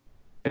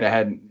 and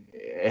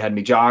it had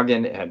me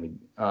jogging, it had me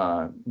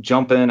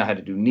jumping. I had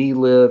to do knee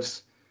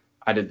lifts.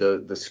 I did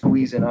the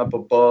squeezing up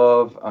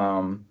above.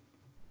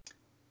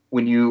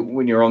 When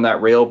you're on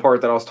that rail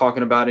part that I was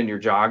talking about and you're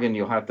jogging,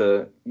 you'll have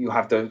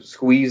to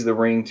squeeze the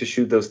ring to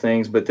shoot those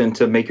things. But then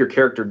to make your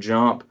character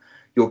jump,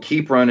 you'll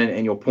keep running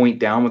and you'll point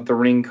down with the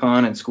ring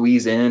con and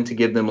squeeze in to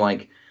give them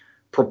like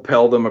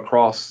propel them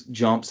across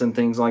jumps and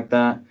things like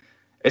that.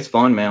 It's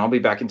fun, man. I'll be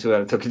back into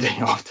it. I took a day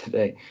off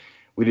today.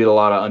 We did a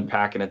lot of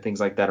unpacking and things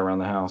like that around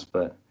the house,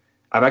 but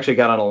I've actually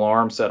got an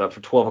alarm set up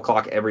for 12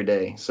 o'clock every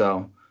day.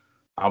 So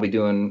I'll be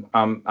doing,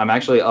 I'm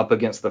actually up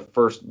against the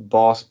first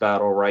boss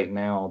battle right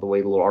now, the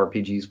way the little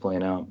RPG's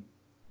playing out.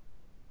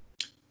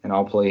 And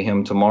I'll play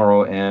him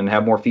tomorrow and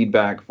have more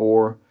feedback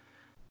for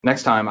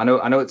next time. I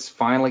know it's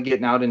finally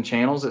getting out in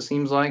channels, it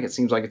seems like. It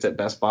seems like it's at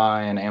Best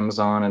Buy and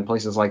Amazon and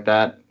places like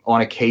that. On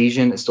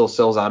occasion, it still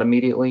sells out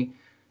immediately,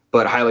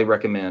 but highly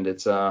recommend.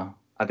 I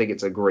think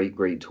it's a great,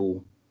 great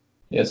tool.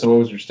 Yeah, so what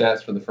was your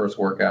stats for the first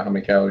workout? How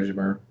many calories you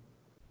burn?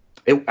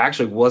 It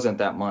actually wasn't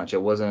that much. I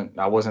wasn't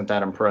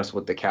that impressed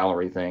with the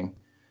calorie thing.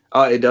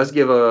 It does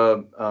give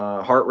a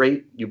heart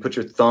rate. You put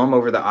your thumb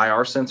over the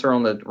IR sensor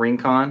on the ring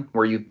con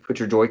where you put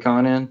your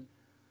Joy-Con in.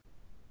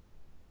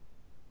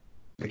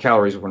 The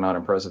calories were not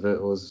impressive.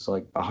 It was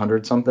like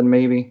 100 something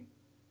maybe.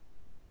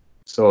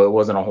 So it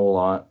wasn't a whole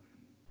lot.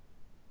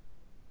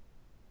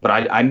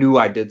 But I knew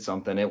I did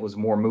something. It was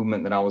more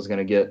movement than I was going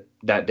to get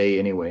that day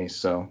anyway.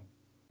 So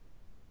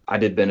I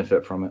did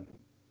benefit from it.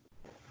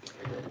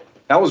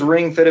 That was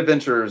Ring Fit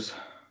Adventures.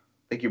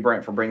 Thank you,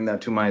 Brent, for bringing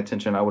that to my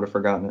attention. I would have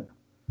forgotten it.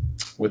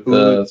 With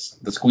the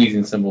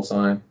squeezing symbol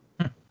sign.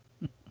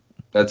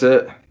 That's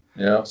it.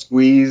 Yeah.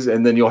 Squeeze,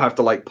 and then you'll have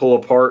to like pull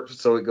apart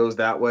so it goes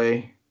that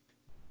way.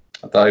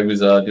 I thought he was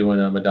doing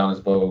Madonna's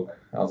Vogue.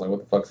 I was like, what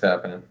the fuck's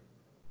happening?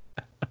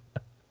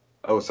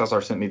 Oh,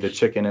 Cesar sent me the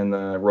chicken and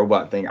the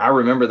robot thing. I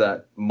remember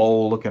that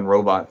mole-looking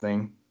robot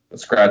thing. The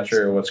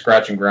Scratcher,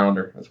 Scratch and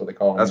Grounder. That's what they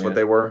call them. That's what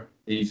they were.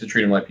 He used to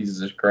treat them like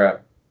pieces of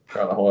crap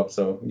throughout the whole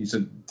episode. He used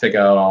to take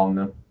out all of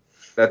them.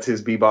 That's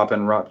his Bebop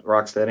and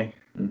Rocksteady.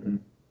 Mm-hmm.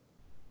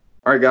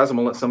 All right, guys, I'm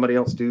going to let somebody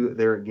else do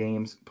their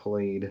games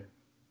played.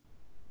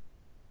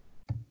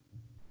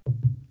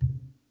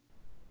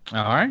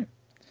 All right.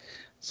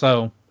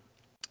 So,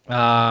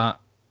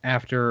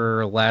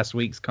 after last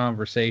week's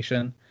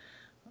conversation,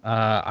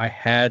 I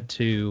had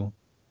to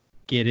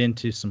get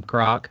into some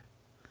Croc.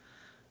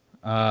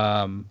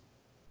 The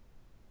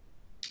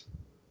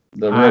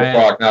real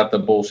Croc, not the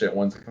bullshit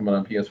ones coming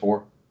on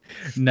PS4.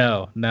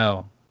 No,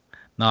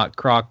 not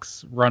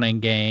Croc's running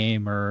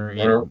game or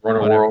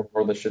Runner World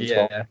or the shit's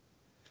called. Yeah.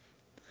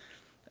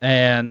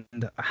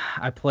 And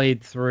I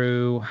played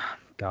through,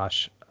 I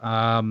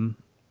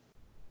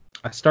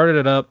started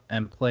it up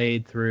and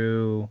played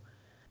through.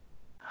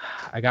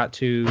 I got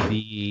to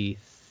the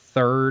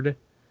third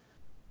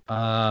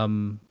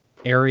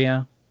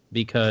area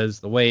because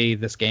the way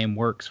this game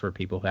works for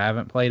people who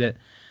haven't played it,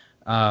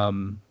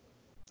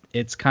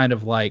 it's kind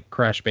of like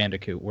Crash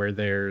Bandicoot where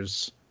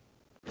there's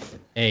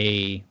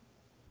a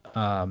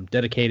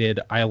dedicated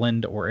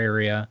island or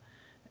area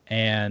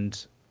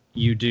and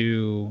you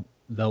do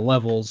the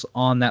levels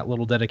on that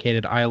little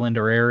dedicated island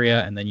or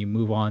area and then you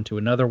move on to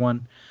another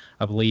one.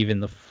 I believe in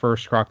the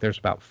first Croc there's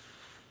about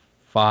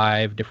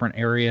 5 different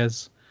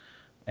areas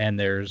and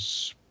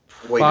there's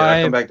Wait, did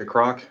I come back to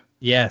Croc?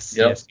 Yes,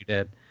 Yep. Yes, you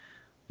did.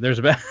 There's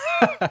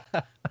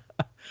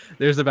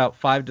about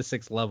 5 to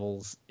 6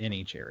 levels in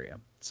each area.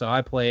 So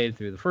I played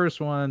through the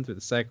first one, through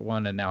the second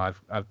one, and now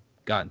I've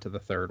gotten to the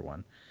third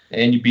one.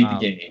 And you beat the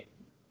game.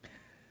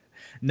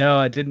 No,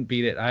 I didn't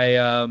beat it.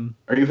 Are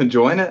you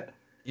enjoying it?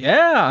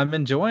 Yeah, I'm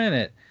enjoying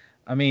it.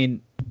 I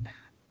mean,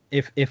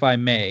 if I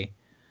may,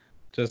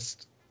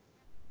 just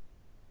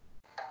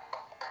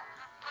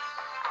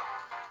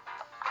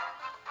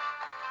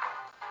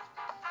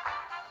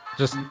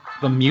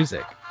the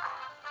music.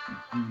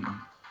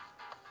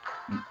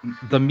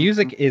 The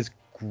music is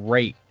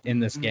great in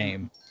this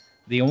game.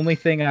 The only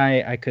thing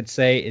I could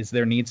say is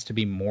there needs to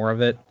be more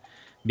of it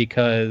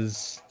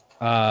because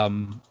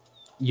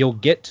you'll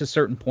get to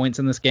certain points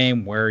in this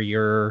game where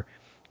you're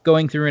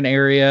going through an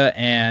area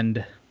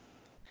and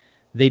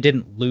they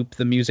didn't loop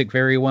the music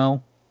very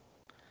well.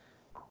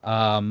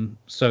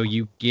 So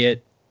you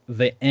get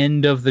the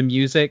end of the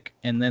music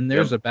and then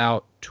there's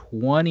about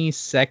 20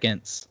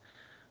 seconds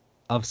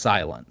of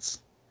silence.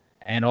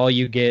 And all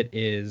you get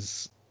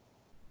is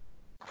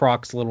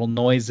Croc's little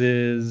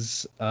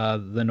noises,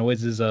 the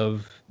noises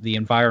of the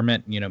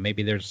environment. You know,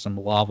 maybe there's some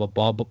lava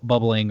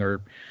bubbling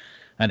or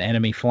an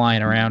enemy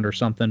flying around or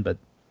something, but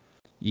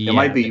yeah. It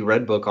might be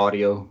Red Book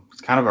audio.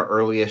 It's kind of an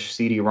early-ish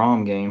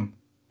CD-ROM game.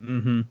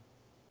 Mm-hmm.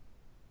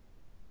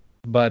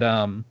 But,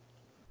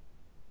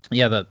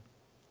 yeah,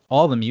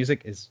 all the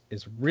music is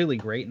really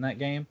great in that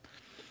game.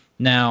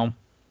 Now,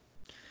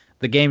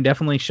 the game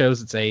definitely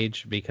shows its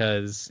age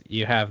because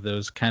you have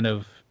those kind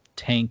of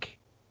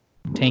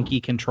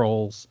tanky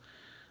controls.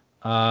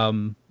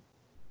 And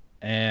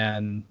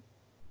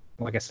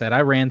like I said,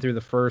 I ran through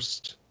the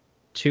first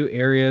 2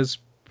 areas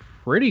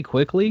pretty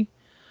quickly,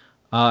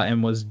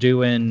 and was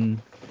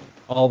doing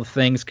all the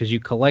things because you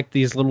collect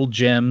these little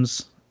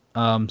gems,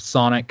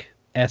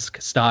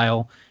 Sonic-esque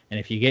style, and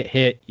if you get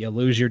hit, you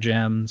lose your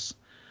gems.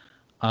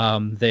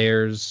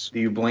 Do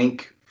you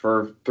blink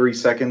for 3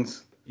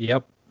 seconds?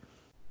 Yep.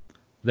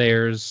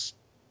 There's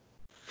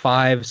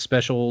 5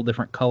 special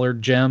different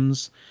colored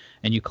gems,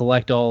 and you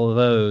collect all of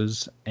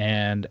those,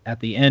 and at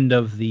the end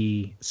of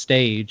the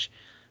stage,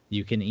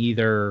 you can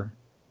either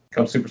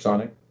become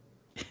supersonic.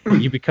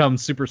 You become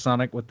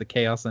supersonic with the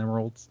Chaos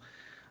Emeralds.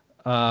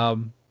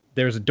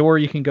 There's a door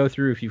you can go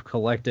through if you've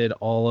collected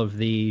all of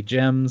the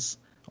gems,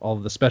 all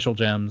of the special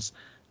gems,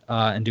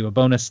 and do a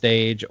bonus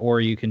stage,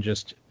 or you can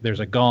there's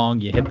a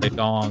gong, you hit the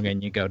gong,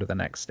 and you go to the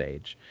next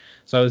stage.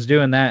 So I was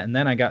doing that, and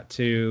then I got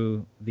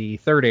to the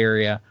 3rd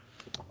area,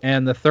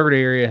 and the 3rd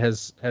area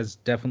has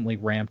definitely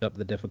ramped up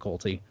the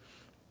difficulty.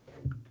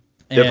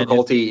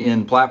 Difficulty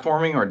in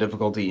platforming or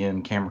difficulty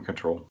in camera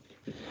control?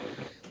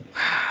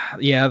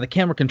 Yeah, the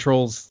camera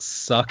controls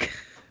suck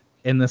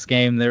in this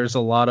game. There's a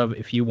lot of,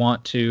 if you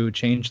want to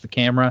change the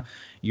camera,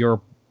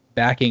 you're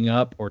backing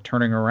up or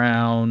turning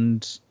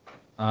around.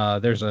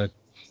 There's a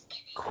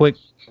quick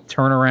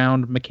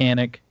turnaround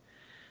mechanic,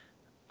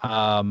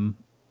 and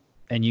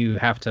you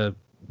have to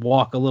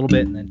walk a little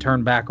bit and then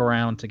turn back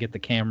around to get the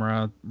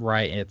camera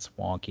right. It's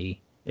wonky.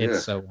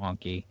 It's so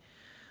wonky.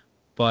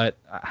 But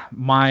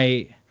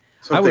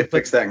So they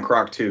fix that in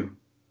Croc 2.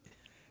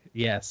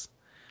 Yes,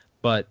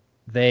 but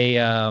they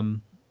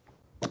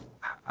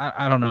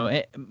I don't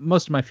know.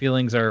 Most of my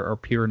feelings are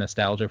pure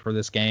nostalgia for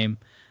this game,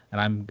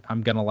 and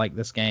I'm gonna like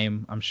this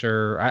game. I'm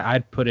sure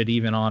I'd put it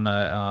even on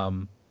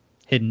a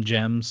Hidden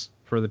Gems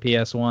for the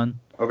PS1.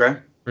 Okay.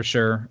 For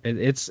sure.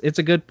 It's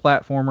a good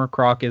platformer.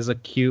 Croc is a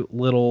cute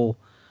little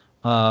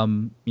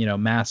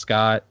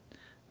mascot.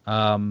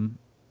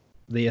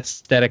 The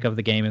aesthetic of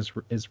the game is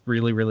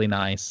really, really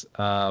nice.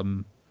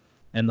 And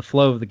the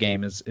flow of the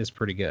game is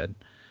pretty good.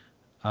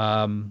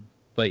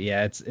 But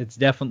yeah, it's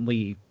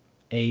definitely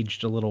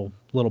aged a little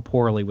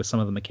poorly with some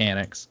of the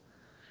mechanics.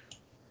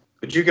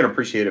 But you can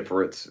appreciate it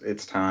for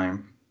its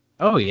time.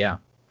 Oh yeah.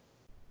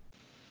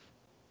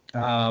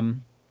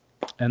 And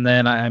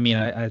then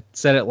I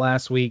said it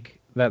last week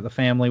that the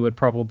family would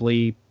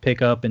probably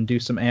pick up and do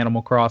some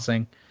Animal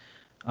Crossing.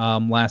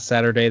 Last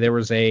Saturday there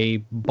was a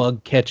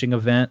bug catching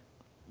event.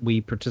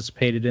 We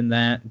participated in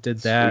that, did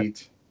that.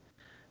 Sweet.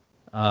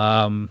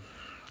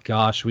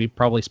 Gosh, we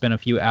probably spent a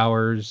few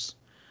hours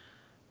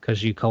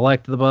because you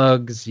collect the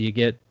bugs, you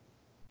get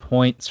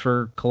points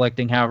for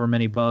collecting however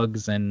many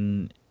bugs,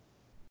 and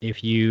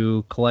if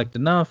you collect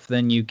enough,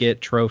 then you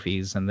get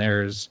trophies, and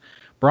there's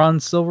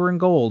bronze, silver, and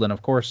gold, and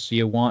of course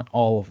you want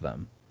all of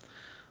them.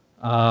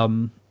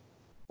 And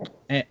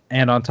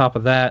on top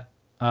of that,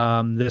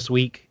 this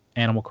week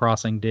Animal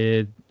Crossing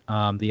did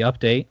the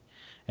update,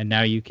 and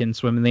now you can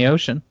swim in the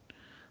ocean.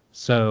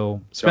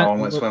 So all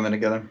went swimming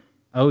together.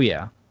 Oh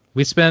yeah,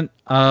 we spent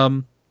a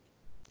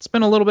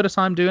little bit of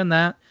time doing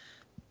that.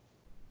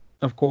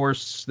 Of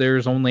course,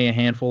 there's only a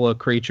handful of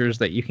creatures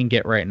that you can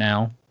get right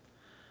now.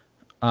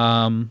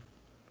 And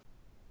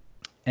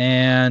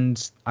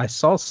I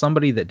saw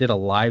somebody that did a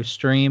live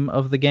stream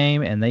of the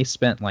game, and they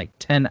spent like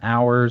 10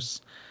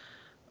 hours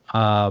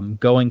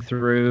going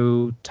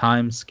through,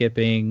 time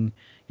skipping,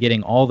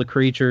 getting all the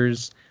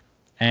creatures,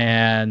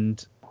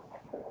 and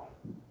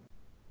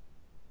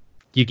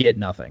you get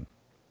nothing.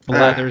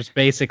 Blathers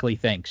basically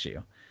thanks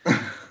you.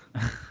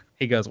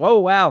 He goes, "Whoa,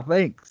 wow,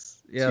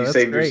 thanks." Yeah, so you that's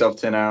saved great. yourself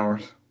 10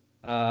 hours.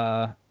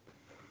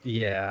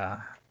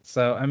 Yeah.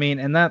 So I mean,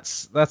 and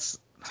that's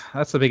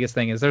the biggest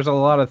thing, is there's a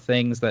lot of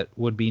things that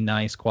would be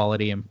nice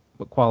quality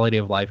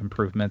of life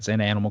improvements in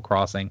Animal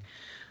Crossing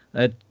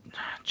that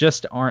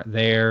just aren't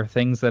there.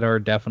 Things that are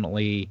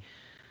definitely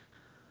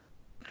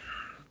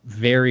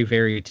very,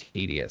 very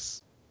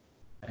tedious.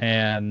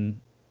 And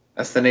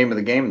that's the name of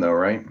the game, though,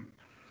 right?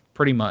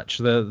 Pretty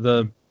much.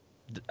 I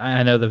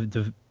know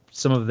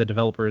some of the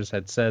developers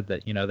had said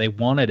that they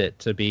wanted it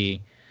to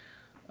be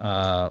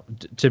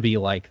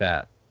like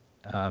that,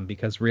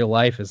 because real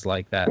life is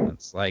like that. And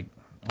it's like,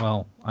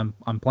 well,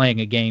 I'm playing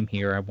a game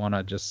here. I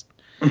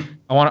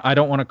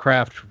don't want to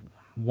craft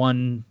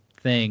one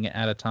thing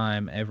at a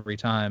time every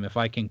time. If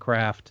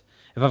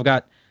I've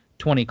got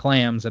 20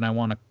 clams and I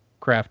want to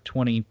craft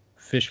 20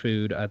 fish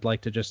food, I'd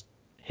like to just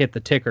hit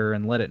the ticker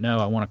and let it know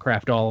I want to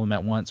craft all of them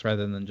at once,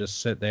 rather than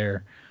just sit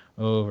there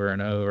over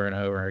and over and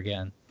over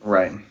again.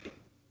 Right.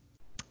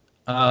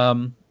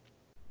 And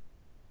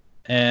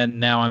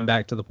now I'm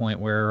back to the point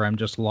where I'm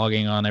just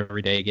logging on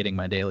every day, getting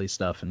my daily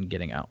stuff, and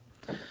getting out.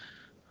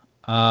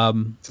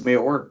 It's me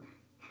at work.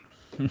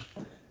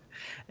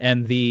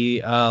 And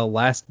the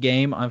last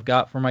game I've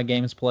got for my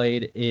games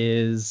played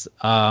is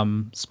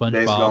SpongeBob.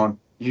 Days Gone.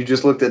 You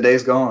just looked at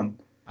Days Gone.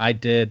 I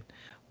did.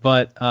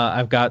 But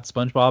I've got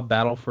SpongeBob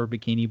Battle for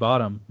Bikini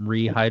Bottom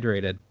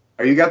rehydrated.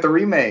 Oh, you got the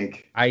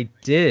remake. I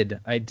did,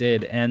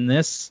 and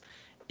this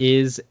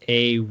is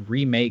a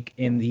remake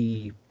in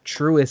the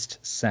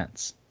truest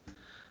sense.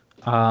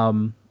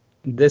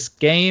 This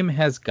game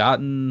has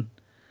gotten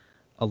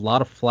a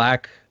lot of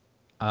flack,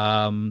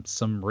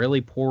 some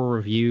really poor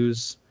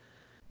reviews.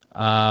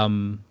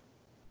 Gosh,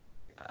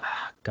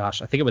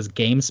 I think it was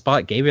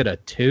GameSpot gave it a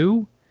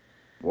 2.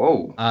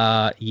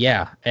 Whoa.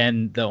 Yeah,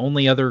 and the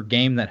only other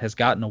game that has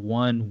gotten a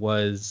 1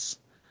 was,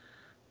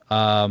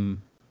 what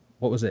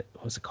was it?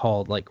 What was it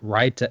called? Like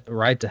Ride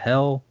to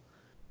Hell.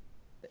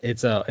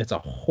 It's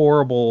a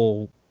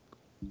horrible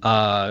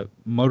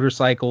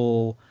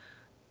motorcycle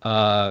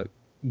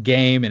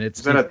game, and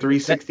Is that a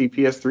 360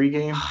 PS3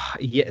 game?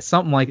 Yeah,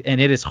 something like, and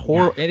it is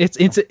horrible. And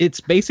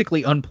it's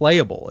basically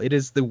unplayable. It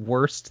is the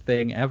worst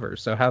thing ever.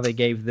 So how they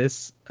gave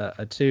this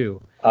a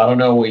 2? I don't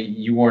know.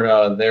 You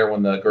weren't there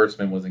when the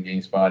Gertzman was in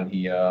GameSpot, and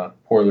he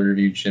poorly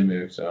reviewed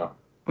Shenmue, so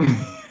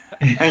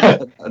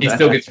he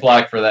still gets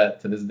flack for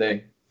that to this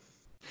day.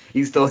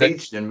 He still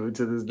hates Shenmue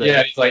to this day.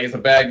 Yeah, he's like, it's a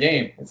bad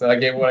game. So I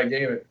gave what I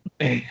gave it.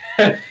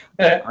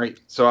 All right,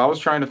 so I was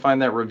trying to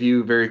find that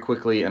review very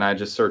quickly, and I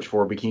just searched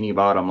for Bikini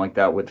Bottom, like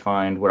that would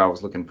find what I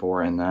was looking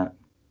for, and that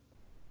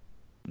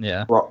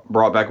Yeah.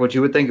 brought back what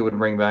you would think it would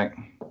bring back.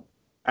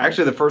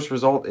 Actually, the first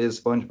result is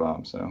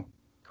SpongeBob, so.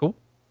 Cool.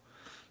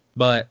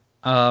 But,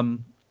 I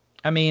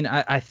mean,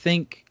 I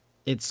think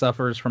it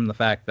suffers from the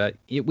fact that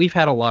we've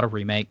had a lot of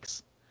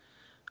remakes,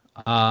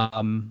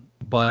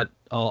 but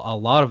a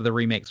lot of the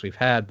remakes we've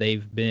had,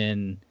 they've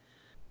been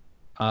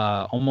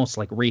almost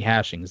like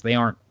rehashings. They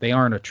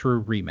aren't a true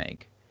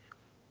remake.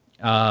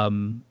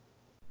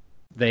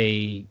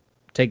 They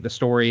take the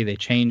story, they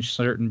change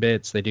certain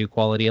bits, they do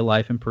quality of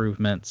life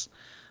improvements.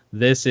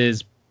 This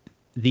is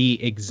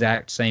the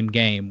exact same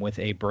game with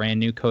a brand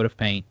new coat of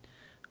paint.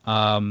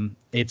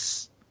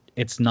 It's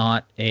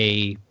not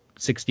a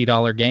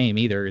 $60 game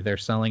either. They're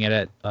selling it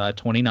at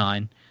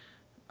 $29.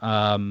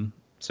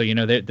 So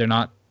they're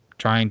not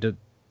trying to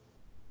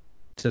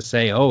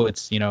say, oh,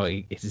 it's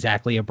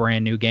exactly a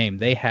brand new game.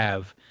 They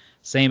have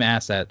same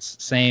assets,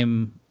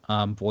 same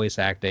voice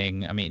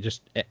acting. I mean,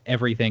 just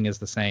everything is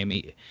the same.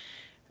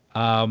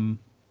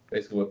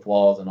 Basically with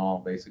flaws and all,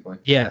 basically.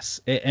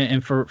 Yes,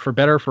 and for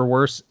better or for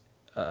worse,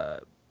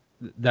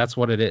 that's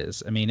what it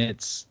is. I mean,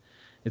 it's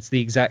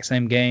the exact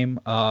same game.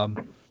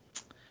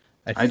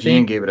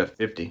 IGN gave it a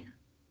 50.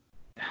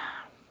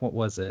 What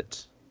was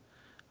it?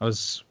 I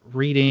was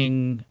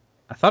reading.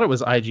 I thought it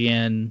was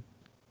IGN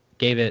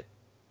gave it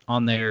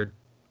on their,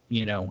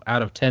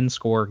 out of 10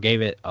 score,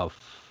 gave it a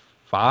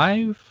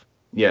 5.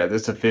 Yeah,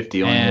 this is a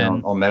 50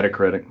 on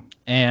Metacritic.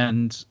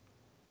 And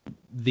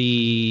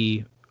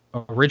the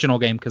original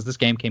game, because this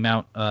game came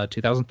out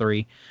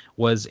 2003,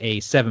 was a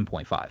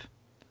 7.5.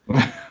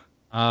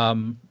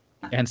 And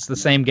it's the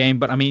same game,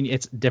 but I mean,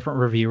 it's different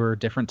reviewer,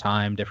 different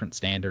time, different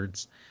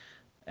standards.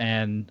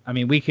 And I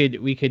mean, we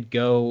could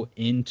go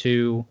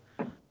into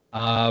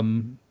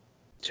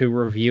to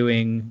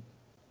reviewing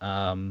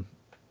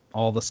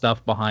all the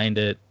stuff behind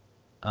it.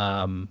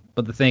 But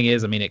the thing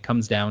is, I mean, it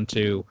comes down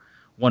to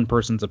one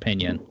person's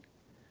opinion.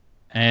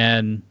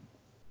 And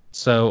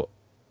so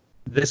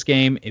this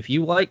game, if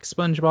you like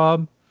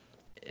SpongeBob,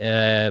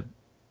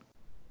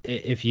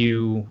 if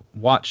you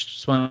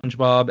watched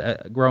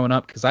SpongeBob growing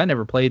up, because I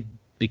never played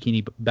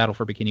Battle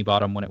for Bikini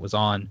Bottom when it was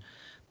on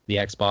the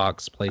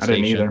Xbox, PlayStation. I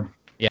didn't either.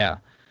 Yeah.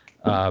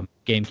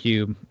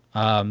 GameCube.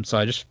 So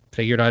I just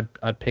figured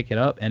I'd pick it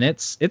up, and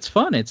it's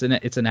fun. It's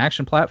an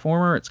action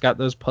platformer. It's got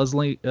those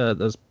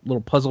those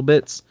little puzzle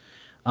bits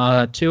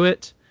to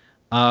it.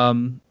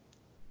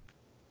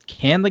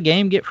 Can the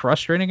game get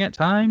frustrating at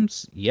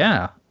times?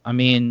 Yeah. I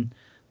mean,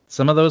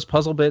 some of those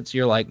puzzle bits,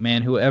 you're like,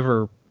 man,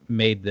 whoever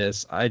made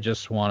this, I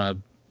just want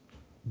to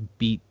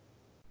beat.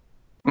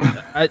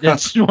 I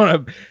just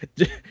want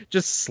to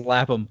just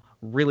slap them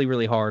really,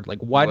 really hard. Like,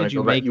 why did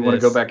you make this? You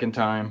want to go back in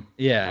time.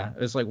 Yeah.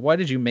 It's like, why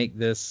did you make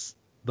this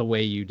the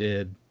way you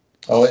did?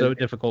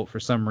 Difficult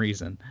for some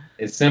reason.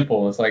 It's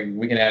simple. It's like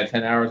we can add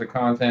 10 hours of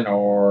content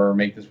or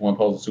make this one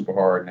puzzle super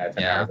hard and add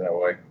 10 hours that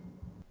way.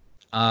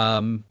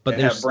 But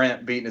there's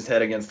Brent beating his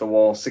head against the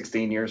wall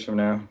 16 years from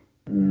now.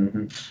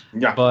 Mm-hmm.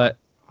 Yeah. But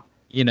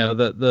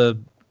the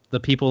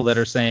people that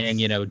are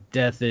saying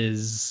death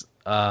is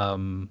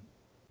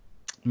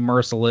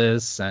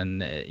merciless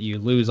and you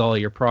lose all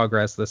your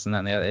progress, this and that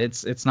and the other,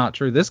 it's not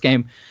true. This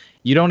game,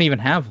 you don't even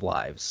have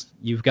lives.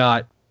 You've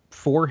got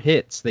 4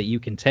 hits that you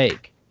can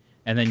take,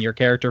 and then your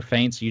character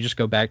faints. You just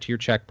go back to your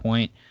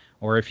checkpoint,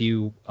 or if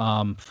you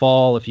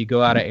fall, if you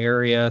go out of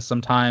area,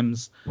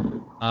 sometimes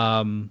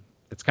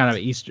it's kind of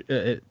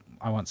Easter.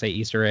 I won't say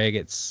Easter egg.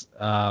 It's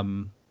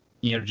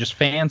just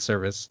fan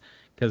service,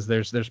 because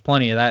there's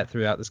plenty of that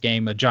throughout this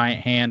game. A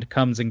giant hand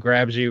comes and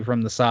grabs you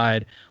from the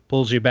side,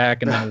 pulls you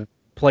back, and then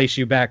place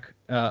you back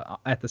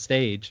at the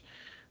stage.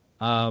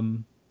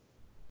 And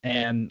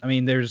I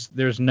mean,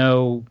 there's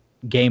no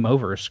game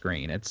over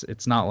screen.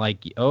 It's not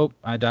like, oh,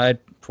 I died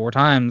 4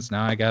 times,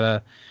 now I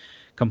gotta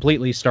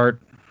completely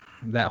start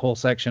that whole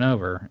section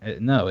over.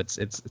 No,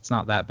 it's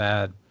not that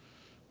bad.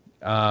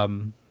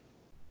 And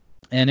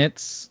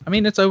it's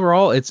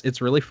overall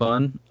it's really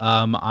fun.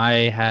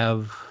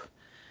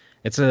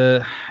 It's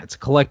a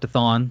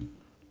collectathon.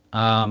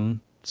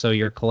 So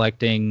you're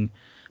collecting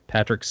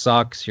Patrick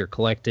socks, you're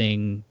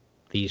collecting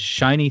these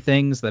shiny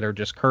things that are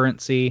just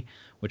currency,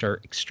 which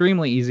are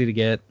extremely easy to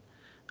get.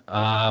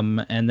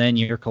 And then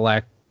you're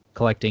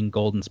collecting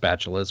golden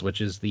spatulas,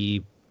 which is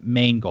the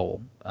main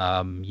goal.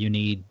 You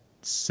need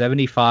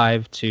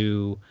 75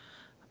 to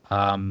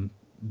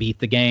beat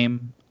the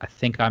game. I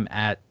think I'm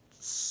at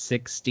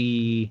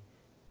 66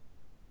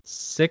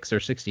 or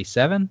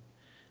 67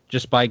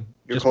 just by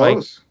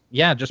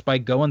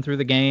going through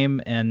the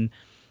game. And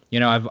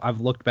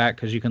I've looked back,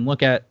 because you can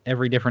look at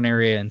every different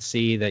area and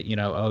see that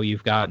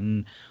you've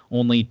gotten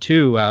only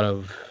 2 out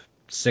of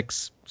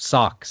 6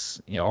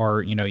 socks,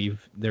 or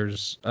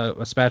there's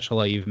a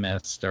spatula you've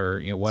missed,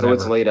 or whatever. So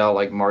it's laid out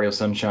like Mario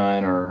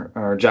Sunshine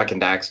or Jak and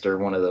Daxter,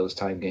 one of those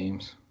type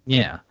games.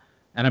 Yeah.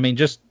 And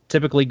just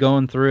typically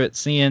going through it,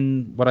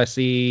 seeing what I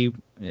see,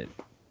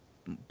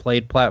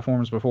 played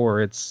platforms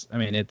before, it's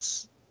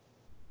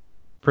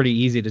pretty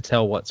easy to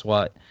tell what's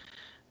what.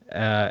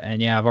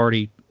 And yeah, I've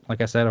already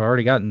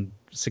gotten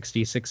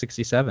 66,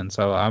 67,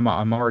 so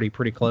I'm already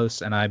pretty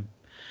close. And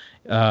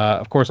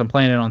of course I'm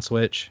playing it on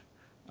Switch.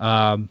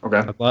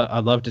 Okay.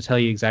 I'd love to tell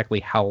you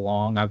exactly how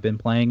long I've been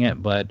playing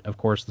it, but of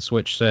course the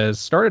Switch says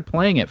started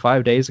playing it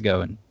 5 days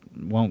ago and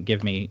won't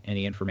give me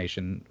any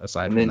information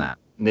aside from that.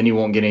 Then you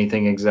won't get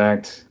anything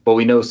exact. But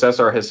we know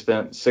Cesar has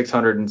spent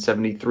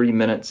 673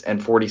 minutes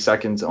and 40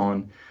 seconds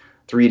on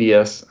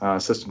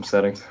 3DS system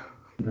settings.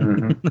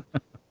 Mm-hmm.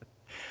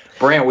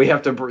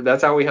 Brant,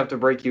 that's how we have to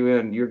break you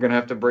in. You're gonna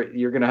have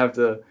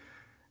to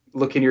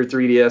look in your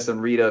 3DS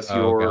and read us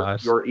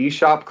your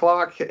eShop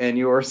clock and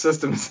your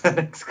system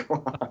settings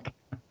clock.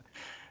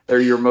 They're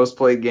your most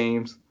played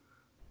games.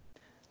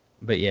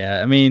 But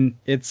yeah,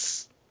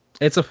 it's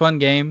a fun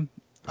game.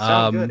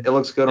 Sounds good. It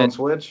looks good on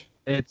Switch.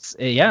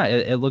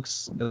 It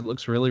looks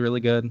really, really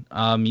good.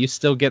 You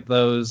still get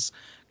those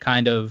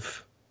kind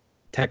of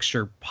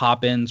texture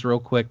pop-ins real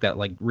quick, that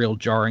like real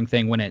jarring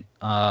thing when it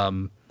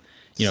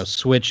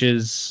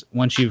switches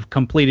once you've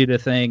completed a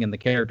thing and the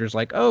character's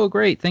like, oh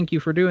great, thank you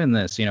for doing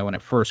this. When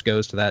it first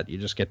goes to that, you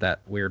just get that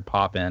weird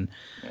pop in.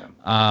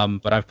 Yeah.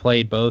 But I've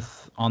played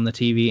both on the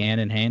TV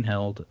and in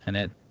handheld, and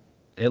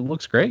it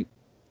looks great.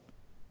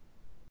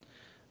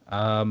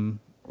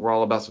 We're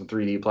all about some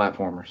 3D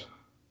platformers.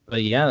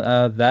 But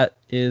yeah, that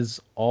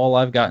is all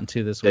I've gotten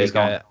to this week.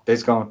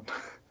 Days Gone.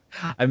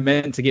 I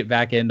meant to get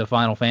back into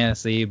Final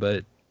Fantasy,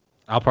 but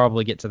I'll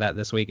probably get to that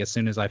this week as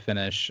soon as I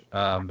finish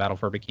Battle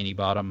for Bikini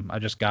Bottom. I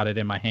just got it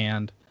in my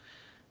hand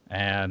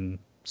and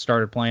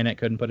started playing it,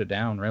 couldn't put it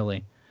down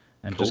really,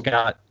 and cool. Just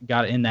got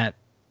in that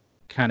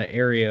kind of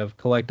area of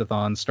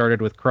collectathon.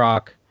 Started with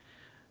Croc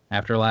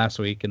after last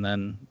week, and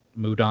then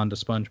moved on to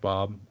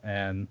SpongeBob.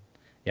 And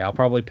yeah, I'll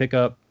probably pick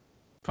up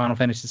Final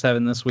Fantasy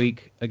VII this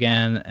week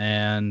again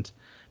and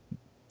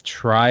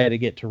try to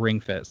get to Ring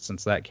Fit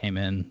since that came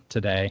in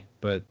today.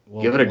 But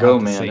we'll give it a go,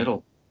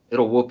 man.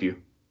 It'll whoop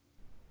you.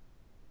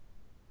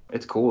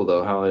 It's cool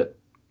though how it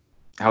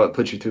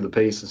puts you through the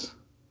paces.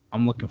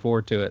 I'm looking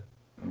forward to it.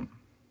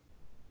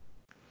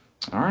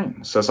 All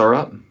right, Cesar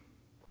up.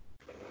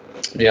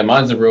 Yeah,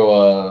 mine's a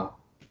real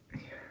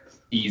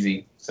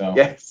easy. So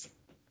yes,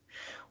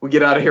 we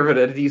get out of here at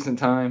a decent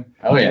time.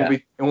 Oh yeah,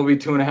 it will be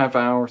 2.5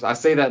 hours. I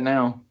say that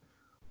now.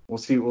 We'll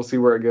see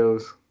where it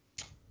goes.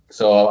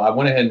 So I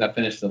went ahead and I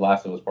finished The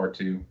Last of Us Part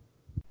 2,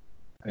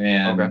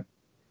 and okay.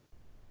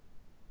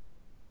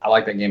 I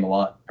like that game a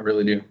lot. I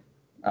really do.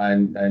 I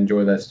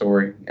enjoy that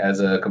story as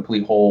a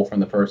complete whole from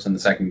the first and the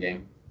second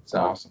game. So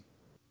awesome.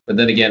 But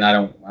then again, I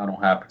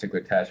don't have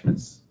particular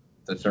attachments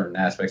to certain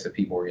aspects that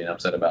people were getting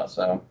upset about.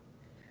 So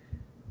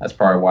that's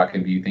probably why I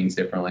can view things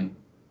differently.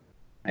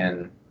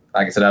 And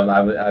like I said,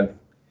 I've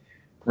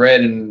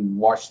read and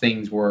watched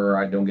things where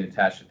I don't get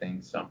attached to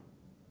things, so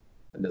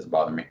it doesn't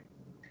bother me.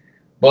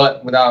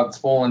 But without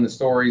spoiling the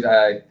stories,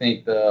 I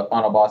think the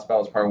final boss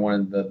battle is probably one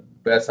of the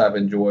best I've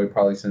enjoyed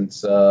probably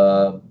since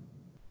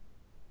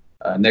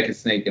Naked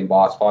Snake and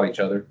Boss fought each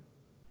other.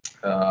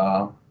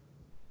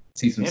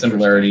 See some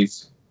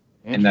similarities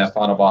in that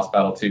final boss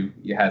battle too.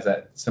 It has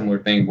that similar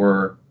thing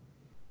where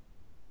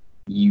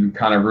you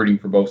kind of rooting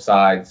for both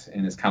sides,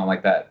 and it's kind of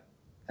like that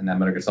in that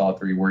Metal Gear Solid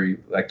 3 where you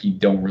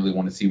don't really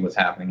want to see what's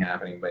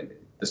happening, but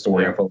the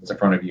story unfolds in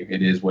front of you.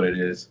 It is what it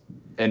is.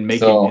 And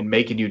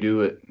making you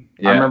do it.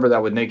 Yeah. I remember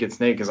that with Naked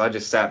Snake because I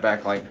just sat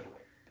back like,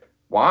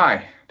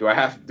 why? Do I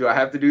have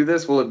to do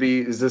this?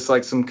 Is this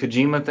like some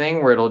Kojima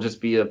thing where it'll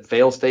just be a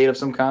fail state of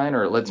some kind,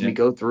 or it lets me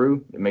go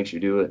through? It makes you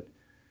do it.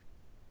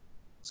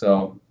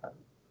 So,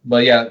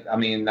 but yeah, I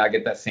mean, I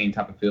get that same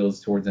type of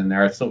feels towards in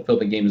there. I still feel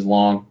the game is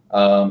long.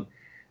 I'm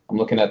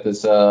looking at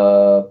this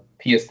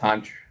PS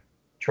Time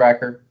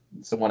tracker.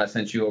 It's the one I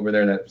sent you over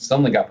there that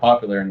suddenly got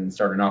popular and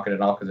started knocking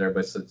it off because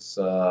everybody's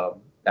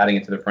adding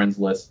it to their friends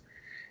list.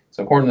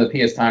 So according to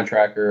the PS Time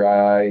tracker,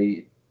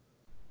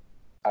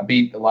 I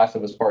beat The Last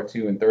of Us Part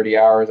 2 in 30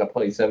 hours. I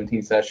played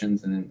 17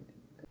 sessions, and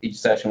each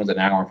session was an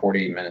hour and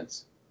 48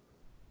 minutes.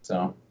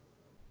 So,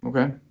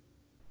 Okay.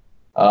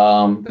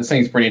 this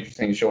thing's pretty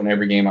interesting, showing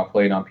every game I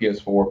played on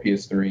PS4,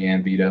 PS3,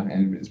 and Vita,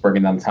 and it's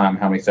breaking down the time,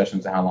 how many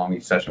sessions, and how long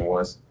each session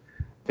was.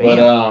 Damn.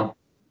 But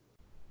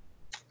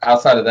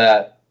outside of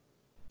that,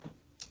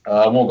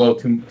 I won't go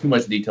too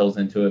much details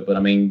into it, but I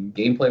mean,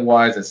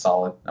 gameplay-wise, it's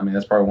solid. I mean,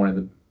 that's probably one of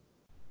the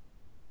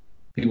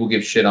people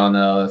give shit on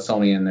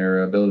Sony and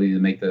their ability to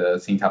make the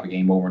same type of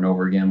game over and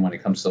over again when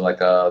it comes to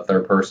like a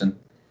third person.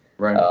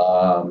 Right.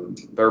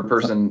 Third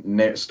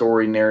person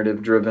story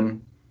narrative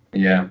driven.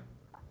 Yeah.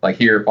 Like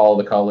here,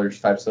 follow the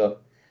colors type stuff.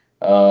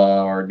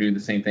 Or do the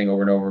same thing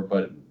over and over,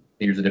 but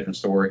here's a different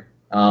story.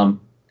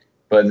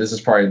 But this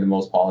is probably the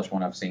most polished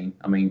one I've seen.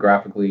 I mean,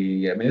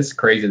 graphically, I mean, it's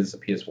crazy. This is a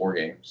PS4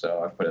 game,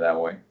 so I put it that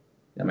way.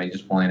 I mean,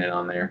 just playing it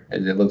on there,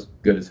 it looks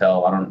good as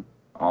hell.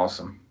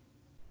 Awesome.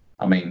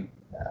 I mean,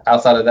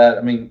 outside of that,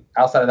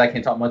 I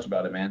can't talk much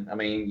about it, man. I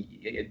mean,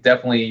 it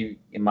definitely,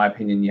 in my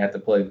opinion, you have to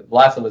play The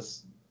Last of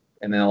Us,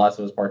 and then The Last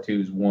of Us Part 2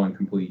 is one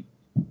complete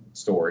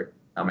story.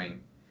 I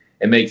mean,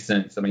 it makes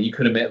sense. I mean, you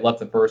could have left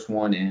the first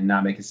one and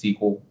not make a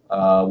sequel,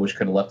 which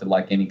could have left it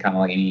like any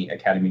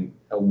Academy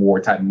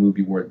Award type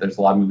movie, where there's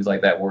a lot of movies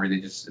like that where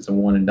it's a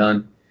one and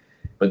done.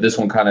 But this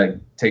one kind of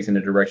takes in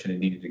the direction it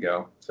needed to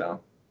go. So,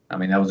 I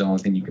mean, that was the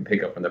only thing you could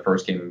pick up from the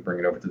first game and bring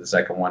it over to the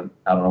second one.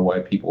 I don't know why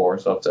people are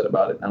so upset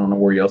about it. I don't know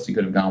where else you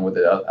could have gone with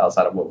it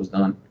outside of what was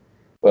done.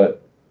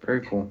 But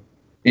very cool.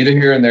 Either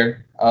here and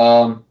there.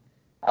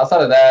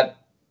 Outside of that,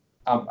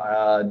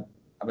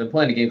 I've been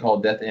playing a game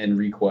called Death End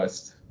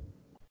Request.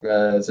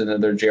 It's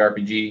another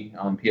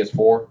JRPG on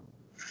PS4.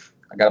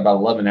 I got about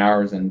 11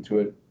 hours into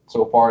it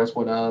so far. That's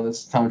what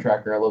this time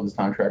tracker. I love this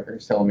time tracker.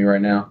 It's telling me right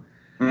now.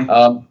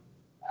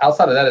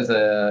 Outside of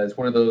that, it's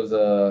one of those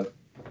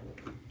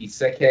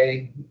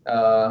isekai,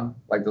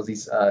 like those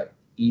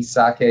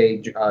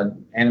isekai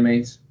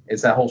animes.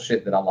 It's that whole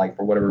shit that I like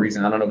for whatever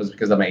reason. I don't know if it's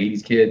because I'm an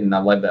 80s kid and I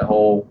like that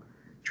whole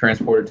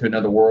transported to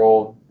another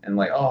world and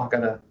like, oh, I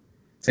gotta.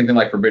 Same thing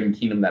like Forbidden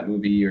Kingdom, that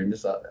movie, or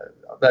just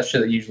that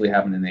shit that usually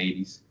happened in the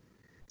 80s.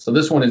 So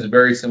this one is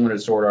very similar to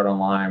Sword Art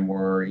Online,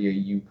 where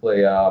you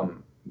play the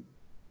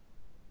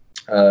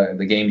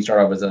game. You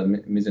start off as a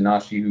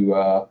Mizunaishi,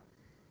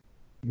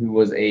 who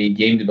was a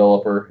game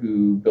developer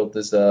who built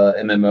this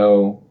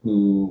MMO,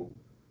 who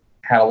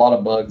had a lot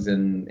of bugs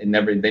and they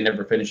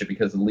never finished it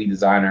because the lead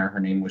designer, her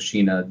name was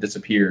Sheena,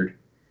 disappeared,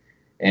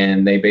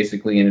 and they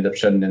basically ended up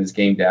shutting this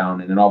game down.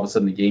 And then all of a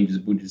sudden the game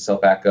just booted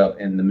itself back up,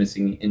 and the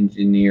missing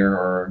engineer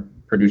or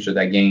producer of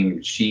that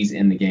game, she's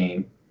in the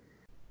game.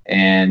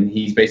 And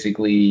he's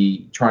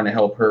basically trying to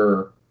help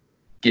her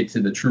get to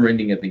the true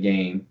ending of the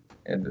game,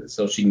 and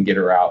so she can get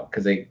her out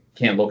because they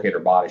can't locate her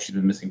body. She's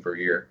been missing for a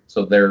year.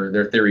 So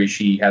their theory is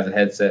she has a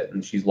headset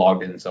and she's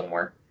logged in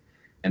somewhere,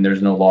 and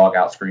there's no log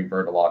out screen for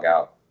her to log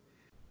out.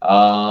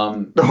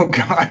 Oh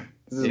God,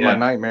 this is my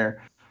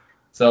nightmare.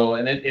 So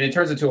and it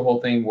turns into a whole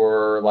thing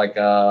where like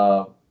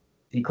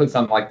he clicks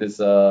on like this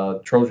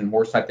Trojan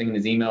horse type thing in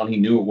his email, and he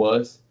knew it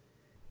was.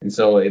 And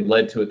so it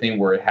led to a thing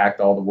where it hacked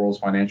all the world's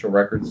financial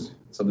records.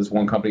 So this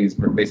one company has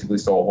basically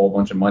stole a whole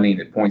bunch of money, and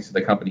it points to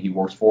the company he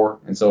works for.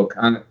 And so it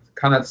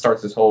kind of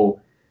starts this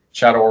whole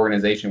shadow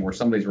organization where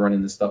somebody's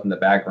running this stuff in the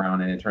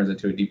background, and it turns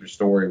into a deeper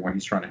story where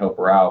he's trying to help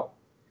her out.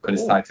 But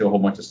it's tied to a whole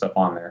bunch of stuff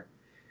on there.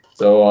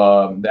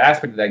 So the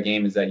aspect of that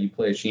game is that you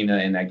play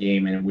Sheena in that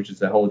game, and which is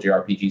the whole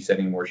JRPG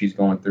setting where she's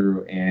going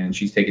through and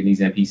she's taking these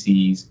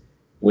NPCs,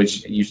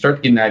 which you start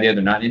to get an idea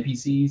they're not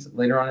NPCs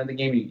later on in the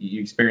game. You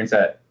experience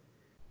that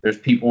there's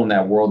people in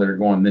that world that are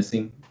going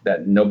missing,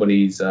 that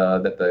nobody's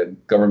that the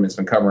government's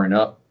been covering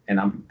up. And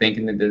I'm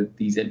thinking that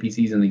these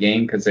NPCs in the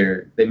game, because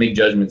they make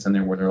judgments in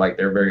there where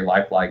they're very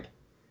lifelike,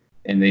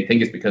 and they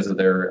think it's because of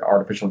their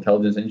artificial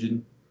intelligence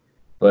engine.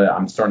 But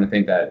I'm starting to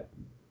think that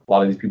a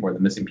lot of these people are the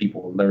missing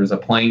people. There was a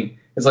plane.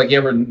 It's like you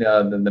ever the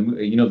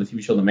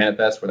TV show The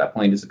Manifest, where that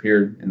plane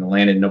disappeared and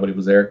landed and nobody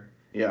was there.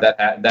 Yeah.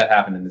 That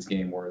happened in this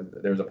game, where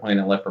there was a plane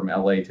that left from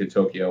LA to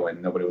Tokyo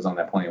and nobody was on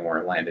that plane where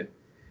it landed.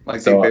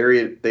 Like so,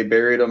 they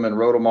buried them and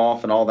wrote them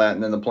off and all that,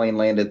 and then the plane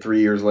landed 3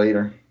 years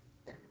later.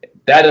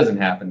 That doesn't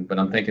happen, but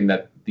I'm thinking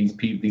that these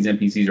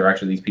NPCs are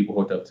actually these people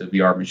hooked up to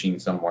VR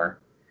machines somewhere.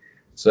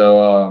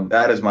 So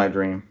that is my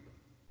dream.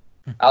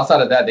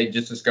 Outside of that, they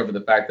just discovered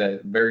the fact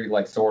that very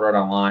like Sword Art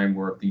Online,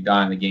 where if you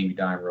die in the game, you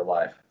die in real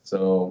life.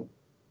 So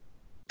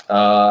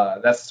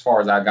that's as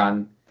far as I've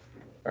gotten.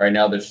 Right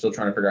now, they're still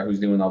trying to figure out who's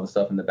doing all the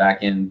stuff in the back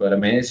end. But I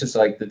mean, it's just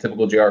like the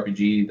typical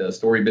JRPG. The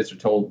story bits are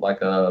told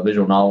like a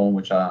visual novel,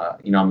 which I'm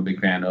a big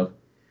fan of,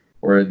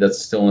 where that's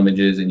still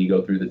images and you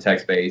go through the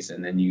text base,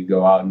 and then you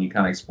go out and you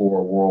kind of explore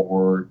a world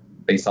where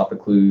based off the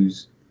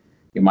clues,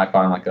 you might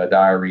find like a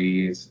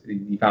diary.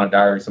 You found a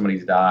diary,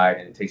 somebody's died,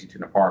 and it takes you to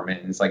an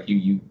apartment, and it's like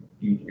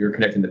you're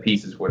connecting the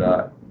pieces with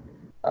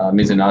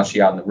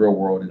Mizunaishi out in the real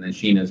world, and then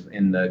Sheena's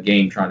in the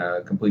game trying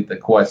to complete the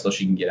quest so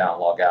she can get out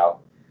and log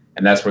out.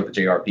 And that's where the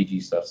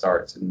JRPG stuff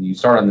starts. And you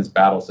start on this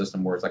battle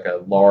system where it's like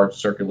a large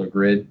circular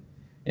grid,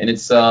 And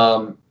it's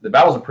the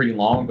battles are pretty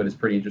long, but it's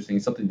pretty interesting.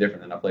 It's something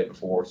different than I played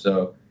before.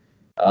 So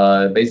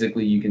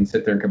basically, you can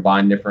sit there and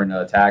combine different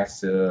attacks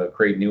to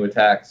create new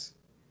attacks,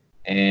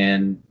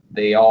 and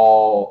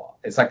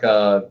it's like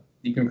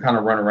you can kind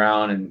of run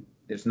around, and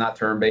it's not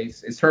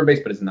turn-based. It's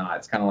turn-based, but it's not.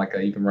 It's kind of like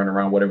you can run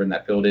around whatever in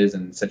that field is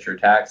and set your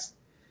attacks.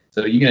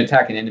 So you can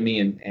attack an enemy,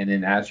 and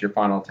then as your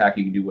final attack,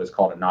 you can do what's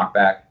called a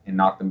knockback and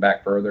knock them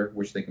back further,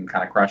 which they can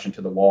kind of crash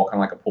into the wall, kind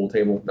of like a pool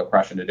table. They'll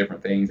crash into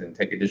different things and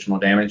take additional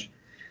damage.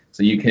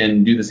 So you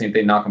can do the same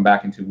thing, knock them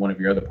back into one of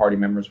your other party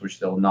members,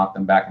 which they'll knock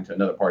them back into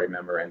another party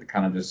member, and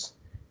kind of just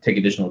take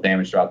additional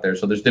damage throughout there.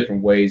 So there's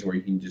different ways where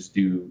you can just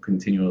do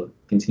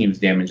continuous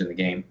damage in the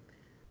game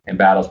and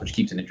battles, which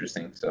keeps it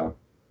interesting. So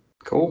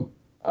cool.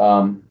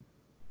 I'm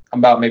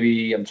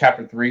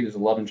chapter 3. There's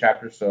 11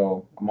 chapters,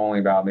 so I'm only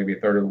about maybe a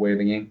third of the way of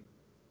the game.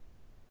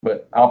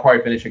 But I'll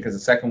probably finish it because the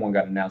second one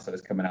got announced that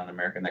it's coming out in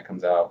America, and that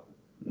comes out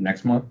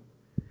next month.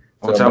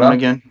 What's that one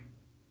again?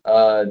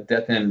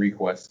 Death End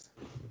Request.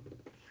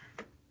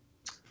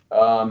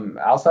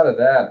 Outside of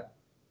that,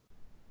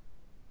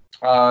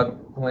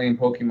 playing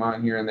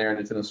Pokemon here and there,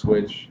 Nintendo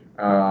Switch.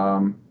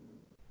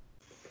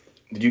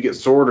 Did you get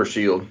Sword or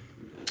Shield?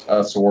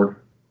 Sword.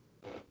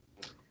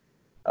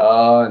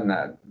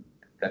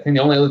 I think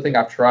the only other thing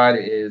I've tried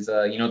is,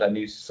 that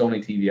new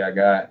Sony TV I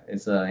got.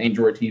 It's an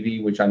Android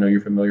TV, which I know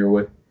you're familiar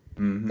with.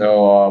 Mm-hmm.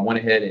 So I went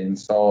ahead and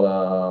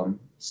installed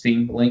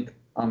Steam Link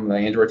on the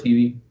Android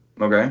TV.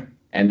 Okay.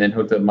 And then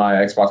hooked up my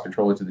Xbox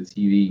controller to the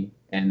TV.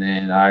 And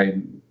then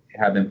I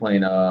have been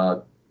playing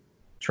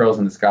Trails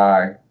in the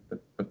Sky,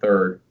 the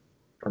third,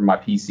 from my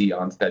PC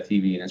onto that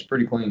TV, and it's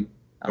pretty clean.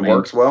 It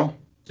works well?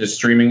 Just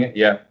streaming it,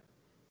 yeah.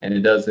 And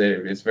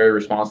it's very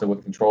responsive with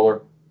the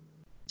controller.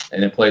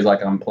 And it plays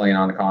like I'm playing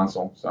on a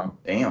console. So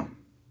damn.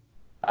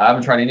 I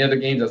haven't tried any other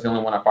games. That's the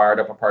only one I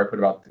fired up. I probably put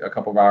about a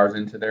couple of hours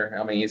into there.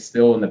 I mean, it's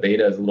still in the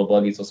beta. It's a little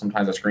buggy, so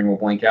sometimes the screen will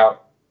blink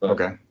out.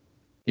 Okay.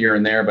 Here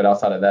and there, but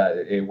outside of that,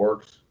 it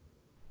works.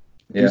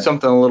 Yeah. Do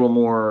something a little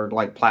more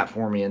like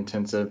platformy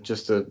intensive,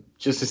 just to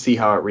see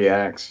how it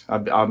reacts.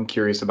 I'm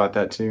curious about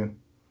that too.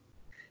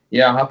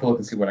 Yeah, I'll have to look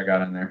and see what I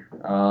got in there.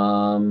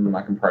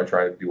 I can probably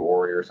try to do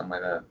Ori or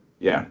something like that.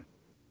 Yeah.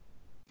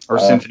 Or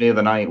Symphony of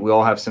the Night. We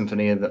all have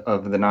Symphony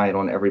of the Night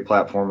on every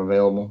platform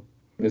available.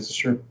 This is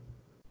true.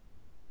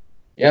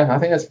 Yeah, I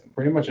think that's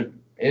pretty much it.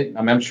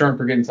 I mean, I'm sure I'm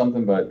forgetting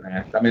something, but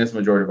that's the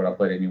majority of what I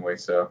played anyway.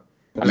 So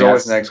it's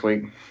always next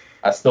week.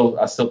 I still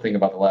think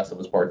about The Last of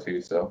Us Part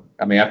 2. So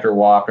I mean, after a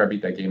while, after I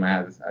beat that game,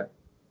 I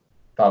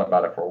thought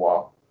about it for a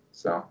while.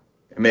 So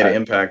it made an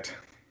impact.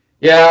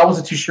 Yeah, I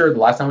wasn't too sure the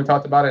last time we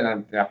talked about it,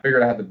 and I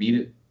figured I had to beat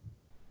it.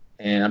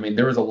 And I mean,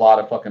 there was a lot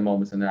of fucking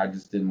moments in there I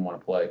just didn't want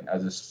to play.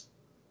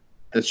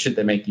 The shit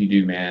they make you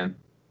do, man.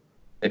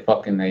 They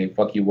fuck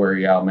you, wear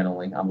you out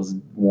mentally. I was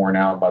worn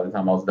out by the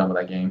time I was done with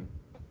that game.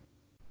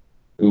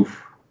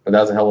 Oof. But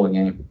that was a hell of a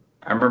game.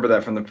 I remember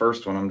that from the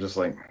first one. I'm just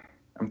like,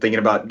 I'm thinking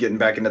about getting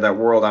back into that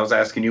world. I was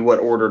asking you what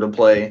order to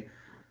play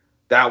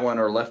that one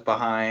or Left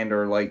Behind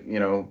or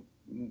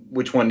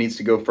which one needs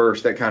to go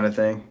first, that kind of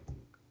thing.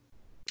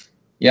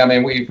 Yeah,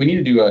 man, if we need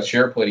to do a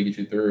share play to get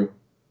you through,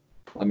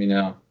 let me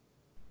know.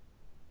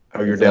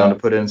 Oh, you're down to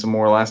put in some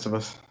more Last of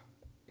Us?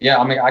 Yeah,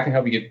 I mean, I can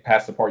help you get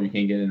past the part you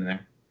can't get in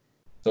there.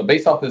 So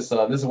based off this,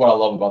 this is what I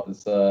love about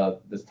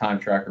this time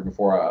tracker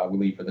before we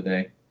leave for the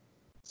day.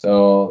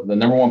 So the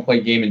number one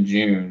played game in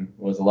June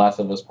was The Last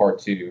of Us Part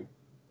 2.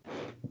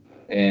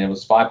 And it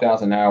was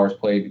 5,000 hours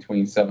played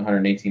between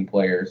 718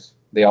 players.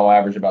 They all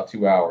average about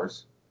 2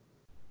 hours.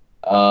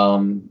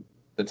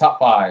 The top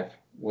 5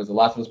 was The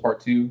Last of Us Part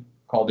 2,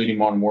 Call of Duty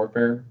Modern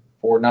Warfare,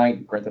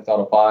 Fortnite, Grand Theft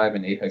Auto 5,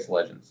 and Apex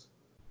Legends.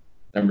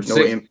 Number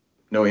 6.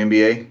 No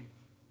NBA?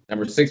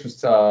 Number 6 was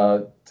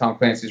Tom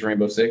Clancy's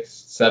Rainbow Six,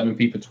 7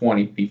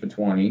 FIFA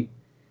 20,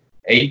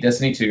 8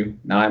 Destiny 2,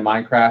 9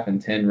 Minecraft,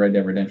 and 10 Red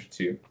Dead Redemption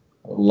 2.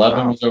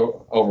 11 was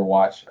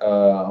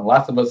Overwatch.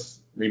 Last of Us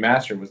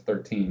Remastered was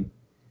 13.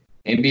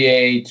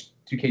 NBA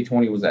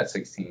 2K20 was at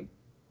 16.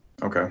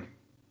 Okay.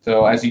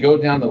 So as you go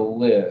down the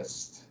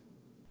list,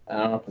 I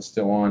don't know if it's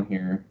still on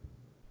here.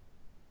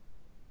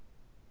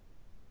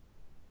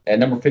 At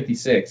number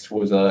 56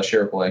 was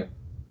Share Play.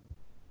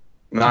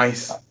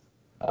 Nice.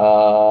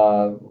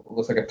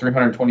 Looks like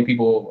 320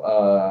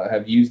 people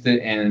have used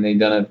it, and they've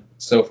done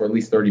it for at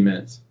least 30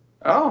 minutes.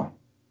 Oh,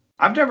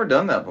 I've never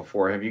done that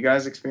before. Have you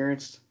guys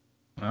experienced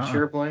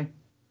Share Play?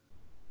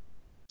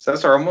 So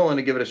I'm willing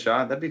to give it a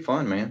shot. That'd be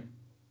fun, man.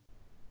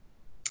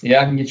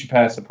 Yeah, I can get you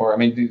past the part. I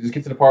mean, just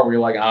get to the part where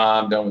you're like,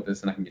 I'm done with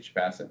this, and I can get you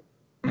past it.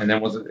 And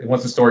then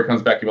once the story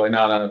comes back, you're like,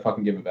 no,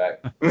 fucking give it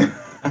back.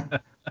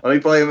 Let me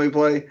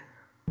play.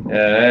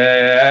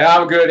 Yeah,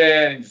 I'm good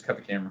at it. And just cut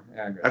the camera.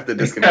 Yeah, I'm good. I have to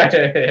disconnect.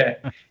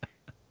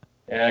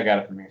 Yeah, I got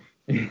it from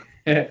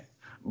here.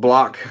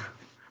 Block,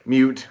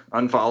 mute,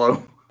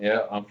 unfollow.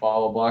 Yeah,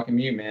 unfollow, block, and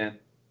mute, man.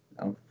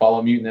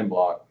 Follow, mute, and then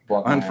block.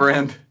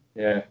 Unfriend.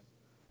 Yeah.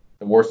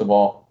 The worst of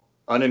all.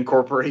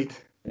 Unincorporate.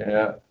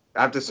 Yeah.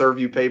 I have to serve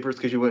you papers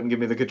because you wouldn't give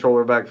me the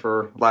controller back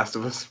for Last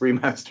of Us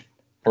Remastered.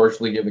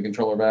 Personally give the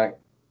controller back.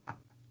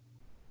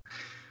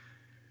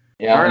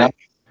 Yeah. All right.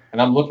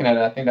 And I'm looking at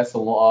it. I think that's the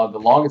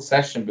longest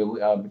session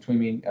between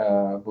me,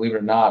 believe it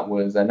or not,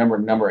 was at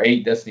number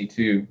 8, Destiny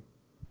 2.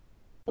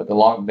 But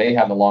they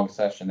have the longest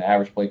session. The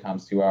average play time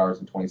is 2 hours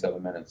and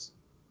 27 minutes.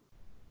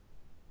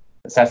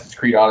 Assassin's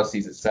Creed Odyssey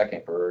is at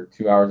second for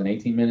 2 hours and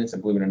 18 minutes,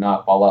 and believe it or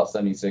not, Fallout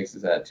 76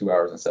 is at 2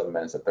 hours and 7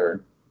 minutes at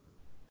third.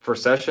 For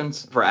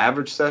sessions, for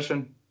average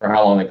session, for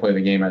how long they play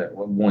the game at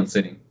one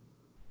sitting.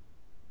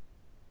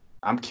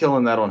 I'm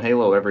killing that on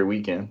Halo every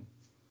weekend.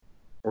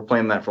 We're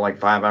playing that for like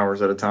 5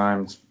 hours at a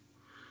time. It's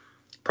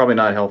probably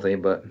not healthy,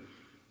 but.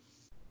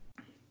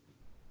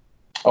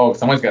 Oh,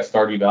 somebody's got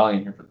Stardew Valley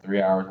in here for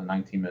 3 hours and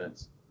 19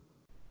 minutes.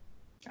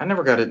 I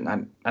never got it.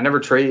 I never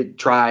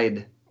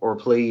tried or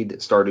played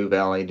Stardew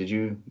Valley. Did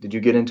you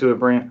get into it,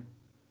 Brant?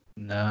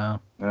 No.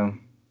 No.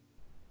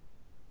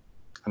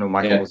 I know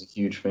Michael was a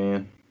huge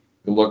fan.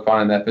 Good luck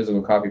finding that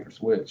physical copy for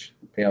Switch.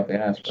 Pay out the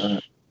ass for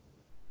that.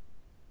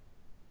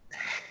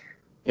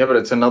 Yeah, but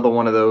it's another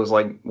one of those,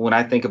 like, when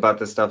I think about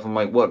this stuff, I'm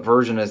like, what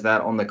version is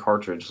that on the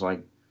cartridge?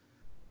 Like,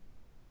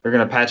 they're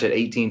going to patch it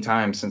 18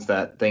 times since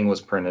that thing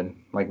was printed.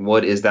 Like,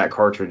 what is that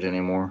cartridge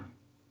anymore?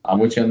 I'm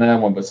with you on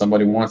that one, but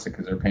somebody wants it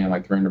because they're paying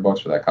like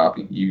 $300 for that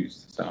copy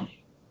used. So,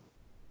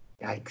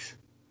 yikes.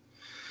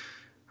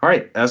 All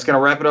right, that's going to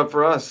wrap it up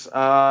for us.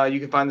 You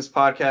can find this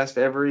podcast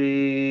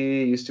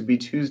it used to be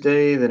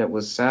Tuesday, then it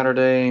was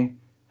Saturday.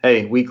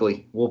 Hey,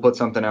 weekly. We'll put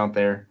something out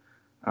there.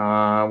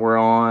 We're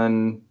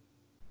on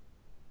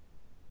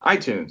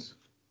iTunes,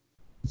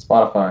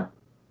 Spotify,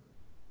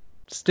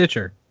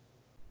 Stitcher,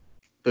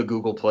 the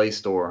Google Play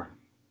Store,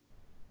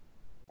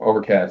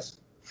 Overcast,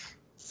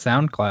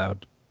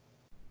 SoundCloud,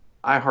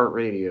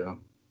 iHeartRadio.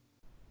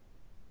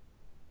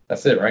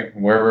 That's it, right?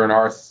 Wherever an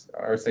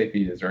RSA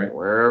feed is, right?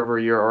 Wherever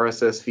your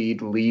RSS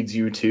feed leads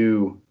you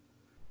to.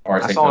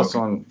 RSA I saw us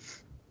on.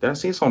 Did I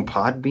see us on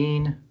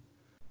Podbean?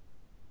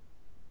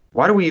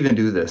 Why do we even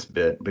do this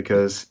bit?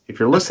 Because if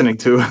you're listening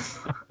to us,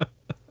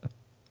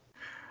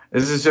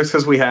 is this just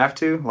because we have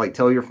to? Like,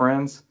 tell your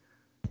friends,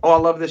 oh, I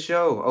love this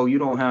show. Oh, you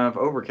don't have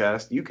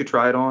Overcast. You could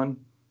try it on.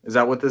 Is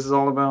that what this is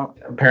all about?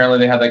 Apparently,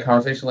 they had that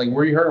conversation. Like,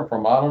 where you heard them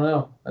from? I don't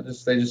know.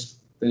 They just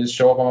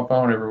show up on my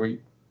phone every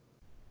week.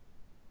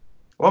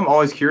 Well, I'm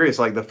always curious.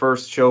 Like, the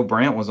first show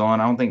Brant was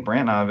on, I don't think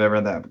Brant and I have ever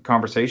had that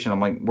conversation. I'm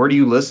like, where do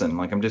you listen?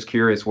 Like, I'm just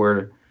curious,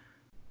 where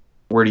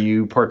do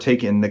you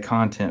partake in the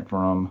content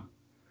from?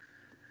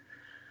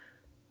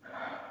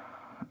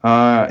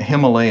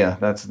 Himalaya.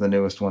 That's the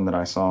newest one that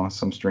I saw.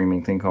 Some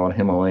streaming thing called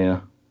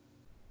Himalaya.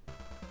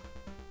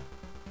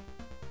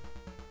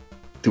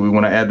 Do we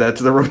want to add that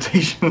to the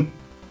rotation?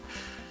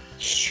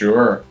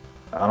 Sure.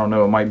 I don't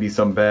know. It might be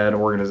some bad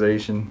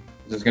organization.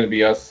 It's just going to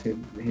be us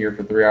here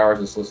for 3 hours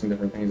just listening to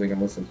different things they can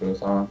listen to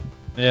us on.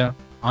 Yeah.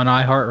 On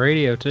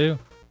iHeartRadio, too.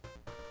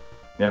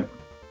 Yep.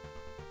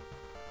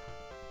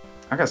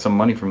 I got some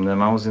money from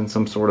them. I was in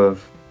some sort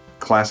of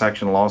class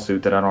action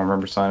lawsuit that I don't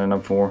remember signing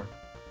up for.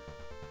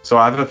 So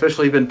I've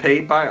officially been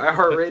paid by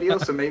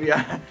iHeartRadio, so maybe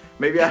I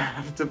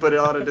have to put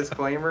out a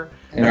disclaimer.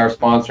 And our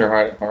sponsor,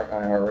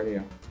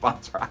 iHeartRadio.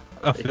 Sponsor.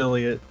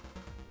 Affiliate.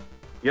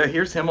 Yeah,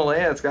 here's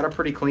Himalaya. It's got a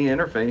pretty clean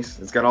interface.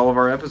 It's got all of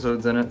our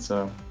episodes in it,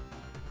 so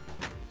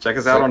check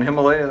us out on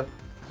Himalaya.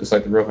 Just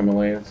like the real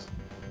Himalayas.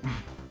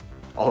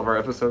 All of our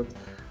episodes.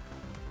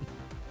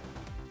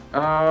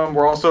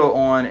 We're also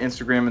on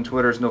Instagram and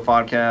Twitter as No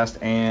Podcast,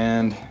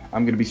 and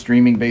I'm going to be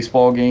streaming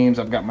baseball games.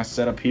 I've got my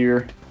setup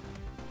here.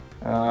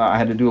 I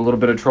had to do a little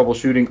bit of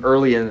troubleshooting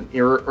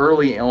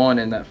early on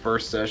in that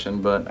first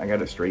session, but I got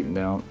it straightened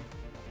out.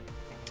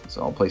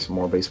 So I'll play some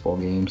more baseball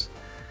games.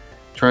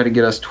 Try to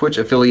get us Twitch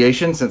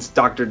affiliation since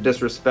Dr.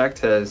 Disrespect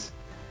has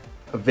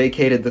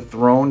vacated the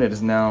throne. It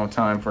is now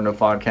time for No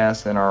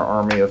Podcast and our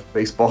army of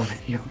baseball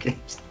video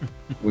games.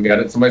 We got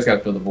it. Somebody's got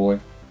to fill the void.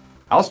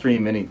 I'll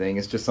stream anything.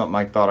 It's just something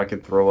I thought I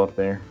could throw up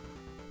there.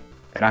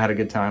 And I had a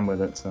good time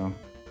with it, so.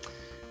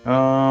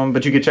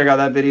 But you can check out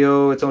that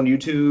video. It's on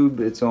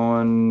YouTube. It's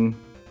on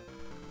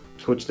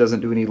Twitch. Doesn't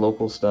do any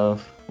local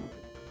stuff.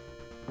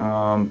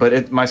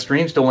 But my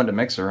stream still went to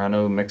Mixer. I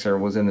know Mixer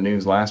was in the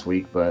news last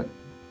week, but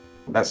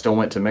that still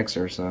went to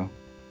Mixer. So,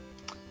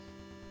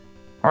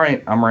 all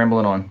right, I'm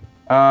rambling on.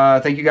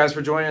 Thank you guys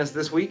for joining us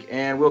this week,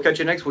 and we'll catch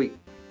you next week.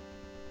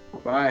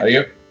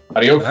 Bye.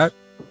 Adios.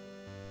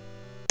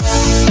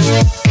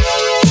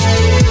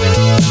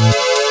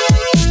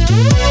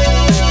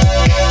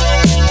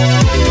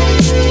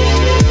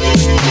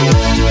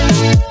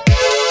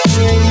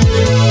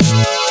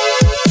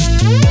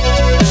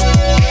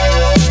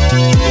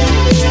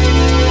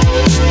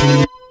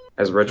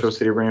 As Retro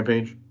City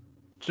Rampage?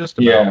 Just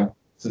about. Yeah,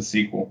 it's a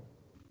sequel.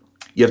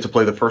 You have to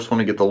play the first one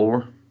to get the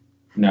lore?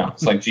 No,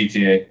 it's like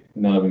GTA.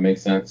 None of it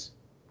makes sense.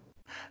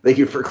 Thank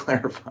you for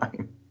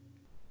clarifying.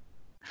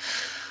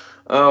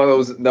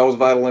 Oh, that was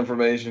vital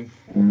information.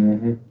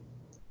 Mm-hmm.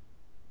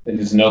 They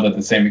just know that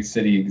the same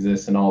city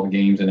exists in all the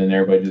games, and then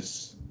everybody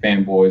just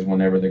fanboys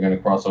whenever they're going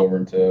to cross over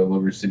into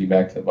Liberty City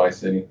back to Vice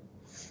City.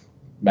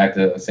 Back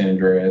to San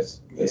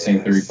Andreas. The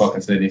same 3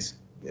 fucking cities.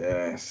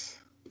 Yes.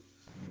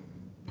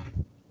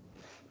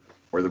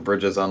 Where the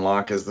bridges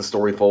unlock as the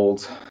story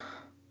folds.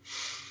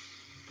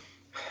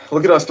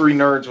 Look at us three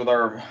nerds with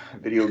our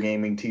video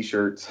gaming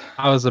T-shirts.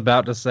 I was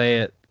about to say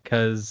it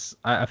because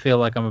I feel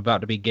like I'm about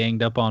to be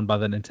ganged up on by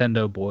the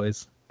Nintendo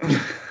boys.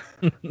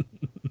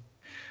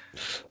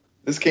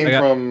 This came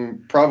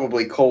from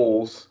probably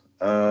Kohl's.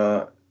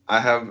 I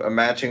have a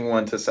matching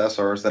one to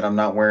Cesar's that I'm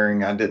not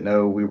wearing. I didn't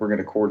know we were going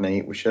to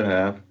coordinate. We should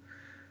have.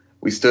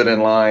 We stood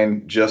in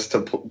line just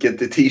to get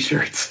the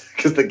T-shirts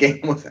because that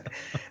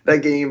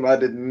game I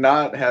did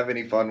not have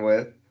any fun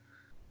with.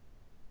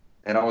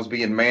 And I was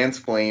being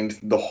mansplained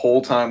the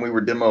whole time we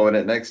were demoing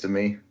it next to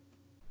me.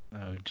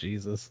 Oh,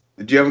 Jesus.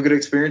 Did you have a good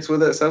experience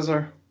with it,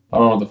 Cesar? I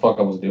don't know what the fuck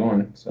I was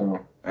doing,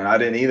 so. And I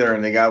didn't either,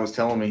 and the guy was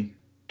telling me,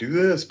 do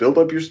this, build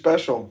up your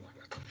special.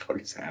 What the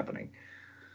fuck is happening?